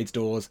 barricades,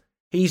 doors.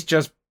 He's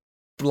just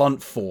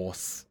blunt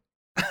force.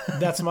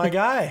 That's my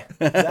guy.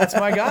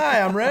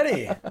 I'm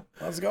ready.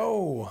 Let's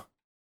go.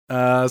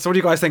 So what do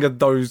you guys think of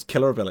those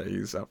killer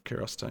abilities, out of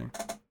curiosity?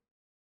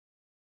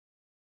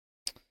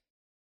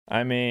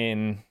 I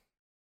mean,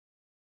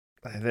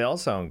 they all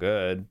sound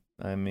good.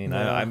 I mean,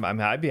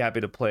 I'd be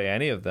happy to play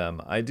any of them.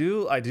 I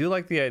do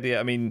like the idea.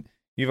 I mean,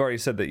 you've already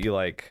said that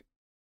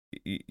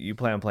you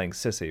plan on playing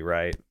Sissy,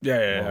 right?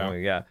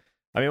 Yeah.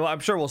 I mean, I'm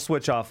sure we'll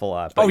switch off a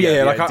lot. But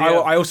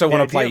I also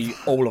want to play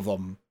all of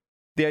them.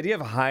 The idea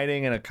of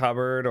hiding in a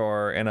cupboard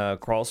or in a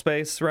crawl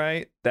space,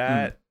 right?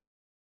 That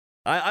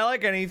I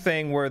like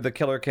anything where the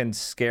killer can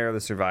scare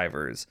the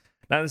survivors,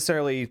 not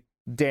necessarily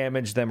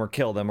damage them or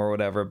kill them or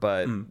whatever,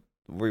 but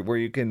where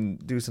you can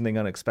do something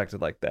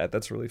unexpected like that.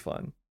 That's really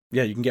fun.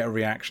 Yeah, you can get a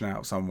reaction out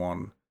of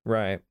someone.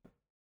 Right.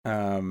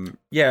 And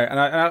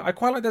I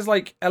quite like there's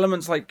like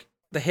elements like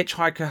the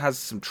Hitchhiker has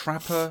some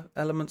trapper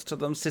elements to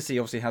them. Sissy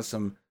obviously has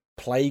some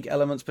plague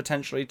elements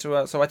potentially to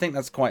her. So I think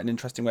that's quite an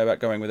interesting way about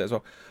going with it as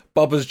well.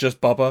 Bubba's just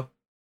Bubba.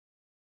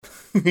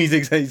 he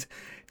does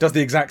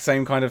the exact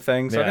same kind of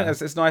thing. So I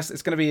think it's nice.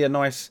 It's going to be a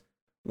nice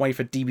way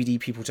for DBD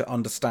people to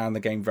understand the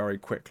game very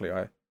quickly,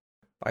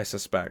 I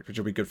suspect, which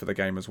will be good for the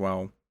game as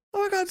well.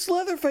 Oh my god, it's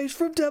Leatherface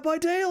from Dead by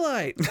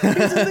Daylight. He's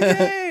in the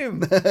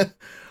game.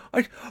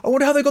 I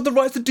wonder how they got the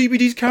rights to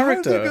DBD's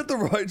character. How they got the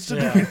rights to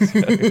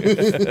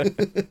DBD's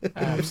character.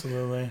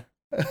 Absolutely.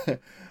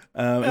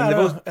 All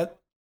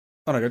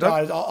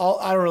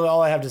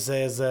I have to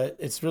say is that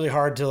it's really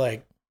hard to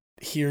like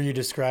hear you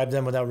describe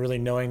them without really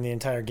knowing the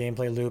entire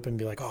gameplay loop and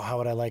be like, oh, how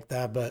would I like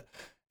that? But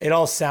it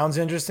all sounds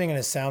interesting, and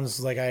it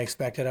sounds like I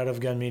expected out of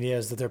Gun Media,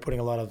 is that they're putting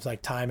a lot of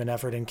like time and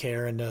effort and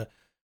care into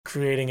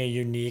creating a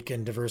unique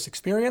and diverse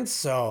experience.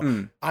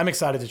 So I'm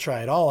excited to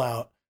try it all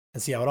out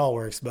and see how it all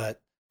works. But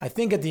I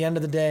think at the end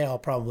of the day, I'll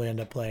probably end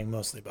up playing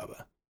mostly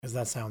Bubba, because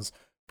that sounds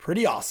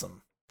pretty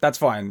awesome. That's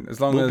fine, as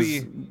long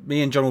as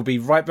me and John will be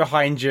right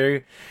behind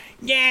you.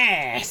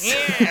 Yes,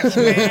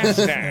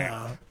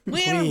 master.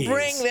 Please.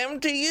 bring them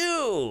to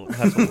you.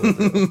 That's what we'll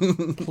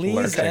do.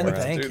 Please Okay, and we'll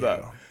thank do you.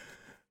 that.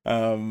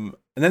 And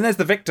then there's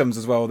the victims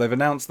as well. They've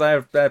announced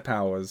their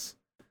powers.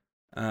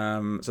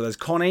 So there's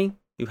Connie,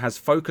 who has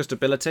focused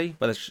ability,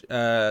 but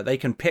they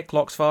can pick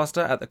locks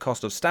faster at the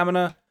cost of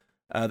stamina.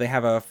 They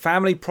have a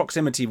family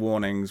proximity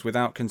warnings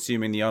without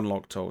consuming the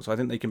unlock tool. So I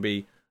think they can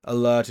be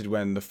alerted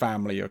when the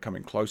family are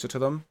coming closer to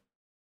them.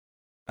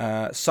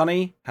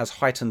 Sunny has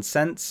heightened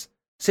sense.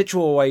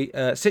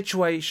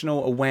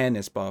 Situational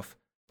awareness buff.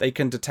 They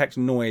can detect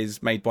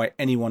noise made by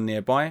anyone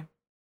nearby.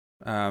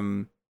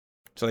 So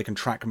they can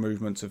track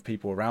movements of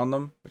people around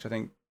them, which I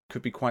think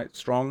could be quite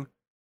strong.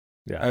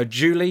 Yeah.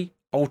 Julie,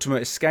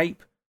 ultimate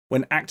escape.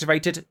 When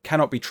activated,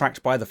 cannot be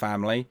tracked by the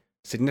family.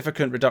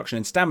 Significant reduction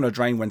in stamina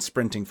drain when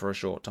sprinting for a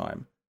short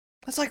time.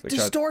 That's like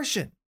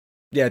distortion.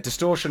 Yeah,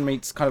 distortion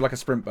meets kind of like a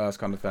sprint burst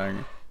kind of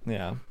thing.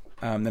 Yeah.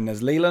 Then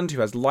there's Leland,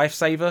 who has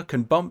lifesaver,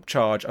 can bump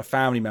charge a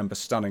family member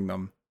stunning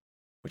them,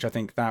 which I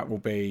think that will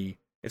be...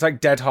 It's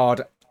like dead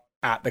hard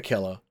at the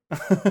killer, which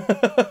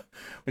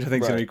I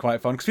think is going to be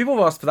quite fun. Because people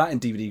have asked for that in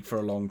DBD for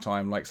a long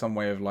time, like some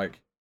way of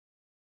like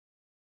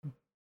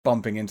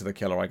bumping into the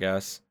killer, I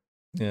guess.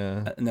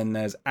 Yeah. And then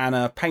there's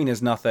Anna, pain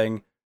is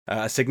nothing,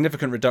 a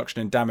significant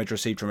reduction in damage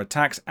received from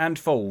attacks and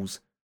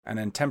falls, and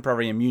then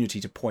temporary immunity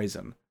to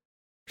poison,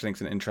 which I think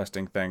is an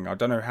interesting thing. I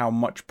don't know how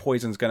much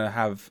poison's going to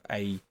have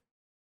a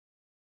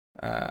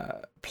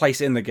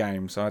place in the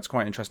game, so it's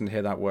quite interesting to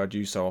hear that word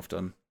used so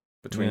often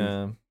between.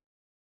 Yeah.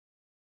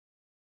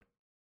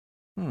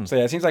 So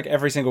yeah, it seems like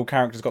every single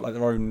character's got like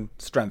their own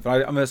strength.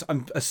 I'm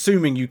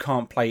assuming you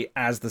can't play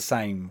as the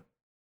same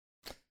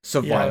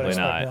survivor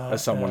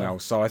as someone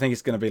else. So I think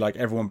it's going to be like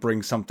everyone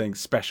brings something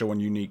special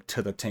and unique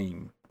to the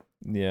team.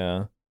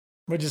 Yeah.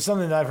 Which is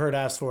something that I've heard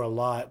asked for a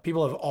lot.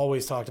 People have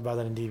always talked about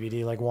that in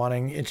DBD, like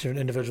wanting each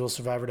individual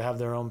survivor to have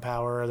their own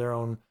power or their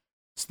own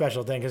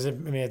special thing. Because I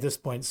mean, at this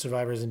point,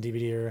 survivors in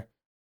DBD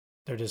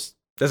they're just...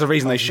 There's a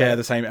reason they share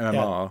the same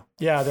MMR.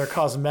 Yeah, they're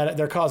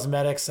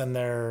cosmetics and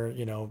they're,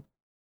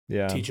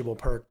 teachable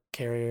perk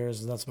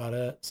carriers, and that's about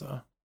it.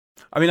 So,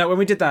 I mean, like when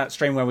we did that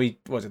stream where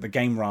the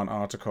Game Rant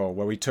article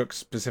where we took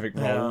specific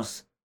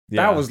roles,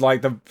 that was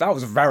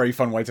a very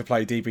fun way to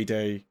play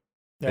DBD.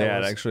 Yeah,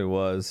 it actually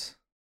was.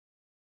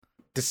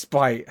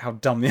 Despite how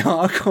dumb the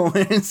article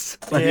is.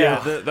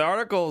 The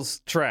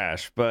article's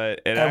trash,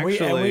 but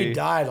we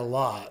died a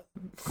lot.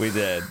 We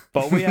did,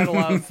 but we had a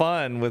lot of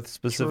fun with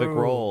specific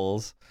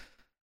roles.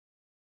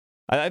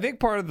 I think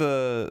part of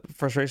the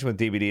frustration with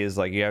DBD is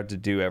like you have to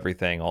do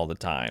everything all the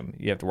time.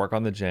 You have to work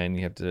on the gen.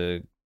 You have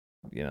to,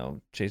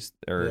 chase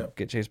or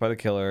get chased by the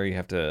killer. You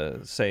have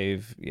to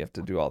save. You have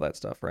to do all that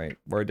stuff, right?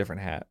 Wear a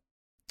different hat.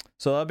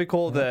 So that'd be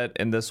cool that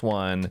in this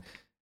one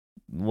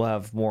we'll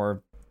have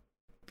more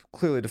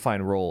clearly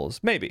defined roles.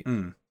 Maybe.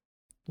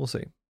 We'll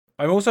see.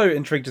 I'm also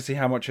intrigued to see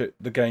how much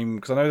the game,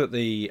 because I know that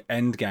the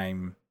end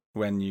game,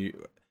 when you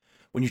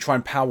try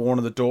and power one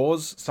of the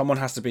doors, someone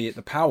has to be at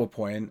the power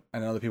point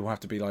and other people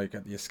have to be like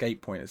at the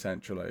escape point,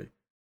 essentially.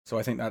 So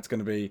I think that's going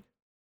to be...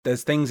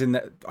 There's things in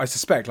that... I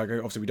suspect, like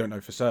obviously we don't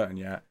know for certain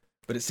yet,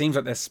 but it seems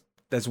like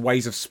there's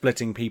ways of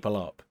splitting people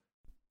up,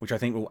 which I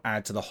think will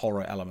add to the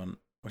horror element,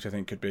 which I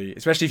think could be...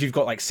 Especially if you've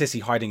got like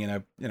Sissy hiding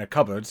in a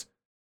cupboard,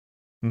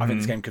 I think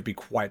this game could be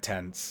quite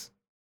tense.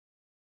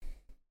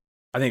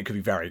 I think it could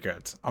be very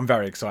good. I'm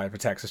very excited for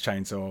Texas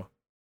Chainsaw.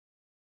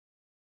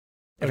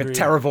 If it's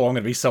terrible, I'm going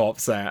to be so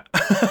upset.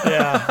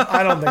 Yeah,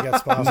 I don't think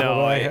that's possible.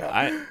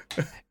 No,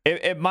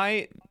 it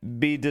might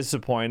be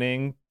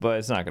disappointing, but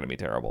it's not going to be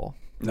terrible.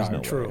 No,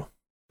 true. Way.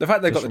 The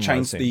fact they've got the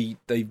chainsaw,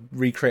 they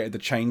recreated the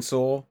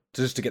chainsaw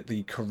just to get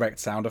the correct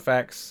sound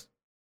effects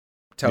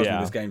tells me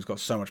this game's got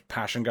so much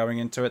passion going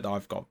into it that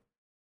I've got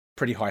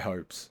pretty high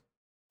hopes.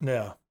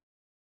 Yeah.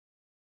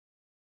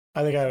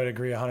 I think I would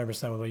agree 100%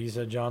 with what you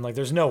said, John. Like,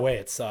 there's no way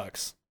it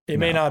sucks. It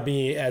may not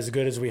be as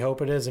good as we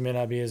hope it is. It may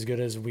not be as good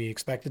as we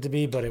expect it to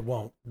be, but it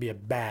won't be a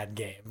bad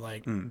game.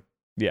 Like,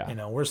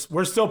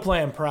 we're still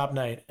playing Prop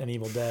Night and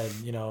Evil Dead,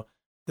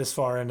 this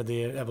far into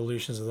the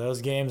evolutions of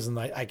those games. And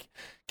I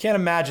can't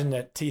imagine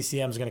that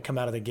TCM is going to come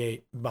out of the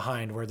gate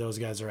behind where those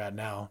guys are at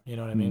now. You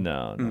know what I mean?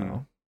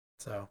 No.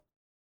 So.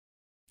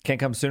 Can't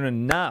come soon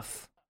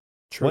enough.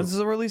 True. When's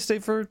the release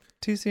date for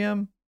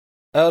TCM?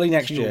 Early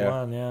next year.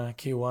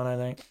 Q1, I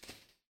think.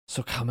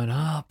 So coming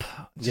up.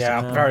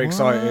 I'm very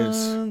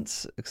excited.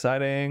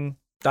 Exciting.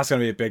 That's going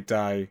to be a big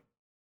day.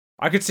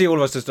 I could see all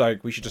of us just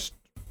like, we should just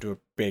do a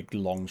big,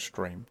 long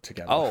stream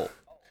together. Oh,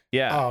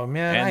 yeah. Oh,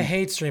 man, and I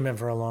hate streaming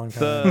for a long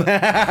time.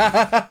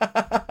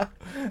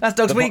 That's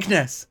Doug's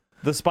weakness.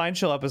 The Spine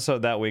Chill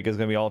episode that week is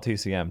going to be all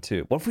TCM,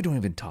 too. What if we don't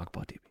even talk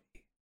about DVD?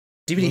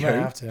 DVD who?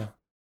 Have to.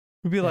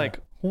 We'd be like,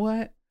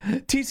 what?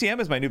 TCM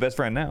is my new best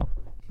friend now.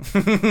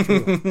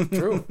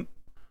 True.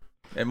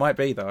 It might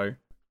be, though.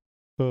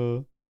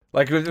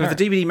 Like with the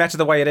DBD meta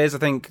the way it is, I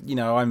think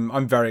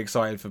I'm very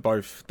excited for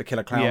both the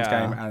Killer Clowns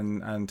game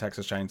and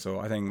Texas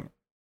Chainsaw. I think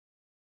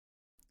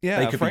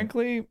they could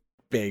be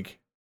big.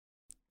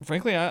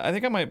 Frankly, I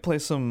think I might play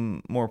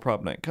some more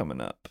Prop Night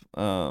coming up.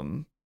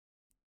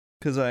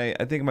 Because I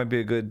think it might be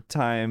a good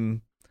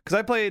time. Because because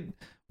I played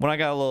when I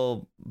got a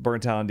little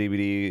burnt out on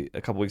DBD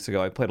a couple weeks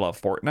ago. I played a lot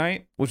of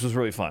Fortnite, which was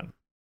really fun.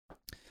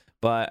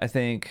 But I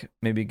think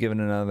maybe giving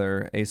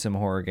another ASIM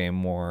horror game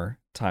more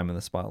time in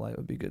the spotlight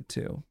would be good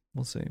too.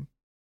 We'll see.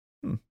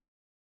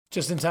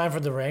 Just in time for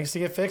the ranks to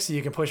get fixed so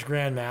you can push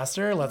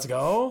Grandmaster. Let's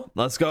go.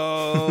 Let's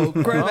go.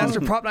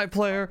 Grandmaster prop night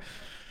player.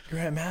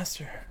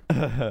 Grandmaster.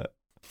 But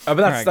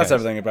that's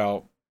everything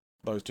about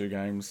those two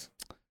games.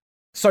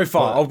 So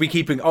far, I'll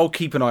keep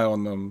an eye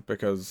on them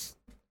because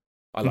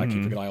I like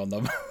keeping an eye on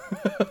them.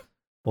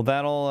 Well,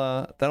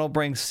 that'll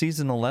bring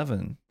season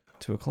 11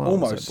 to a close.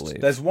 Almost. I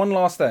believe. There's one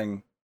last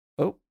thing.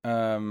 Oh.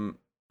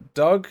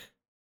 Doug,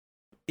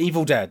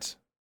 Evil Dead.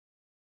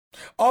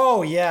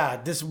 Oh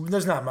yeah,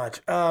 there's not much.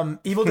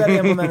 Evil Dead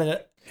implemented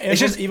it. It's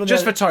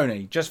just for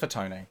Tony. Just for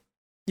Tony.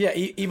 Yeah,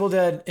 Evil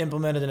Dead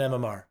implemented an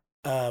MMR.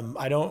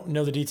 I don't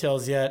know the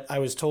details yet. I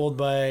was told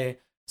by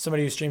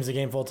somebody who streams the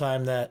game full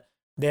time that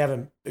they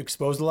haven't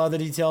exposed a lot of the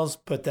details,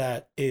 but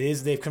that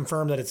they've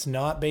confirmed that it's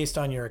not based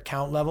on your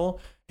account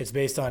level. It's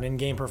based on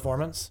in-game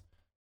performance.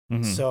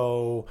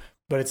 So,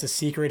 but it's a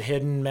secret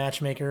hidden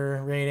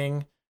matchmaker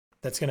rating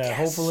that's going to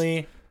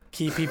hopefully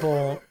keep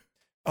people.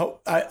 Oh,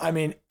 I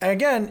mean,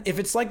 again, if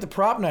it's like the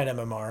Prop Night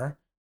MMR,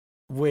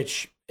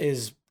 which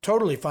is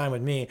totally fine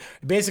with me,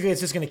 basically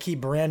it's just going to keep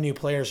brand new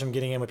players from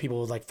getting in with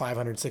people with like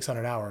 500,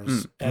 600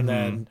 hours. And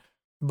then,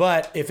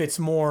 but if it's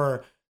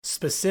more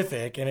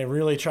specific and it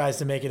really tries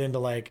to make it into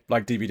like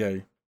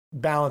DBD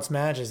balanced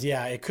matches,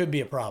 yeah, it could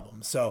be a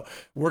problem. So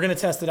we're going to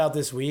test it out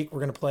this week. I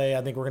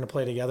think we're going to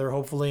play together,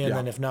 hopefully. And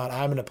then if not,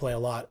 I'm going to play a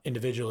lot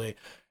individually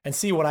and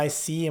see what I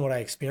see and what I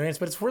experience.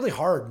 But it's really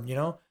hard,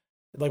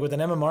 like with an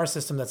MMR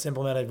system that's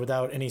implemented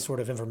without any sort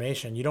of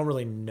information, you don't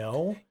really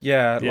know.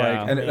 Yeah.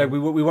 We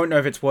won't know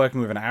if it's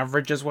working with an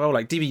average as well.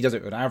 Like DBD does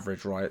it with an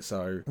average, right?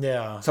 So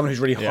someone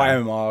who's really high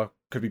MMR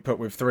could be put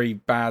with 3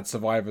 bad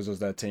survivors as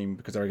their team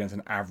because they're against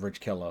an average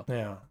killer.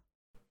 Yeah.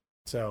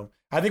 So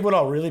I think what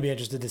I'll really be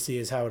interested to see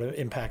is how it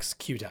impacts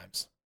queue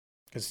times.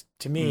 Because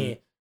to me,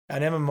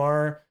 an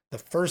MMR, the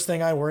first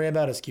thing I worry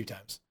about is queue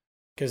times.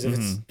 Because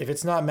if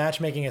it's not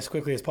matchmaking as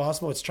quickly as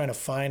possible, it's trying to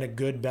find a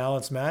good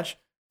balanced match.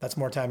 That's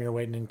more time you're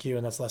waiting in queue,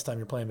 and that's less time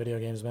you're playing video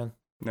games, man.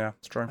 Yeah,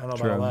 it's true. I don't know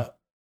about all that.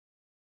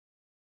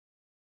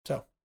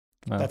 So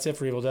that's it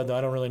for Evil Dead, though.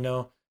 I don't really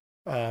know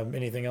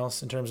anything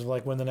else in terms of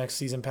like when the next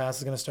season pass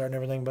is going to start and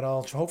everything, but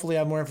I'll hopefully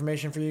have more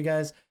information for you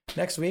guys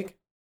next week.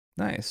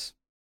 Nice.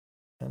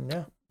 And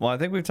yeah. Well, I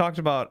think we've talked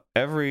about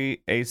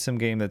every ASIM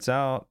game that's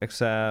out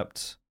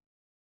except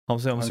Home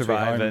Sweet Home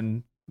Survive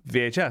and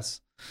VHS.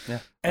 Yeah,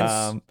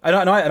 and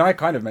I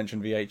kind of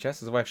mentioned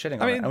VHS as a way of shitting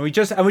on it, and we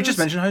just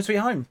mentioned Home Sweet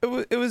Home.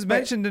 It was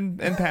mentioned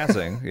in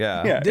passing.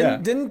 Yeah.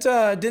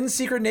 Didn't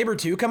Secret Neighbor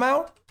 2 come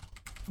out?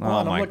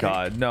 Oh my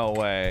god, no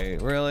way!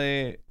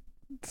 Really?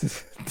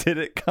 Did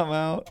it come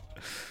out?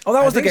 Oh,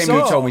 that was the game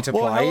you told me to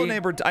play. Hello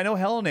Neighbor. I know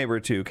Hello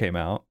Neighbor 2 came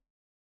out.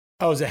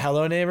 Oh, is it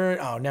Hello Neighbor?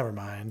 Oh, never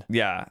mind.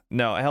 Yeah,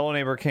 no, Hello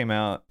Neighbor came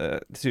out.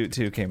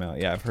 2 came out.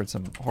 Yeah, I've heard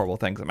some horrible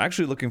things. I'm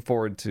actually looking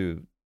forward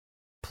to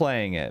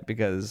playing it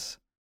because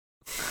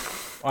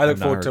I look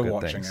forward to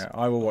watching it.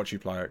 I will watch you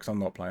play it because I'm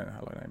not playing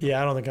Hello Neighbor.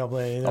 Yeah, I don't think I'll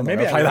play it either.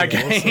 Maybe I'll play that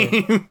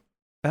game.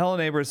 Hello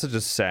Neighbor is such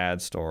a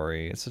sad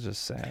story. It's such a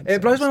sad.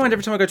 It blows my mind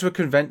every time I go to a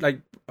convention.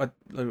 Like I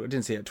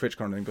didn't see it at TwitchCon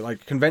or anything, but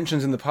like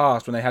conventions in the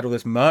past when they had all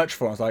this merch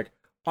for it, I was like,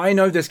 I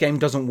know this game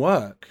doesn't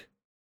work.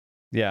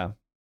 Yeah.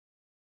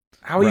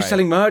 How are you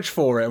selling merch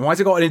for it? And why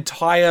has it got an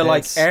entire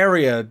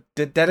area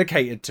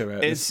dedicated to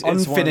it? It's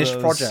unfinished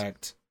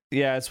project.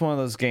 Yeah, it's one of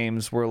those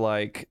games where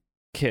like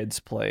kids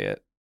play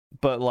it,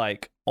 but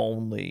like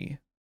only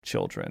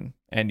children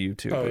and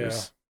YouTubers. Oh, yeah.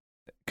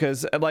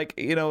 Because like,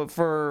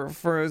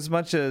 for as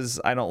much as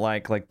I don't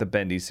like the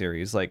Bendy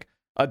series, like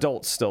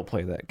adults still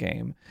play that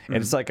game. And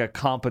it's like a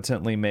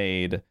competently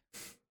made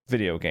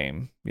video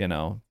game,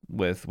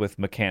 with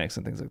mechanics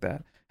and things like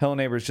that. Hello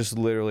Neighbor is just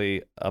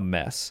literally a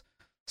mess.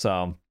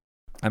 So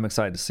I'm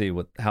excited to see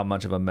how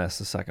much of a mess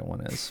the second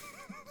one is.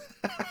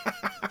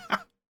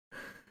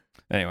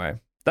 Anyway,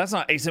 that's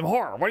not ASIM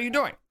horror. What are you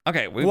doing?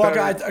 Okay,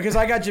 because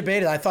I got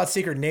debated. I thought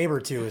Secret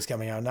Neighbor 2 was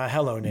coming out, not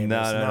Hello Neighbor.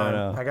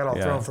 No. I got all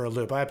thrown for a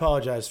loop. I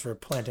apologize for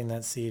planting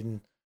that seed. And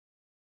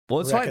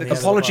well, it's fine.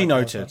 Apology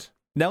noted.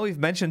 Now we've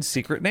mentioned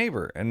Secret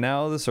Neighbor, and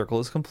now the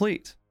circle is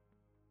complete.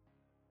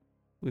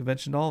 We've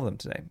mentioned all of them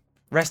today.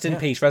 Rest in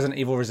peace, Resident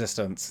Evil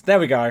Resistance. There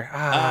we go.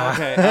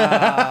 Okay.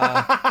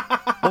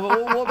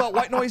 What about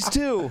White Noise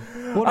 2?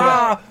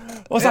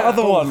 What's that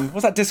other one?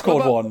 What's that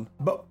Discord one?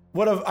 But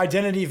what of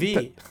Identity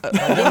V?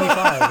 Identity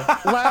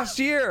 5. Last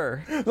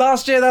year,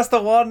 that's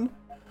the one.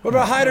 What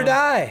about Hide or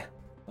Die?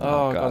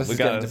 Oh god, this is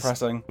getting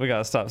depressing. We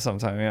gotta stop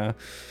sometime, yeah.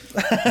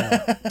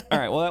 All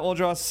right, well that will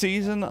draw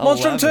season 11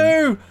 Monstrum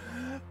 2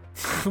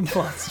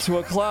 to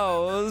a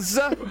close.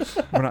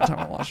 We're not talking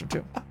about Monstrum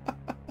 2.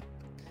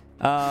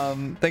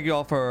 Thank you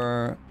all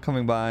for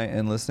coming by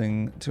and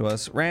listening to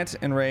us rant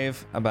and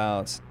rave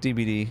about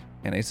DBD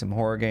and ASIM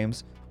horror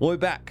games. We'll be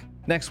back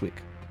next week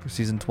for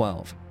season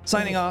 12.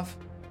 Signing off,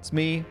 it's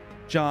me,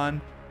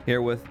 John,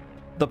 here with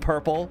the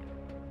Purple,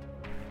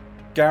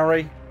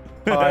 Gary,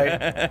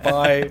 Bye.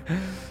 Bye.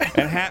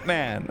 And Hat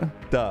Man,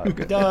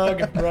 Doug.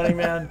 Doug, Running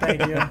Man,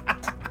 thank you.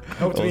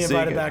 Hope to be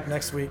invited back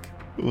next week.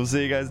 We'll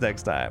see you guys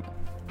next time.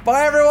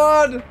 Bye,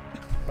 everyone.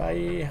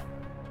 Bye.